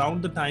story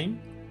around the time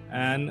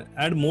and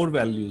add more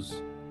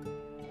values.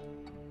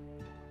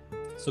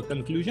 So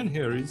conclusion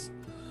here is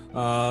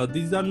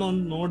these are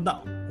not the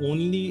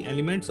only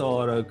elements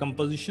or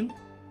composition.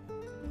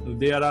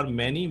 There are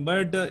many,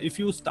 but if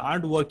you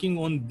start working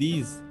on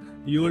these,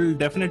 you will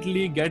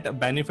definitely get a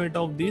benefit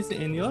of this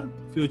in your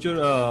future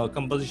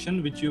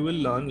composition, which you will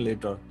learn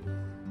later.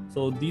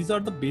 So these are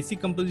the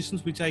basic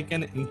compositions which I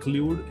can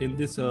include in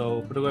this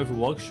photography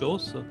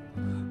workshops.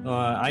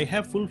 I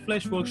have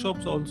full-fledged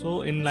workshops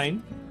also in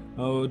line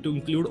to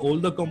include all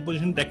the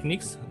composition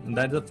techniques.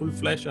 That's a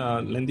full-fledged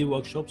lengthy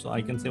workshop, so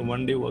I can say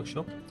 1 day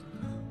workshop.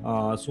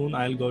 Soon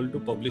I'll go to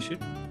publish it.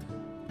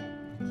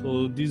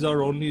 So these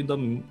are only the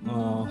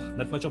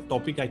that much of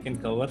topic I can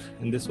cover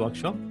in this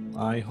workshop.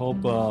 I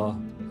hope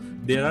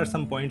there are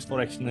some points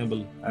for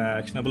actionable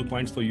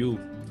points for you,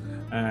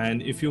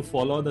 and if you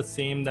follow the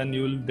same, then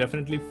you will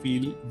definitely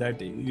feel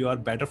that you are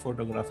better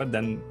photographer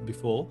than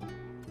before.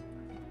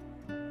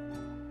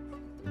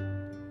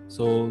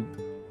 So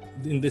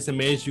in this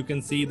image you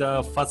can see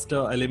the first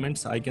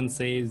elements I can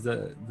say is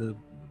the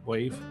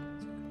wife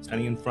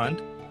standing in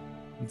front.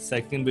 The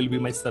second will be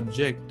my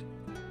subject,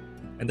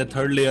 and the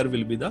third layer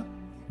will be the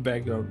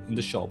background in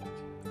the shop.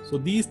 So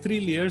these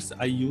 3 layers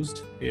I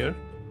used here,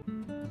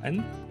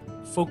 and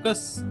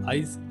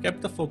I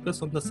kept the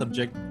focus on the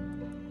subject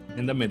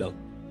in the middle.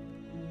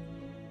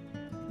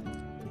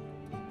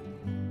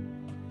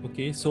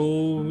 Okay,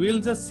 so we'll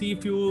just see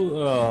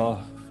few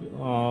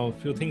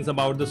things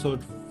about the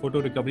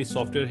photo recovery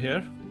software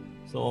here.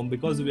 So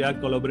because we are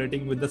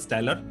collaborating with the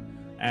Stellar,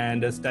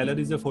 and Stellar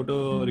is a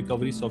photo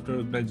recovery software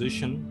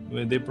organization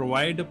where they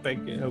provide a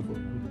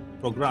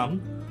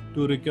program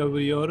to recover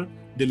your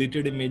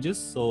deleted images.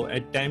 So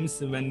at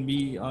times when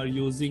we are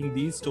using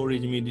these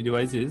storage media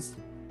devices,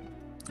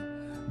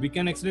 we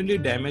can accidentally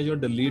damage or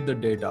delete the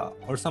data,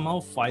 or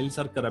somehow files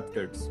are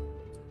corrupted.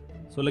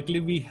 So luckily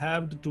we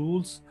have the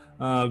tools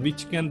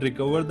which can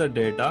recover the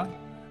data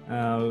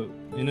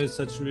in a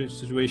such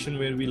situation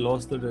where we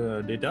lost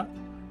the data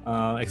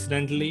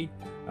accidentally,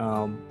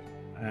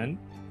 and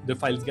the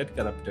files get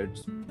corrupted.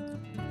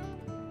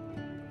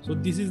 So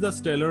this is the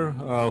Stellar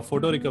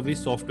photo recovery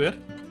software.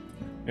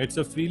 It's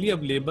freely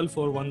available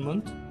for 1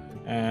 month,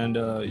 and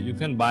you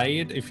can buy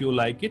it if you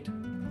like it.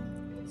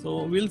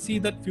 So we'll see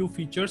that few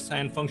features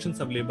and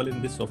functions available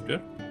in this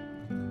software.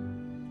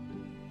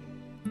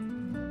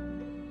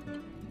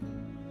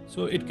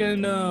 So it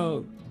can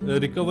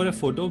recover a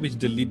photo which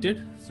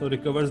deleted. So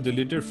recovers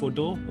deleted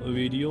photo,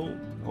 video,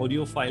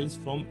 audio files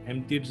from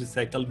emptied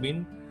recycle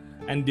bin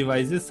and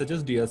devices such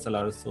as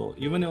DSLR. So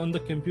even on the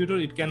computer,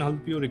 it can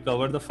help you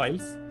recover the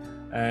files.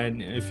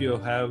 And if you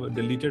have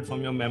deleted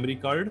from your memory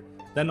card,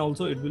 then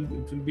also it will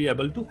be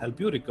able to help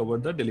you recover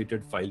the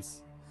deleted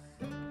files.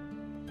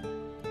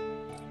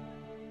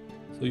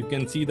 So you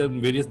can see the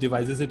various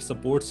devices it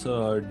supports: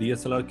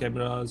 DSLR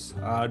cameras,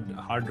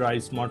 hard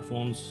drives,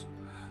 smartphones,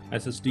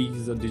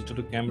 SSDs,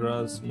 digital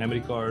cameras,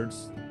 memory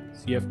cards,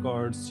 CF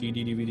cards,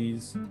 CD,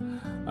 DVDs.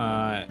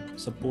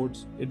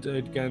 Supports it.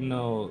 It can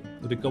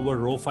recover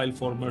raw file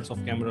formats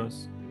of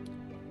cameras.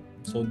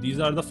 So these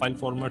are the file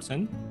formats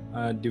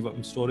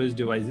and storage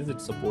devices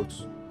it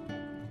supports.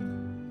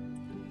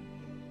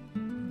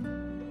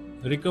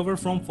 Recover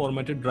from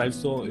formatted drives.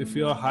 So if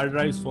your hard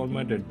drive is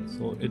formatted,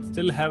 so it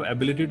still have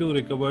ability to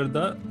recover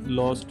the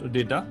lost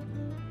data.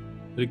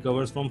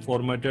 Recovers from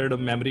formatted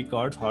memory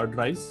cards, hard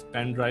drives,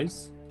 pen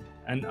drives,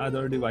 and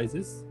other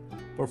devices.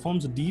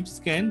 Performs deep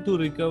scan to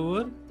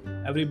recover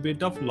every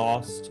bit of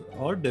lost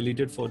or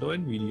deleted photo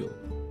and video.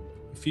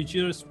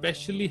 Feature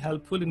especially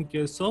helpful in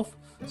case of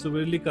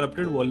severely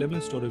corrupted volume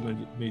and storage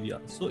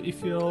media. So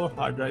if your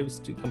hard drive is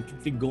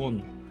completely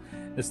gone,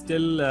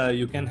 still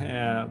you can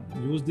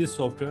use this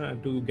software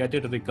to get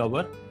it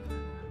recover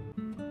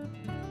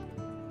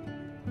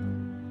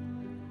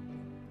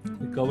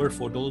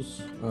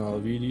photos,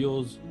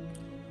 videos,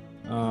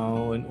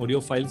 and audio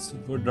files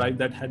for drive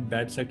that had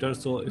bad sector.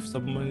 So if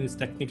someone is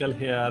technical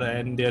here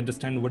and they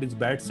understand what is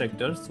bad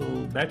sector, so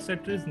bad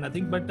sector is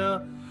nothing but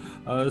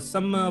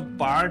some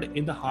part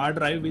in the hard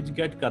drive which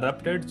get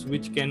corrupted,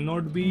 which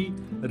cannot be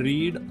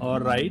read or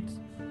write,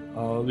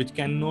 which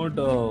cannot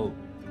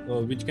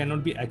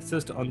be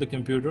accessed on the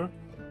computer.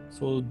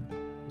 So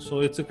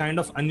it's a kind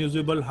of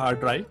unusable hard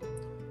drive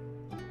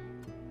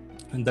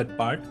in that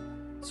part.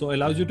 So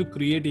allows you to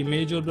create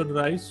image of the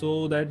drive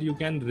so that you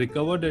can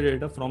recover the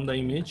data from the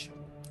image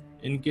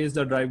in case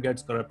the drive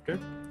gets corrupted.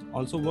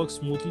 Also works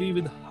smoothly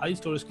with high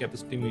storage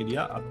capacity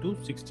media up to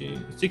 6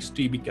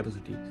 TB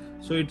capacity.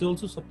 So it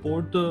also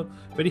support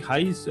very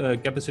high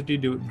capacity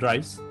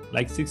drives,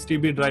 like 6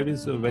 TB drive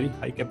is a very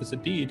high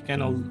capacity. It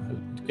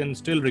can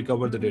still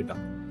recover the data.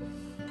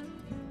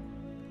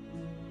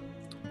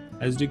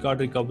 SD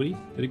card recovery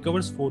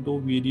recovers photo,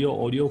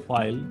 video, audio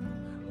file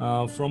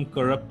from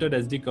corrupted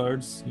SD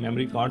cards,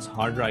 memory cards,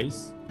 hard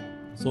drives.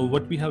 So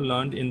what we have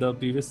learned in the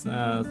previous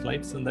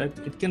slides is that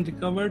it can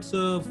recover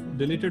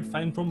deleted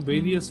file from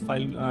various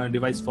file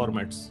device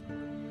formats.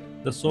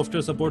 The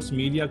software supports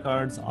media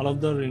cards, all of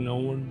the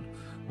renowned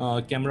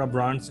camera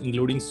brands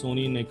including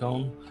Sony,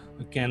 Nikon,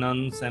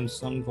 Canon,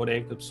 Samsung,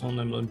 Kodak, Epson,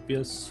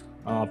 Olympus,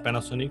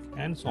 Panasonic,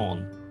 and so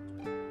on.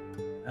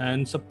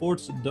 And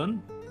supports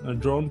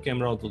drone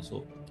cameras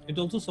also. It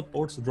also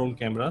supports drone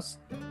cameras.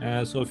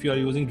 So if you are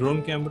using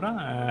drone camera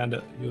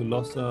and you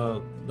lost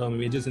the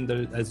images in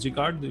the SD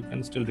card, you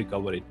can still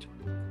recover it.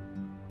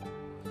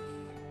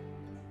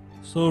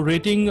 So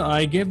rating,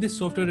 I gave this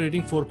software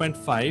rating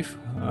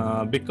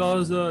 4.5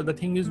 because the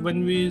thing is,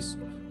 when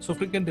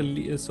software can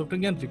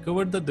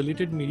recover the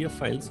deleted media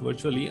files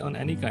virtually on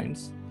any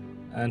kinds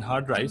and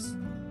hard drives.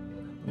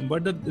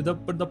 But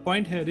the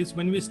point here is,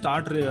 when we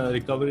start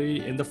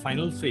recovery in the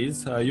final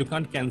phase, you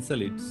can't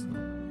cancel it.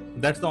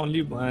 That's the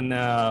only one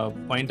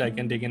point I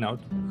can take out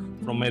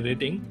from my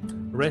rating.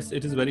 Rest,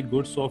 it is very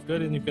good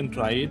software and you can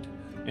try it.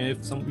 And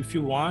if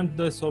you want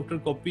the software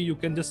copy, you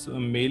can just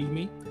mail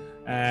me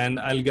and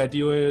I'll get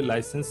you a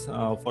license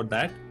for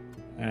that,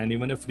 and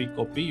even a free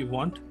copy you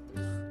want.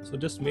 So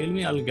just mail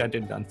me, I'll get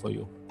it done for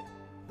you.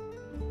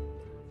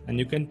 And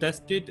you can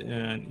test it,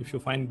 and if you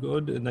find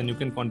good, then you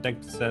can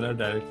contact seller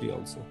directly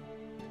also.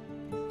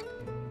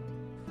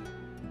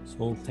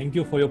 So thank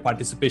you for your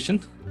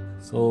participation.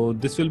 So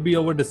this will be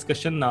our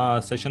discussion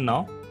session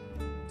now.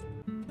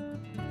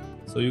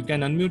 So you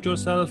can unmute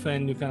yourself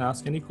and you can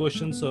ask any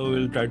questions. So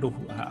we'll try to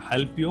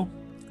help you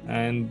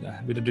and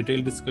with a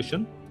detailed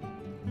discussion.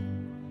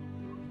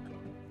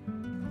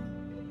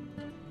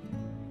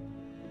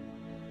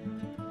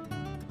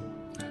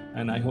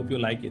 And I hope you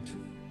like it.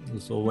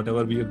 So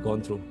whatever we have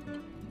gone through.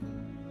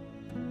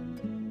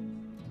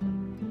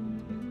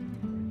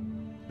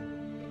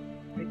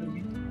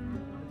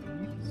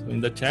 So in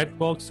the chat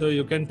box,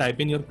 you can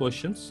type in your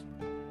questions.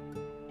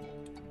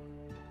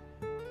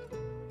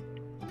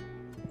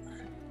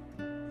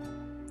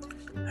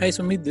 Hi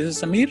Sumit, this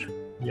is Samir.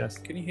 Yes.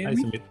 Can you hear Hi,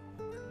 me? Samir.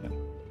 Yeah.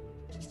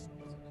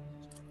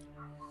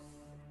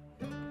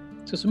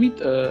 So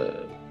Sumit,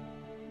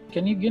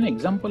 can you give an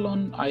example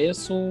on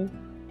ISO?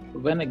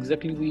 When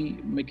exactly we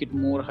make it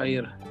more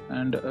higher,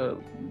 and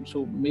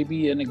so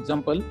maybe an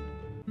example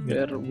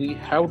where we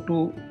have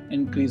to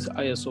increase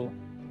ISO.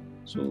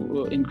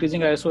 So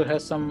increasing ISO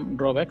has some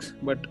drawbacks,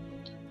 but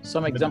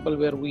some example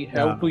where we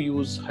have to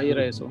use higher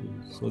ISO.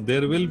 So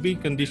there will be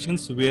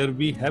conditions where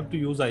we have to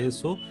use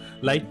ISO,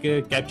 like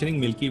capturing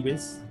Milky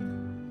Ways.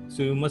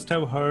 So you must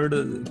have heard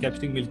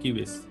capturing Milky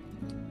Ways.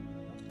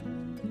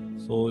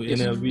 So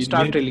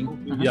star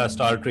trailing. Yeah,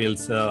 star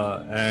trails,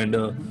 and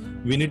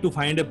we need to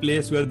find a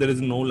place where there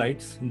is no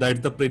lights. That's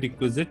the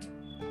prerequisite.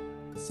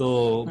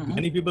 So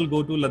many people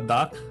go to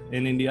Ladakh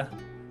in India.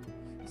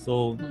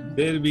 So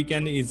there we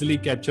can easily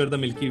capture the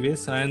Milky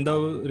Ways, and the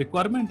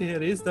requirement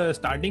here is the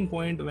starting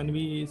point when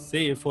we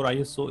say for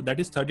ISO, that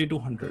is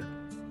 3200.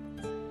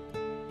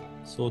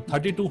 So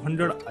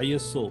 3200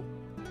 ISO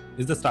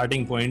is the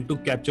starting point to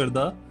capture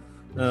the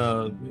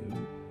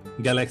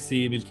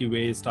galaxy, Milky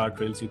Way, star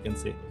trails, you can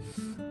say.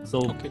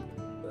 So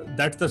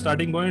that's the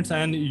starting points,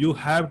 and you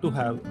have to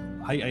have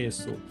high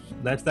ISO.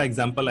 That's the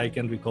example I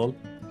can recall.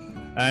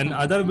 And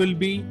other will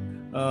be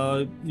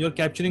you're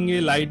capturing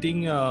a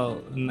lighting,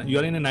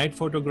 you're in a night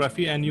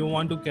photography and you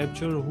want to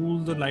capture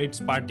who's the lights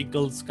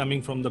particles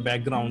coming from the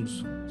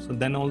backgrounds. So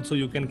then also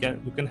you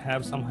can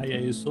have some high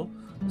ISO.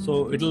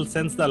 So it'll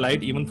sense the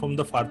light even from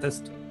the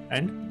farthest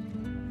end.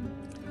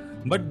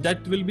 But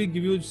that will be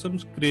give you some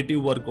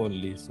creative work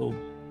only. So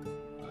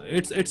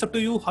it's up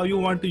to you how you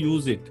want to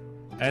use it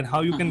and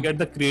how you can get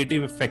the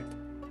creative effect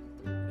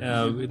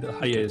with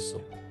high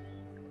ISO.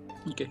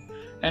 Okay.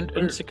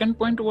 And second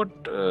point, what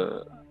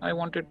I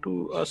wanted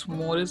to ask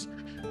more is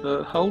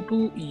how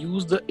to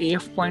use the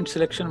AF point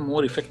selection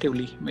more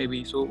effectively,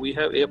 maybe. So we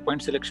have AF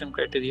point selection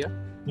criteria,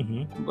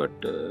 but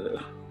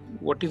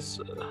what is,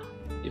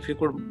 if you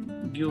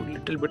could give a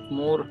little bit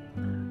more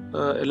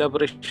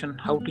elaboration,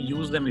 how to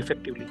use them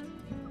effectively?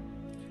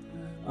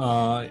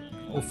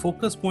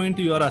 Focus point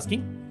you are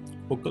asking?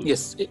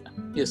 Yes,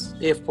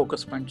 AF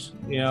focus points.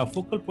 Yeah,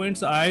 focal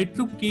points. I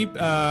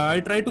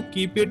try to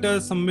keep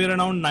it somewhere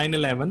around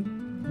 911.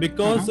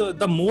 Because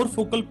the more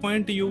focal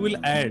point you will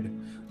add,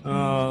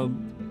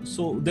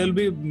 so there'll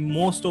be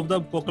most of the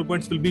focal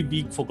points will be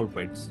weak focal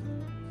points.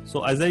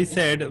 So as I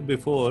said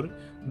before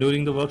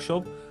during the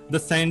workshop, the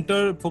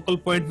center focal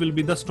point will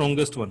be the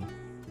strongest one.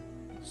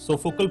 So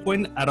focal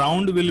point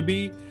around will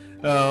be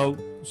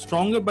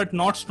stronger but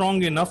not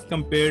strong enough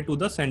compared to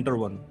the center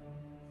one.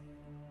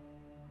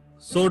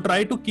 So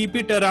try to keep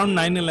it around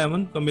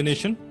 911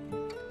 combination.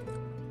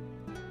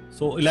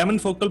 So 11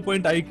 focal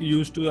point I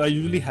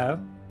usually have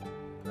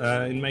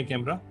in my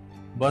camera,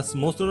 but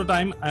most of the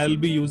time I'll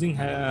be using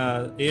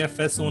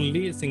AFS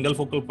only, single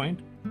focal point.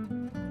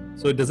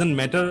 So it doesn't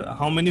matter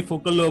how many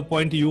focal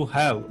point you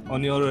have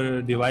on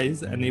your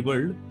device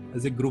enabled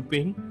as a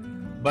grouping,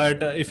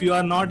 but if you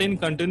are not in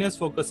continuous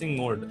focusing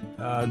mode,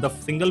 the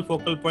single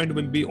focal point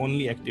will be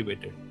only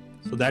activated.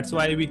 So that's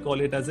why we call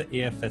it as a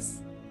AFS.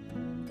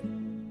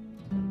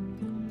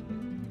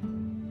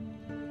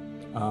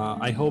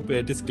 I hope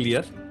it is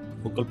clear,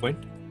 focal point.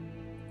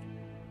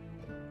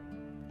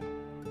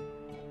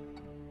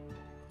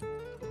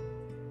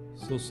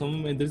 So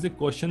there's a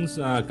questions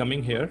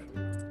coming here.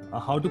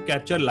 How to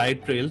capture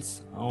light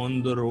trails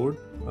on the road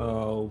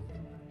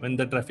when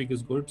the traffic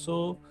is good.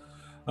 So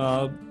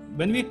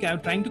when we are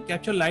trying to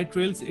capture light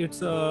trails,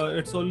 it's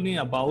only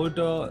about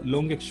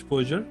long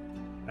exposure,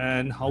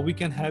 and how we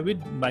can have it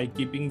by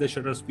keeping the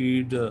shutter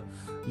speed a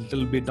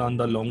little bit on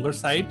the longer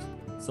side.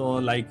 So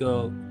like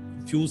a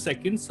few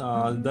seconds,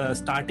 the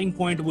starting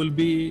point will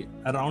be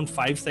around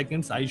 5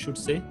 seconds, I should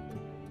say,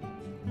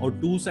 or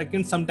 2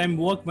 seconds sometime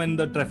work when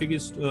the traffic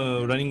is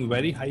running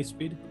very high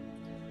speed.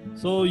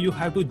 So you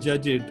have to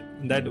judge it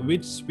that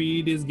which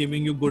speed is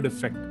giving you good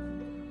effect.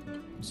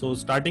 So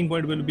starting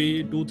point will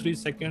be 2-3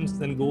 seconds,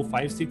 then go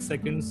 5-6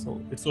 seconds.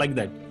 So it's like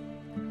that.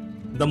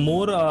 The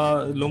more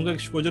longer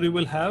exposure you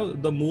will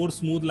have, the more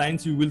smooth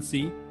lines you will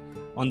see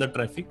on the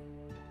traffic.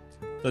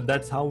 So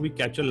that's how we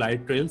capture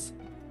light trails.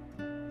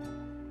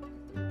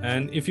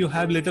 And if you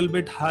have little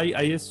bit high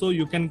ISO,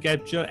 you can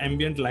capture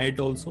ambient light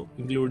also,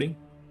 including.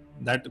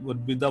 That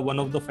would be the one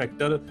of the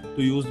factor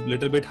to use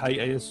little bit high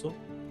ISO.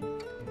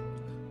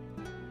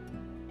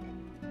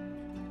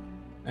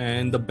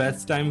 And the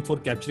best time for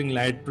capturing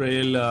light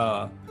trail,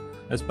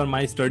 as per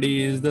my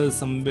study, is the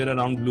somewhere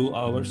around blue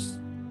hours,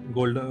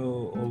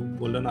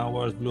 golden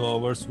hours, blue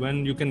hours,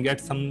 when you can get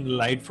some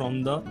light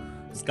from the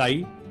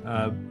sky.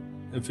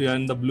 If you are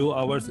in the blue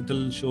hours, it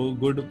will show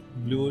good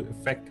blue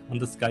effect on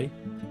the sky.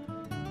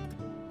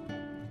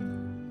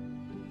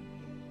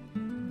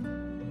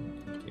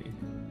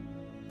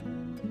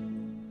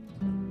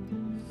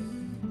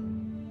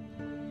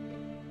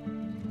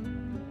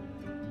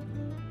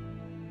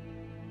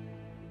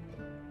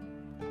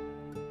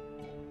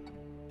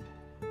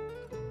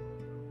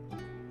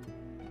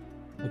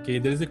 Okay,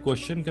 there is a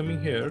question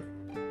coming here.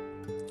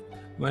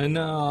 When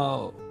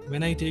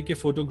I take a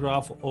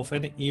photograph of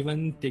an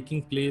event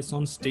taking place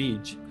on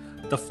stage,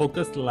 the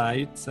focus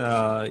lights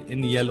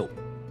in yellow.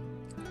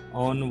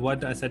 On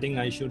what setting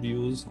I should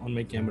use on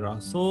my camera?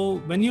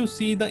 So when you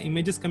see the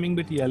images coming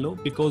with yellow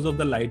because of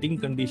the lighting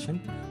condition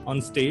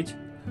on stage,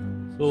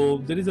 so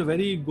there is a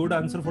very good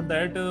answer for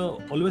that.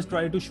 Always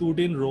try to shoot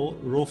in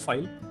RAW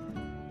file,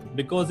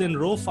 because in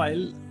RAW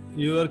file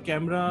your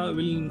camera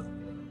will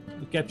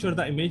capture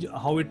the image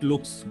how it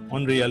looks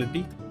on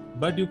reality,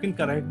 but you can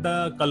correct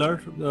the color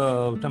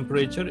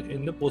temperature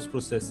in the post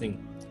processing.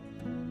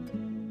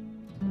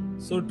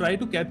 So try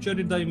to capture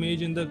the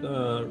image in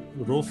the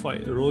RAW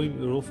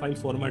file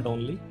format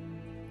only.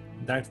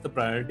 That's the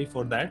priority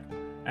for that.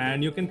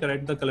 And you can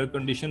correct the color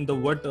condition, the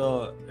what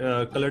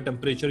color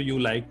temperature you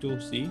like to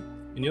see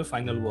in your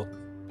final work.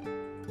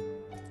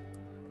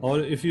 Or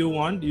if you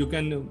want, you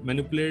can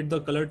manipulate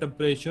the color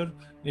temperature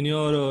in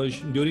your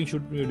during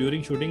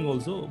shooting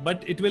also,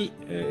 but it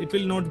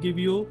will not give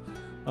you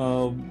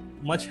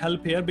much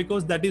help here,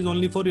 because that is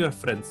only for your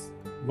friends,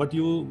 what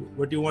you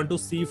want to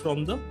see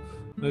from the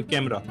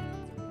camera.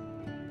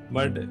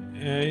 But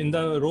in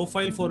the RAW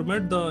file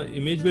format, the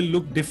image will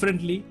look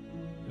differently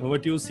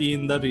what you see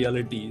in the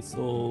reality.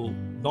 So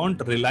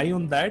don't rely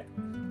on that.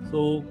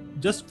 So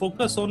just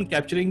focus on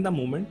capturing the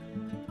moment.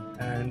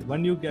 And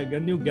when you get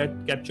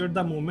captured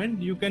the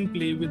moment, you can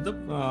play with the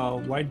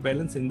white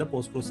balance in the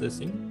post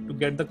processing to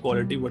get the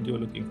quality what you're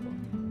looking for.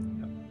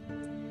 Yeah.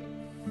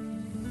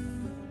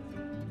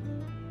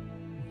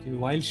 Okay,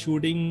 while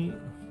shooting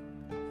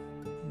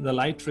the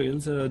light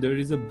trails, there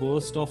is a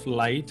burst of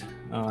light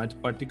at a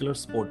particular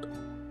spot.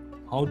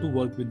 How to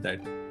work with that?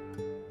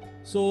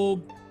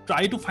 So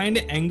try to find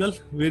an angle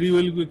where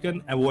you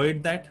can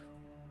avoid that.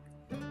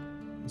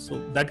 So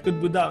that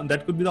could be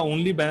the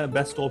only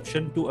best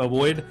option to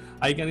avoid.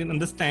 I can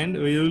understand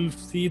you will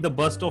see the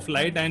burst of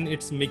light and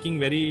it's making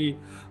very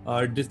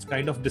this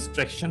kind of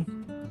distraction.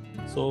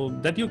 So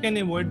that you can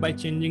avoid by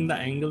changing the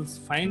angles.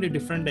 Find a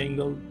different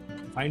angle,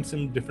 find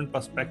some different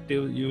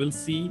perspective. You will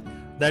see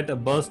that a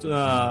burst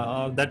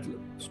that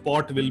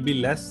spot will be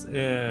less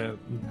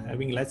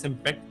having less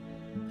impact.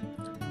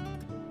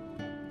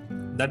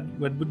 That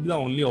would be the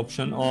only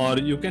option. Or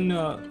you can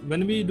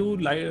when we do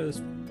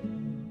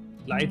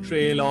light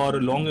trail or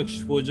long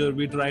exposure,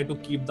 we try to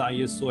keep the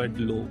ISO at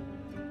low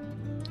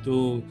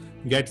to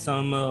get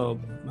some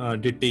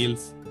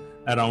details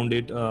around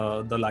it,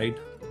 the light,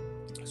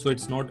 so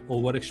it's not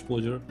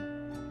overexposure.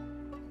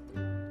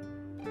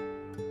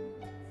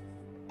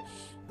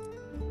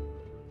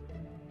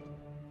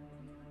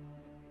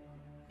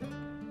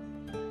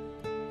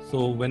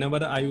 So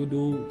whenever I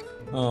do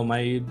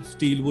my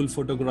steel wool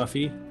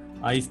photography,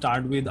 I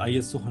start with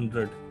ISO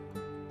 100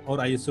 or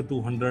ISO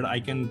 200 I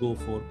can go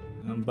for.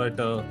 But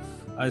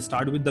I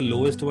start with the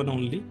lowest one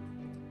only.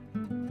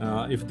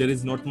 If there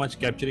is not much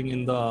capturing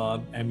in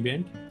the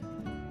ambient,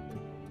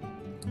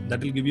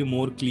 that will give you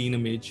more clean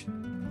image.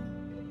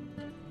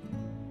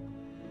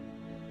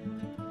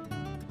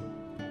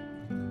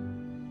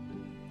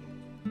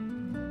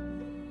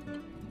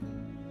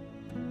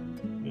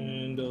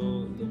 And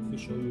let me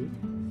show you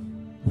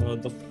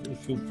the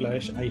few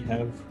flash I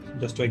have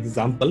just to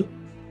example.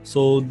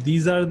 So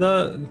these are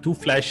the two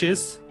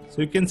flashes.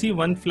 So you can see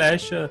one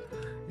flash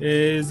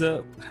is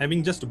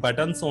having just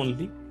buttons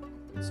only.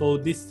 So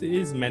this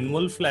is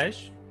manual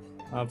flash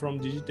from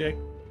Digitech,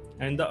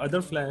 and the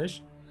other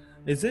flash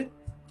is a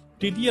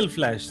TTL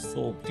flash.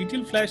 So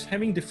TTL flash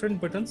having different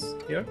buttons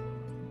here.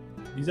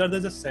 these are the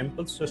just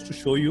samples just to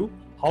show you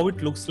how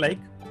it looks like.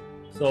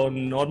 So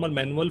normal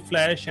manual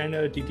flash and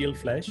a TTL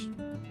flash.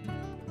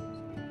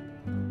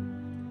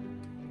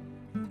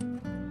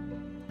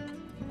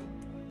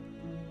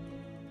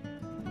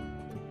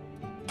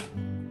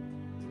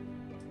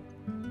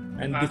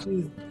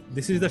 And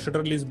this is the shutter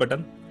release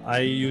button I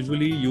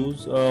usually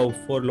use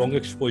for long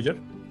exposure.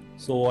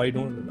 So I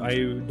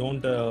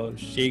don't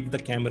shake the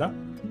camera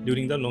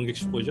during the long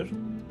exposure,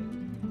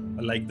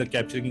 like the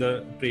capturing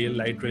the trail,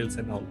 light trails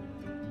and all.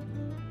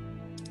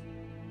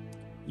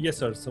 Yes,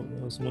 sir.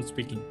 Someone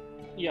speaking.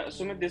 Yeah,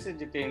 Sumit, this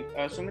is Jiten.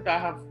 Sumit, I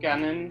have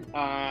Canon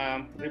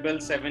Rebel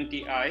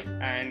 70i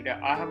and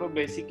I have a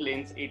basic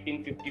lens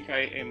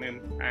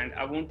 1855mm and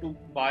I want to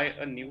buy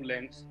a new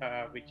lens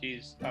which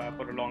is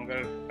for a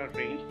longer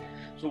range.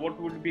 So what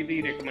would be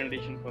the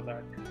recommendation for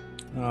that?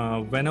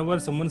 Whenever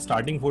someone's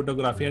starting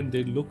photography and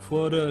they look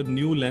for a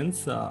new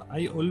lens,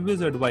 I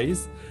always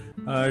advise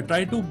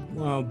try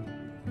to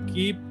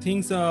keep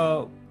things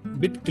a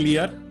bit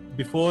clear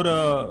before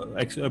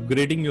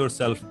upgrading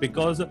yourself,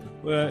 because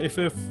if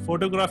a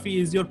photography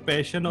is your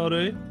passion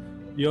or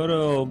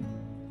your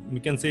we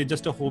can say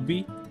just a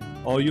hobby,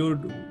 or you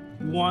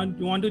want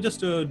to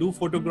just do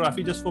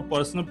photography just for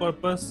personal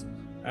purpose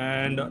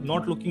and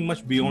not looking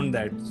much beyond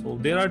that, so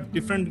there are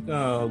different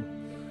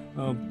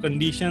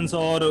conditions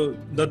or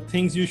the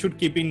things you should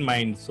keep in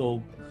mind.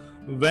 So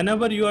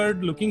whenever you are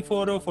looking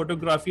for a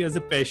photography as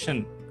a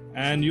passion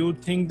and you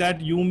think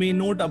that you may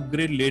not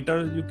upgrade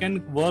later, you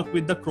can work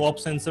with the crop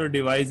sensor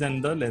device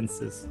and the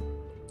lenses.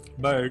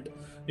 But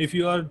if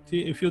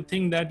you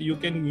think that you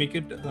can make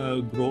it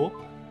grow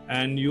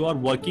and you are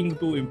working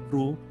to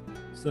improve,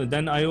 so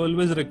then I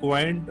always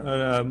recommend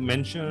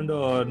mentioned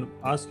or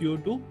ask you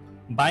to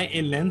buy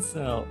a lens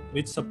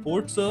which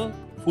supports a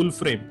full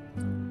frame.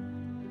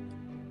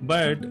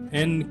 But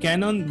in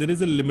Canon there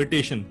is a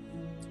limitation.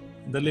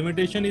 The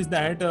limitation is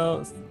that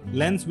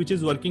lens which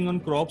is working on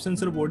crop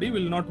sensor body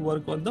will not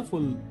work on the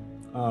full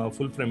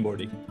frame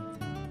body.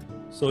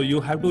 So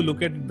you have to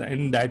look at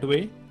in that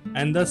way.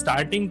 And the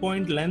starting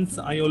point lens,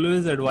 I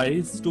always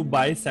advise to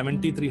buy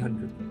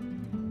 7300.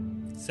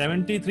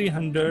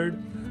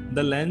 7300,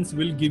 the lens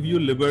will give you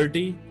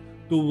liberty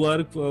to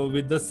work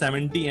with the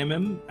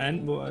 70mm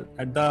and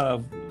at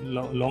the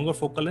longer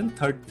focal length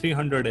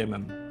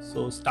 300mm.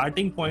 So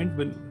starting point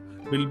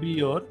will be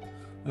your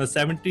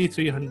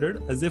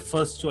 7300 as a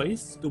first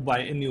choice to buy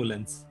a new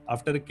lens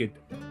after a kit.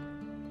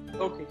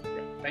 Okay,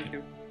 yeah, thank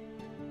you.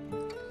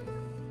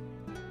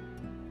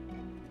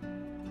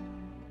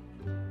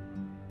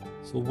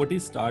 So what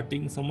is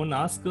starting? Someone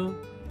asked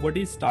what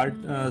is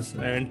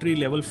entry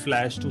level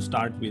flash to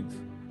start with?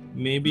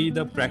 Maybe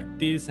the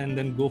practice and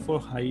then go for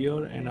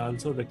higher, and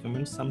also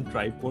recommend some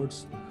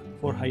tripods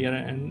for higher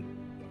end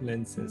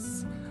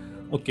lenses.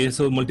 Okay,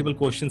 so multiple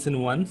questions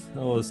in one.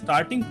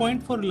 Starting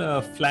point for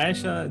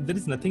flash, there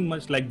is nothing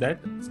much like that.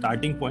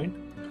 Starting point,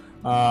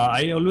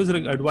 I always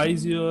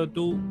advise you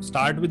to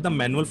start with the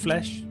manual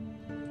flash.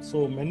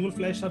 So manual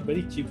flash are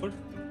very cheaper.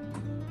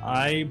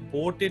 I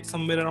bought it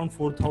somewhere around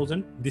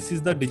 4,000. This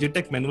is the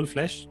Digitech manual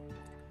flash.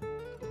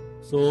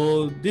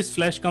 So this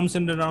flash comes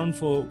in around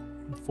for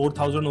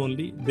 4,000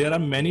 only. There are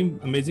many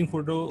amazing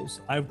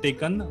photos I've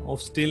taken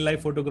of still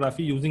life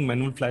photography using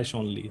manual flash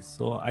only.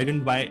 So I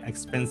didn't buy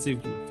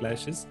expensive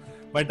flashes.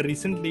 But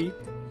recently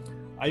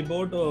I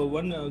bought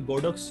one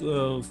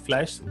Godox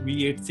flash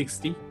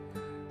V860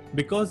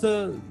 because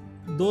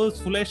those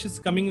flashes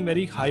coming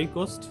very high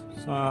cost.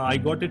 I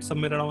got it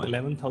somewhere around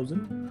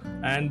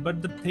 11,000.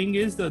 But the thing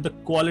is the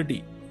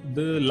quality,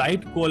 the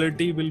light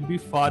quality will be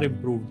far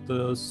improved.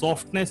 The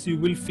softness you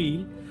will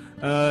feel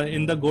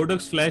in the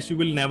Godox flash you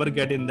will never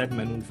get in that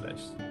manual flash.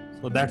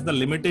 So that's the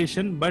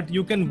limitation, but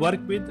you can work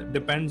with,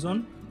 depends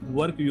on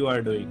work you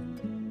are doing.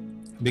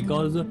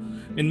 Because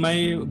in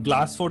my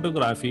glass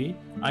photography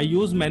I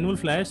use manual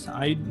flash,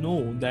 I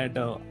know that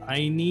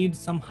I need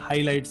some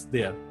highlights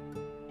there.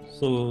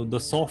 So the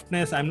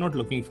softness I'm not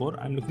looking for,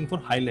 I'm looking for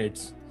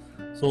highlights.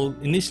 So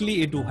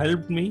initially it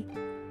helped me,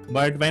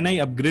 but when I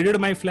upgraded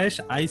my flash,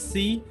 I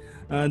see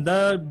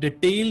the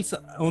details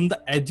on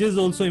the edges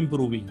also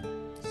improving.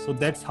 So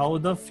that's how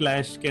the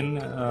flash can,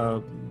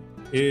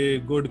 a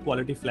good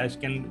quality flash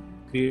can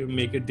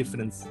make a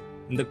difference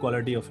in the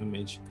quality of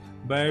image.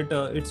 But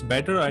it's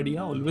better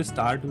idea always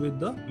start with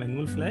the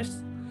manual flash,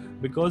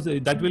 because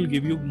that will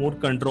give you more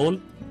control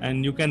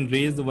and you can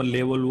raise the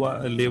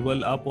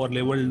level up or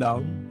level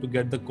down to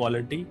get the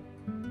quality.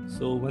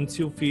 So once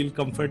you feel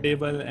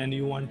comfortable and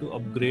you want to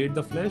upgrade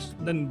the flash,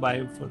 then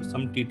buy for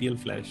some TTL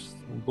flash. So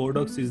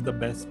Godox is the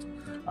best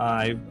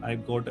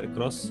I've got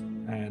across,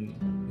 and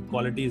the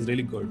quality is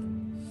really good.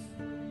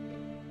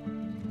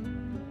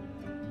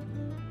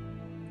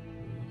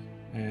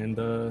 And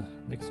the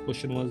next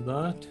question was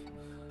that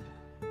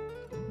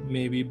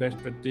maybe best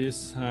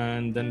practice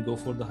and then go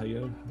for the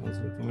higher. I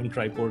also recommend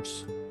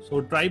tripods. So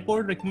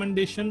tripod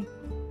recommendation.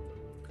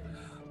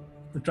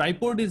 The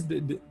tripod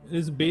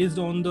is based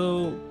on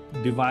the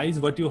device,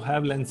 what you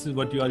have, lenses,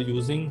 what you are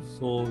using.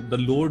 So the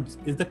loads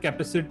is the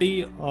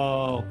capacity,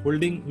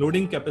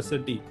 loading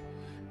capacity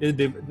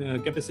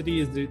capacity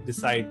is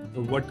decide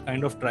what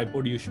kind of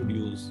tripod you should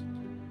use.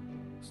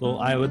 So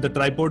the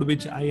tripod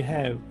which I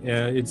have,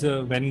 it's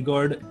a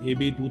Vanguard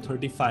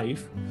AB235.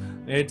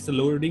 Its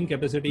loading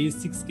capacity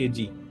is 6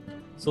 kg.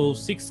 So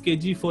 6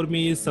 kg for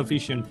me is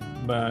sufficient.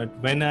 But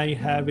when I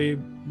have a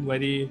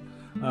very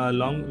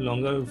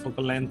longer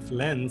focal length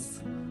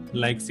lens,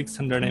 like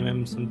 600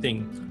 mm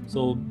something,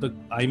 so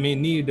I may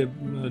need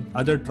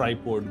other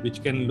tripod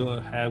which can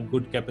have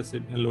good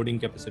capacity, loading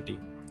capacity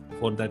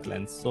for that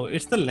lens. So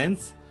it's the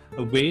lens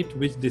weight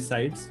which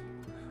decides,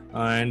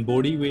 and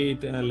body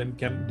weight,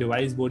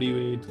 device body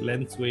weight,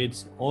 lens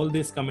weights, all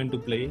this come into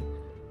play.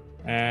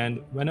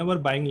 And whenever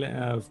buying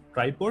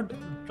tripod,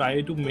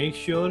 try to make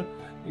sure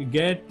you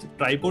get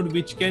tripod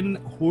which can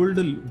hold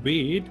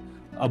weight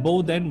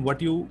above than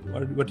what you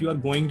are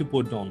going to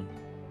put on.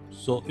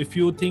 So if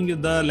you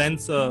think the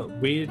lens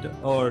weight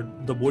or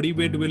the body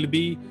weight will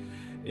be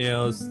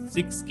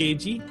 6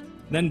 kg,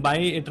 then buy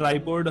a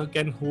tripod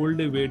can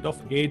hold a weight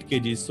of 8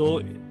 kg.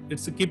 So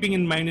it's keeping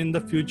in mind in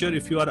the future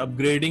if you are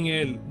upgrading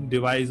a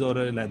device or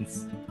a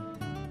lens.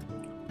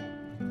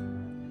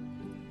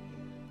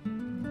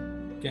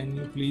 Can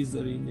you please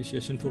arrange a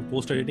session for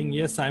post editing?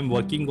 Yes, I'm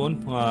working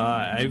on.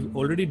 I've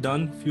already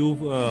done few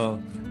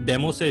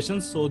demo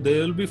sessions, so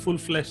there will be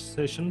full-fledged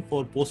session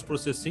for post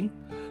processing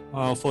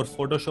for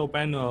Photoshop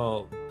and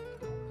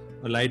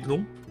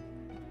Lightroom.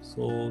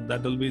 So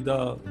that will be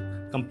the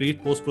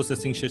complete post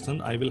processing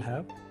session I will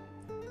have.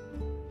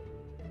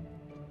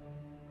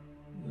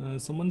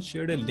 Someone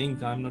shared a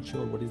link. I'm not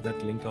sure what is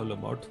that link all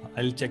about.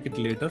 I'll check it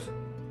later.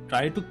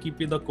 Try to keep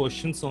the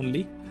questions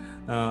only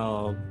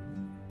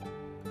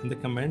in the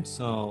comments.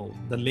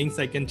 The links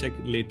I can check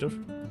later,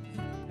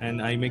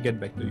 and I may get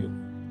back to you.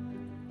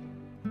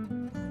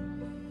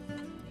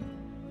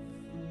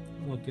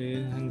 Okay,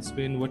 and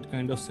explain what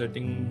kind of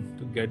setting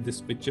to get this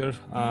picture.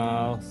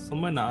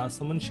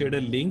 Someone shared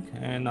a link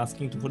and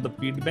asking for the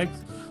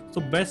feedbacks.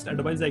 So best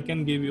advice I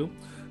can give you,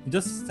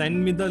 just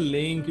send me the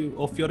link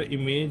of your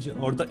image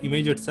or the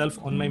image itself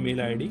on my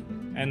mail ID,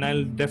 and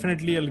I'll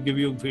give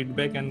you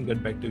feedback and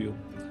get back to you.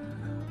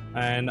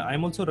 And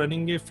I'm also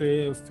running a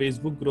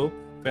Facebook group,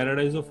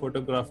 Paradise of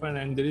Photographer,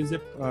 and there is a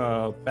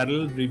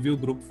parallel review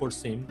group for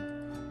same.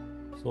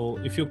 So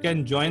if you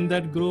can join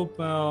that group,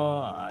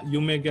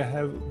 you may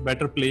have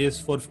better place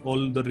for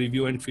all the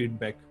review and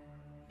feedback.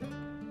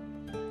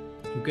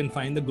 You can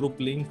find the group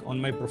link on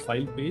my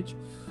profile page.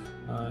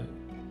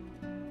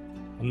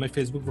 On my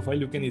Facebook profile,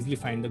 you can easily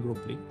find the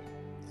group link.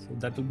 So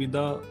that will be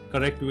the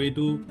correct way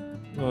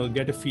to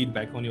get a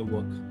feedback on your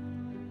work.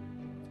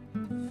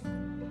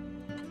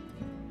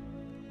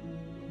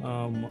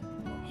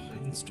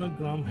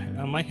 Instagram,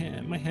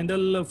 my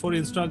handle for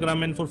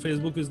Instagram and for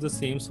Facebook is the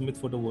same, Sumit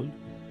Photo World.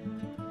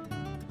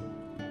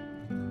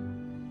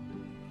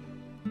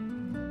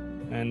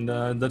 And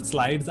the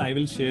slides I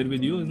will share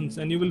with you,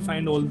 and you will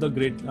find all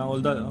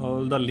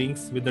the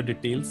links with the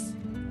details.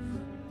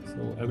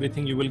 So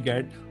everything you will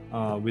get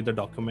with the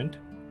document.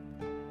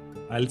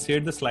 I'll share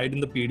the slide in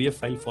the PDF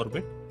file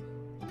format,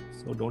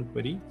 so don't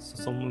worry.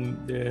 So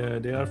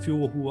there are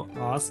few who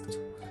asked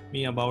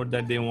me about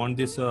that they want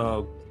this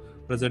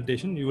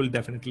presentation. You will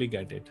definitely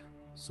get it.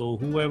 So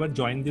whoever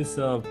joined this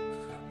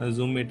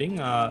Zoom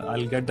meeting,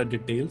 I'll get the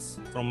details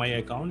from my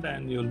account,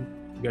 and you'll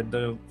get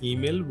the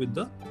email with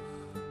the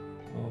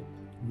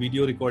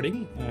video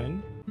recording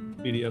and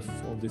PDF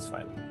of this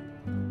file.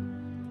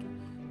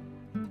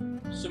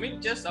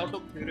 Sumit, just out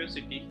of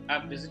curiosity,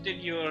 I've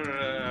visited your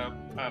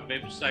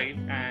website,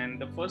 and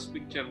the first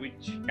picture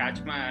which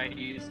catch my eye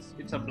is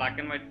it's a black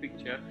and white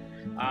picture.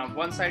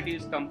 One side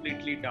is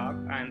completely dark,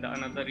 and the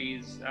another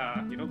is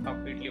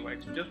completely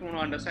white. So just want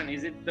to understand,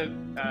 is it the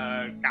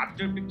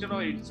captured picture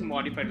or it's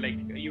modified? Like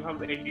you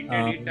have edited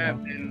it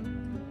and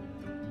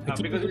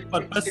because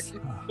it's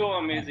so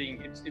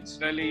amazing. It's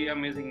really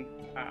amazing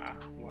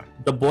one.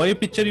 The boy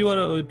picture you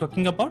are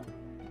talking about?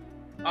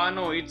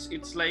 No,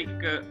 it's like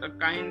a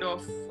kind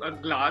of a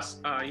glass.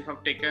 You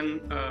have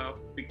taken a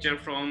picture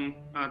from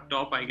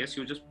top. I guess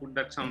you just put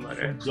that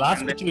somewhere. So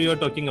glass picture you are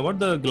talking about,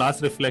 the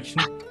glass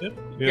reflection picture,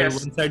 where yes.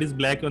 One side is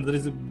black and there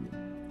is.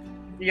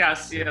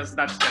 Yes,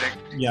 that's correct.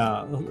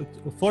 Yeah,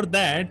 for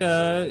that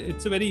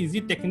it's a very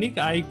easy technique.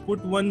 I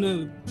put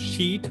one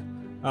sheet,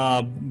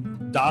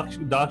 dark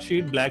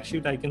sheet, black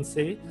sheet, I can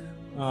say,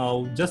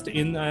 just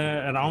in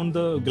around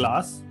the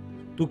glass,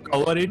 to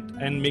cover it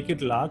and make it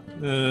dark,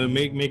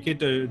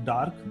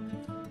 dark,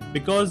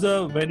 because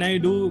when I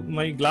do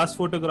my glass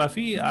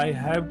photography, I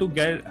have to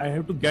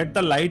get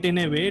the light in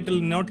a way it will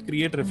not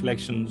create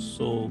reflections.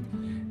 So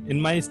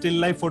in my still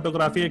life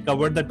photography, I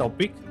covered the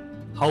topic,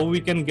 how we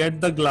can get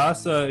the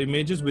glass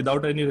images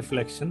without any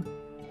reflection.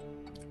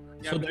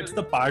 So that's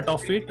the part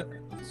of it.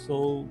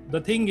 So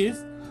the thing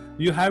is,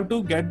 you have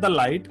to get the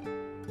light,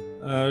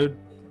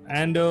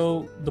 and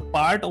the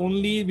part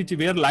only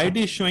where light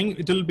is showing,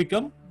 it will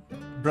become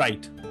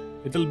bright,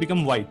 it will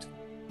become white.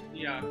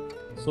 Yeah.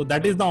 So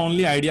that is the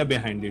only idea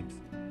behind it.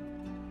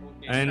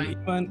 Okay,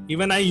 and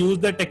even I use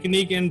the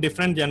technique in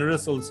different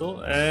genres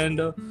also, and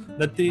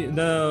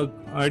the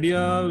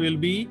idea will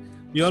be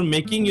you're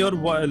making your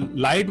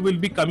light will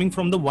be coming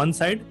from the one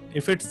side.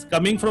 If it's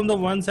coming from the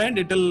one side,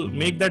 it will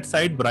make that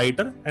side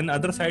brighter and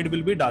other side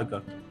will be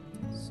darker.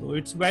 So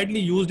it's widely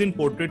used in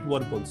portrait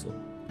work also.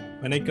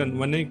 When I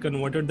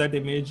converted that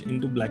image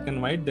into black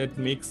and white,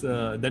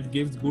 that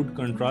gives good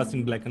contrast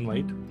in black and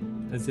white.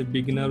 As a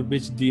beginner,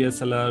 which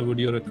DSLR would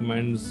you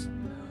recommend?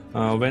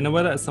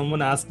 Whenever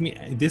someone asks me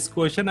this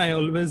question, I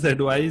always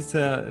advise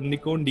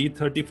Nikon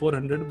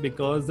D3400,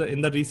 because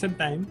in the recent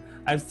time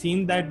I've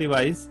seen that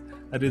device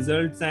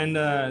results, and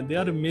they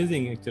are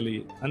amazing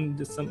actually. And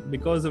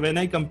because when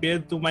I compare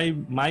to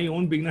my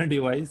own beginner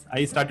device,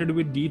 I started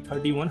with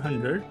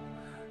D3100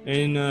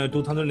 in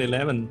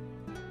 2011,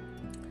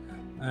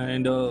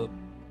 and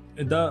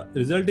the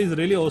result is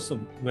really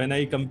awesome when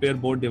I compare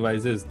both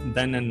devices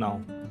then and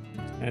now.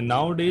 And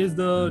nowadays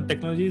the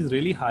technology is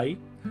really high,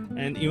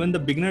 and even the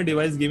beginner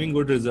device giving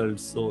good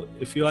results. So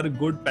if you are a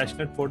good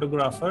passionate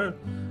photographer,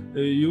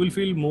 you will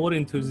feel more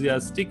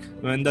enthusiastic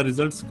when the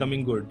results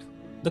coming good.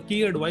 The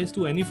key advice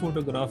to any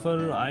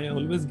photographer I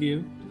always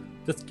give: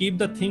 just keep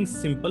the things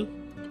simple,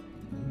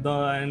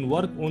 and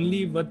work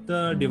only what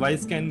the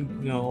device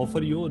can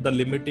offer you. The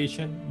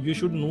limitation, you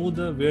should know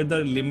where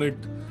the limit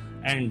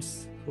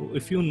ends. So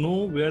if you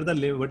know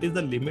what is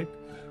the limit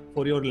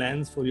for your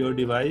lens, for your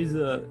device,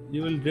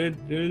 you will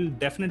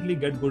definitely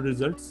get good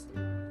results,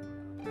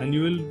 and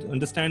you will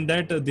understand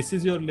that this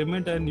is your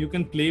limit and you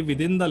can play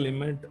within the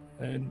limit,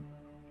 and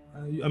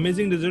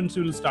amazing results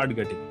you will start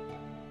getting.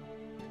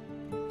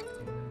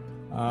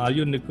 Are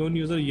you a Nikon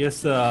user?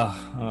 Yes,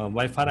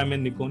 by far I'm a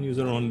Nikon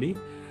user only.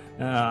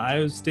 I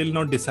have still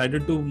not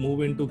decided to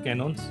move into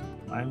Canons.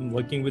 I'm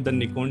working with the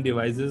Nikon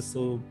devices,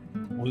 so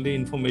only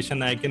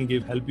information I can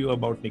help you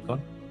about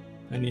Nikon.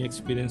 Any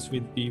experience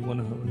with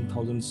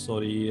P1000?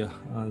 Sorry,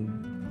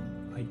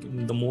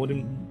 the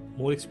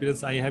more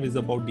experience I have is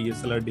about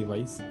DSLR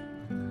device.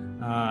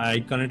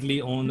 I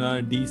currently own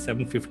a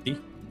D750,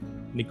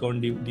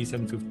 Nikon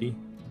D750.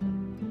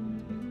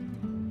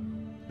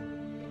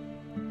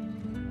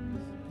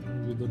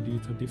 With the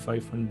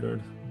D3500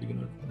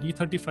 beginner,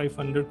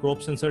 D3500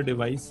 crop sensor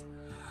device.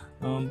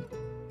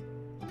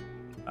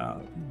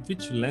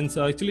 Which lens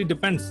actually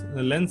depends.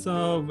 Lens,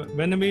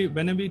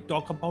 whenever we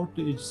talk about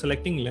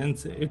selecting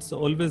lens, it's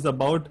always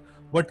about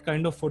what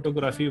kind of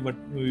photography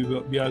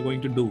we are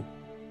going to do.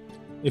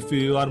 If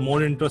you are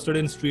more interested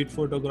in street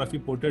photography,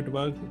 portrait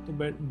work,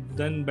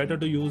 then better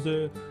to use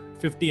a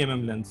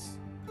 50mm lens.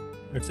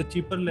 It's a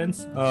cheaper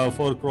lens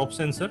for crop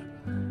sensor,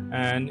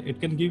 and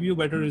it can give you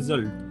better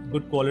result,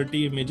 good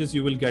quality images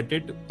you will get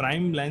it.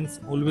 Prime lens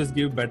always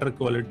give better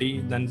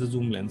quality than the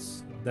zoom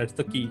lens. That's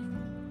the key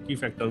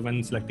factor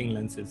when selecting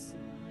lenses.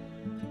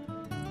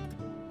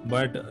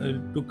 But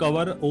to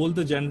cover all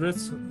the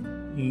genres,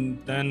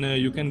 then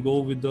you can go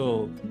with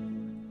the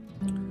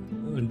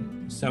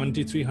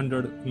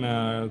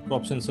 7300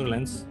 crop sensor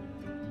lens.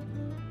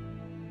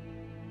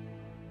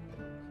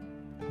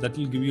 That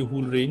will give you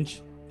whole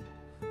range.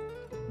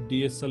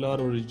 DSLR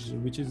or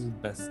which is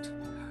best?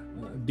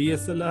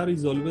 DSLR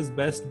is always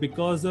best,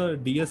 because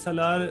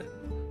DSLR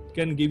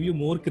can give you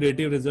more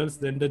creative results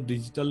than the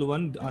digital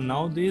one.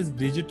 Nowadays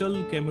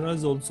digital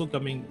cameras also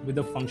coming with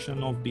the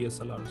function of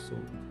DSLR, so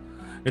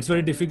it's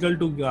very difficult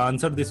to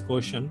answer this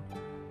question.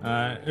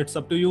 It's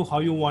up to you how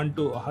you want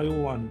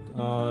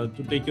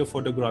to take your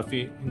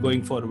photography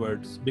going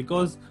forwards.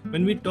 Because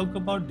when we talk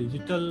about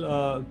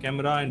digital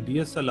camera and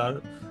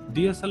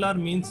DSLR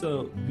means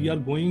we are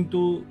going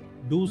to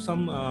do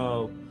some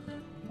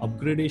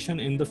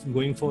upgradation in the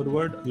going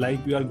forward,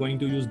 like we are going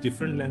to use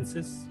different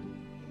lenses,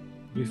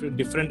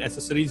 different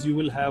accessories you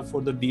will have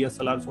for the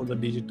DSLR, for the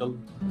digital.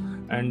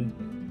 And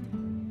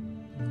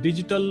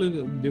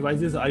digital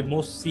devices I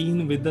most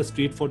seen with the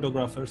street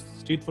photographers.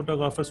 Street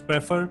photographers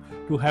prefer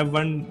to have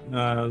one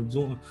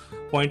zoom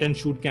point and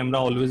shoot camera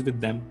always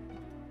with them.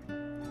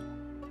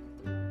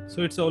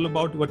 So it's all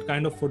about what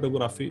kind of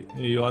photography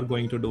you are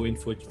going to do in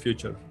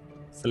future.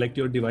 Select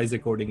your device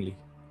accordingly.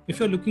 If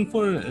you're looking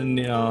for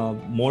a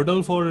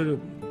model for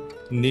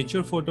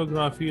nature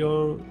photography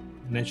or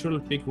natural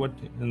pic, what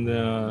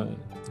the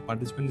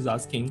participant is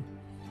asking,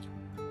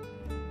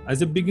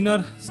 as a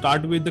beginner,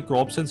 start with the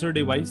crop sensor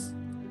device.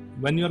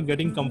 When you are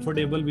getting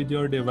comfortable with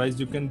your device,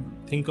 you can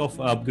think of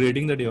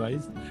upgrading the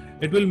device.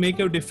 It will make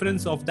a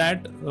difference of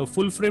that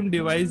full frame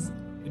device.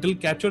 It will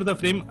capture the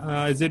frame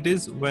as it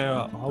is,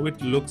 how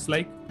it looks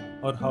like,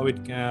 or how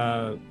it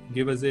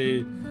give us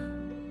a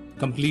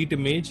complete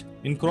image.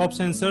 In crop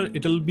sensor,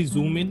 it will be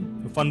zoom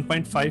in.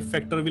 1.5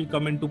 factor will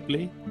come into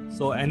play.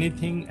 So any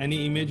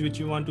image which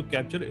you want to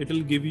capture, it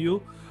will give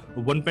you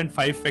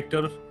 1.5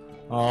 factor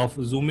of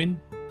zoom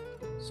in.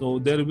 So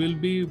there will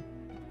be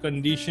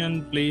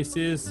condition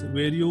places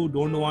where you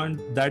don't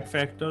want that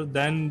factor,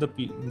 then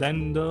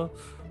the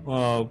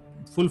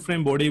full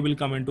frame body will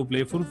come into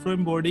play. Full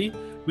frame body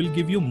will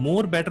give you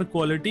more better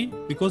quality,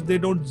 because they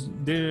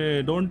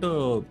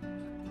don't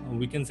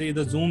we can say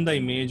the zoom the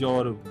image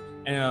or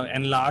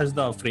enlarge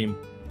the frame.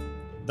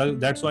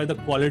 That's why the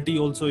quality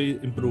also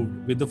is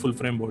improved with the full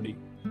frame body.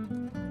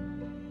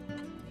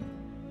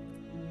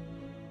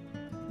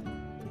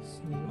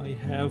 So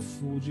have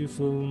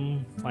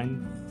Fujifilm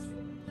fine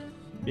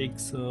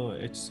pics,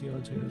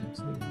 HCR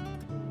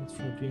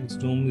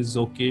 40x zoom is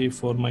okay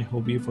for my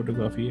hobby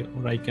photography,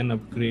 or I can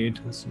upgrade.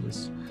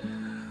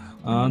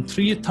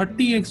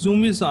 330x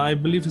zoom is, I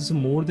believe, is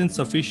more than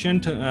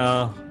sufficient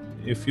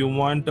if you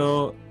want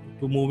to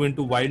move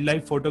into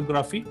wildlife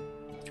photography.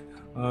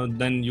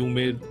 Then you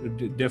may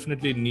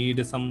definitely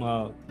need some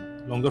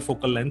longer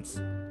focal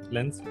length,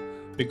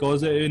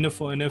 because in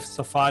a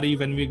safari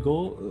when we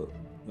go,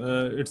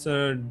 it's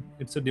a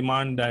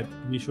demand that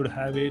we should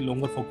have a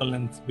longer focal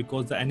length,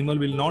 because the animal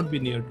will not be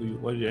near to you,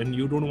 and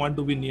you don't want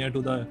to be near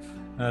to the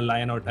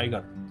lion or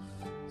tiger,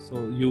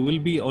 so you will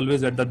be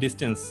always at the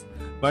distance.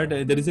 But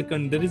there is a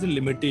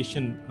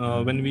limitation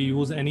when we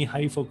use any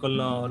high focal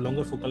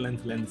longer focal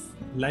length lens,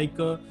 like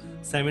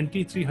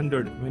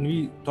 70-300. When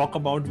we talk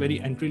about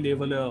very entry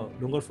level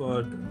longer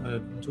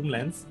zoom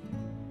lens,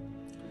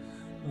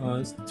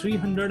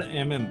 300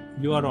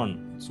 mm you are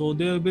on, so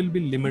there will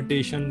be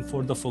limitation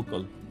for the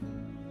focal,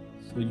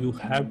 so you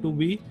have to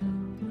be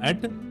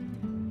at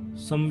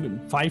some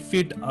 5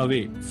 feet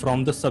away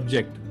from the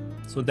subject.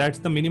 So that's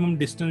the minimum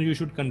distance you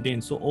should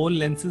contain. So all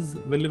lenses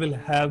will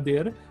have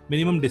their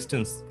minimum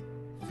distance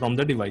from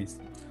the device.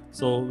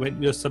 So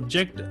when your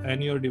subject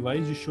and your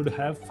device, you should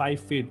have 5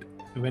 feet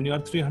when you are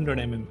 300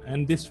 mm,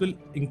 and this will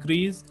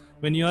increase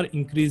when you are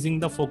increasing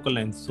the focal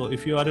length. So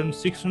if you are on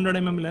 600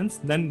 mm lens,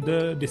 then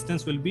the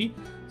distance will be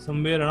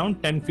somewhere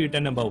around 10 feet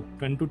and above,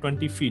 10 to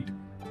 20 feet.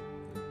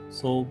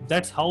 So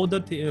that's how the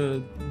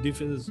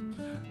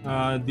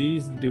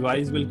these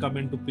device will come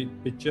into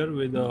picture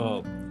with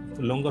a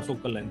longer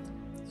focal length.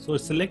 So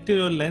select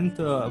your length,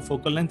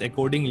 focal length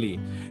accordingly.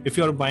 If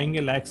you are buying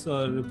a lakhs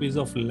rupees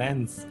of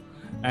lens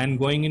and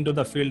going into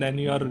the field and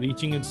you are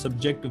reaching its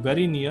subject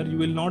very near, you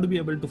will not be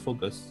able to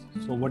focus.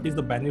 So what is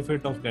the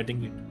benefit of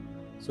getting it?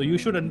 So you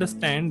should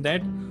understand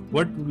that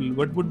what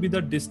would be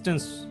the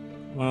distance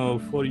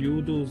for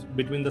you to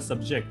between the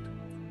subject,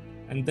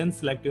 and then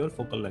select your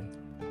focal length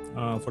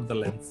for the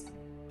lens.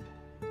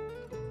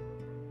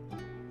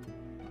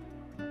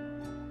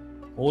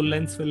 All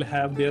lenses will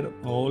have their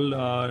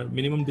all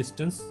minimum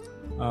distance,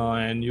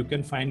 and you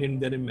can find in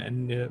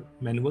their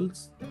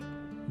manuals.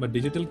 But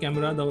digital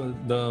camera,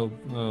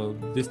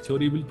 this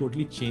theory will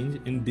totally change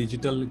in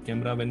digital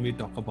camera when we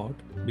talk about,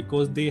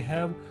 because they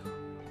have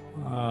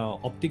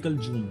optical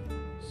zoom.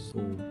 So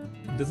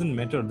it doesn't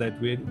matter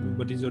that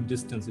what is your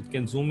distance. It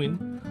can zoom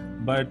in,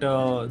 but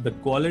the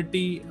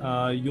quality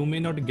you may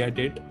not get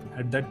it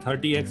at that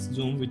 30x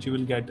zoom which you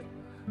will get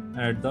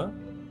at the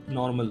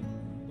normal.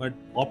 But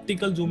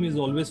optical zoom is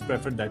always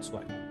preferred. That's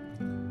why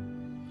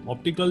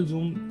optical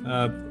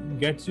zoom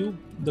gets you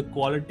the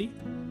quality,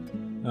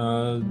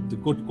 the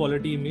good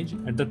quality image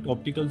at the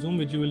optical zoom,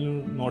 which you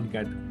will not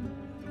get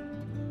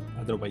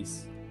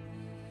otherwise.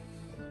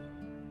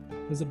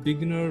 As a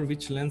beginner,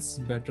 which lens is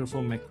better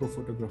for macro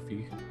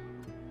photography?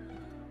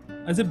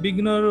 As a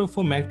beginner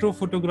for macro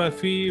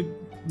photography,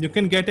 you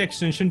can get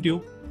extension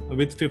tube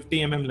with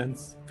 50 mm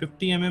lens.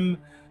 50 mm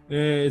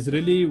is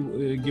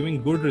really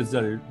giving good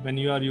result when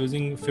you are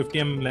using 50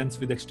 mm lens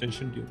with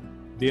extension tube.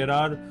 There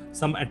are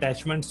some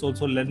attachments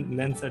also,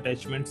 lens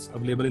attachments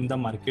available in the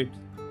market.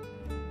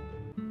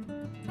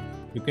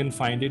 You can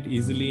find it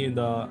easily in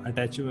the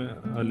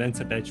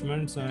lens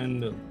attachments,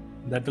 and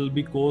that will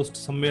be cost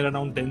somewhere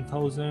around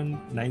 10,000,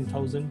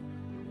 9,000,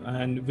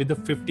 and with the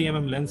 50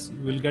 mm lens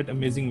you will get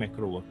amazing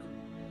macro work.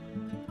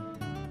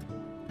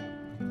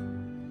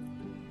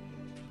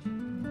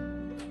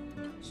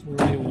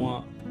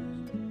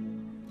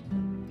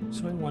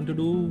 So I want to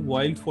do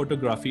wild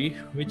photography.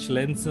 Which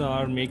lens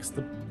makes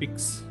the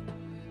pics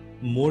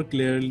more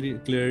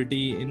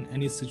clarity in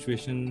any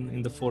situation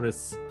in the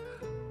forest?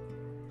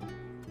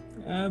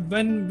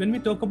 When we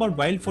talk about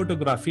wild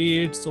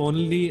photography, it's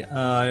only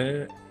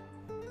from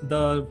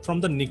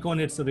the Nikon.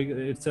 It's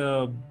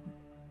the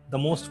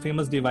most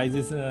famous device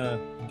is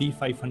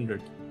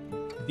D500.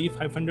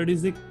 D500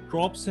 is a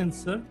crop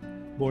sensor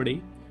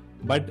body,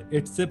 but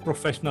it's a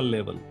professional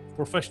level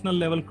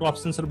crop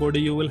sensor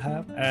body you will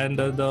have, and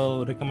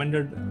the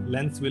recommended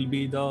lens will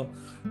be the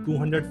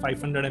 200-500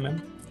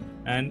 mm.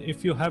 And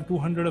if you have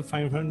 200 or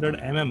 500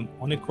 mm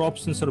on a crop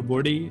sensor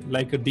body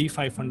like a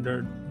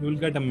D500, you will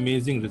get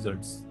amazing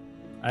results.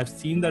 I've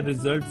seen the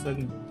results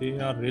and they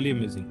are really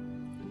amazing.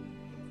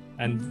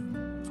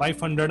 And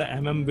 500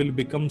 mm will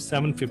become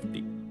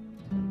 750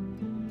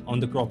 on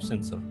the crop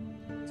sensor.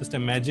 Just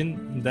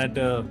imagine that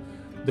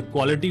the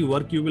quality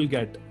work you will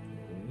get.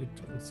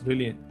 It's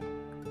really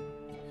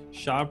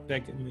sharp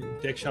tech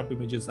sharp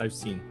images I've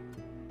seen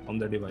on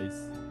the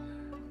device.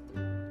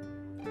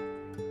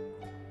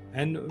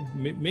 And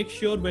make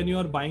sure when you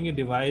are buying a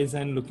device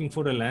and looking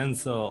for a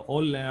lens,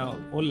 all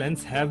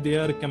lenses have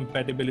their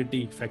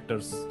compatibility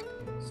factors.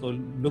 So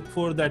look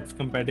for that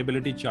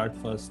compatibility chart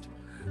first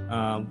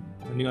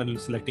when you are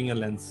selecting a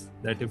lens,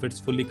 that if it's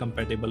fully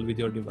compatible with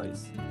your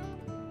device.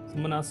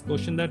 Someone asked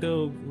question that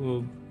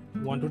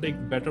want to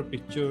take better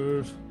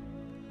pictures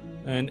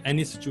in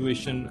any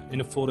situation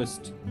in a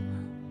forest.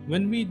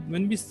 when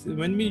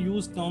we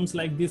use terms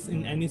like this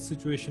in any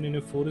situation in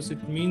a forest,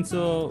 it means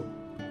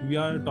we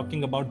are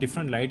talking about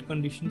different light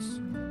conditions.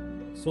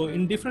 So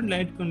in different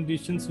light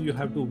conditions, you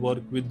have to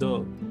work with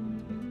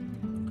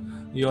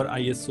your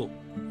ISO.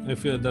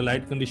 If the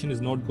light condition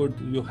is not good,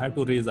 you have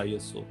to raise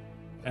ISO.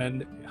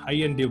 And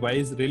high-end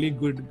device really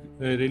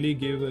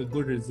give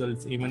good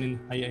results even in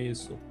high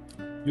ISO.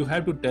 You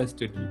have to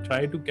test it. You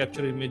try to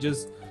capture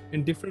images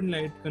in different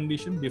light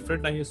condition,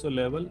 different ISO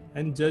level,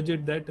 and judge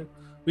it that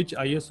which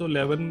ISO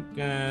level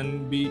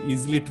can be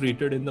easily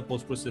treated in the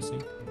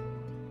post-processing.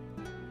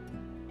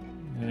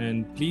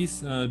 And please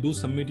do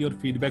submit your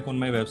feedback on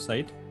my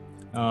website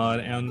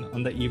and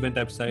on the event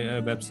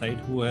website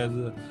who has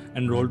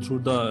enrolled through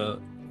the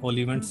all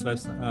events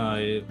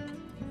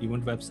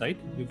event website.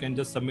 You can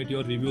just submit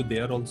your review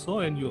there also,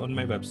 and you on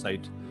my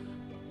website.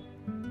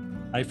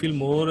 I feel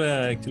more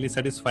actually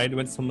satisfied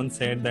when someone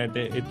said that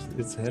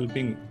it's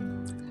helping,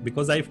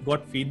 because I've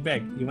got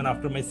feedback even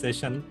after my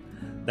session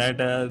that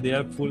they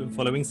are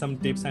following some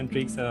tips and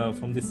tricks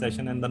from this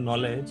session and the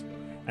knowledge,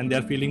 and they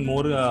are feeling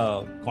more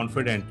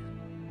confident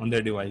on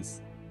their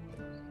device.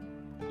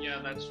 Yeah,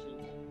 that's true.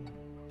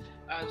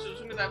 So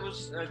Sumit, I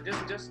was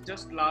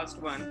just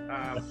last one.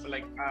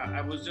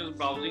 I was just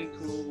browsing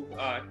through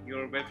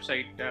your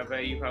website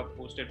where you have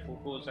posted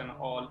photos and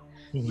all.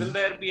 Mm-hmm. Will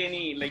there be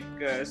any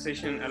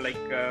session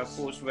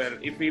post where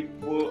if we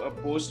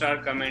post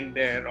our comment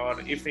there, or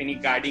if any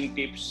guiding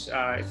tips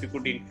if you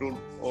could include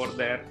over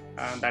there,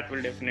 that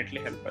will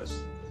definitely help us.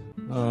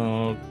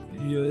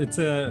 It's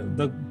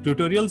the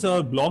tutorials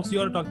or blogs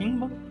you are talking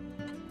about?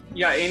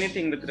 Yeah,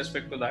 anything with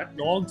respect to that.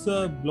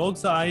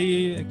 Blogs.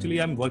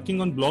 I'm working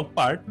on blog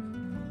part.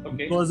 Okay.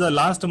 Because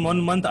last 1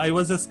 month I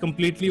was just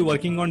completely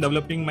working on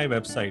developing my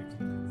website.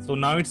 So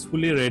now it's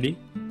fully ready.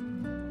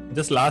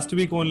 Just last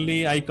week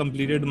only I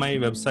completed my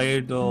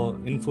website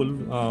in full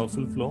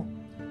flow.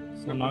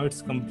 So now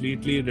it's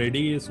completely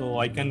ready. So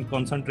I can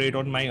concentrate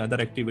on my other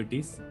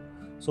activities.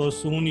 So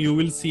soon you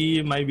will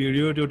see my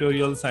video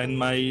tutorials and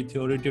my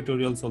theory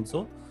tutorials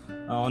also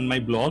on my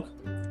blog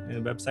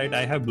website.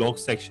 I have blog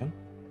section.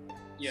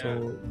 Yeah.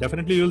 So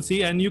definitely you'll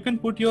see, and you can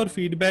put your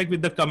feedback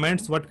with the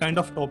comments, what kind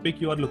of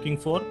topic you are looking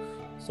for.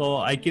 So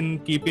I can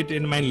keep it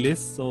in my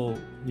list. So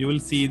you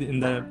will see in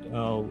the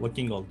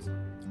working also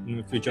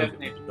in future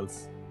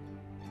articles.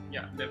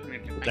 Yeah,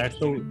 definitely.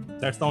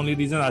 That's the only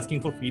reason asking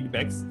for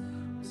feedbacks.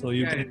 So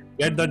you can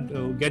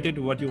get it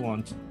what you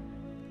want.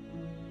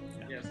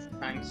 Yeah. Yes,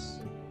 thanks.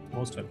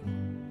 Most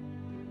welcome.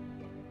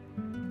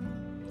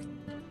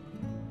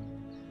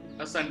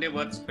 A Sunday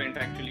worth spent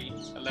actually.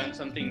 I learned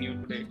something new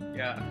today.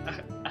 Yeah.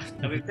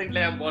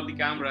 Recently I bought the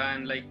camera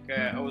and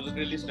I was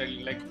really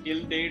struggling.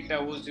 Till date I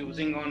was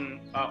using on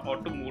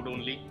auto mode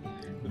only,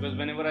 because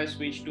whenever I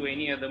switch to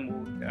any other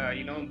mode,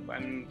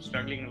 I'm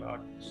struggling a lot.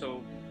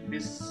 So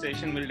this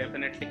session will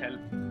definitely help,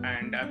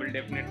 and I will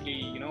definitely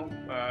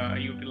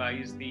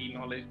utilize the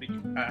knowledge which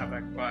I have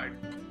acquired.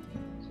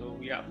 So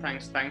yeah,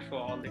 thanks for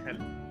all the help.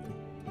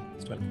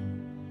 Welcome.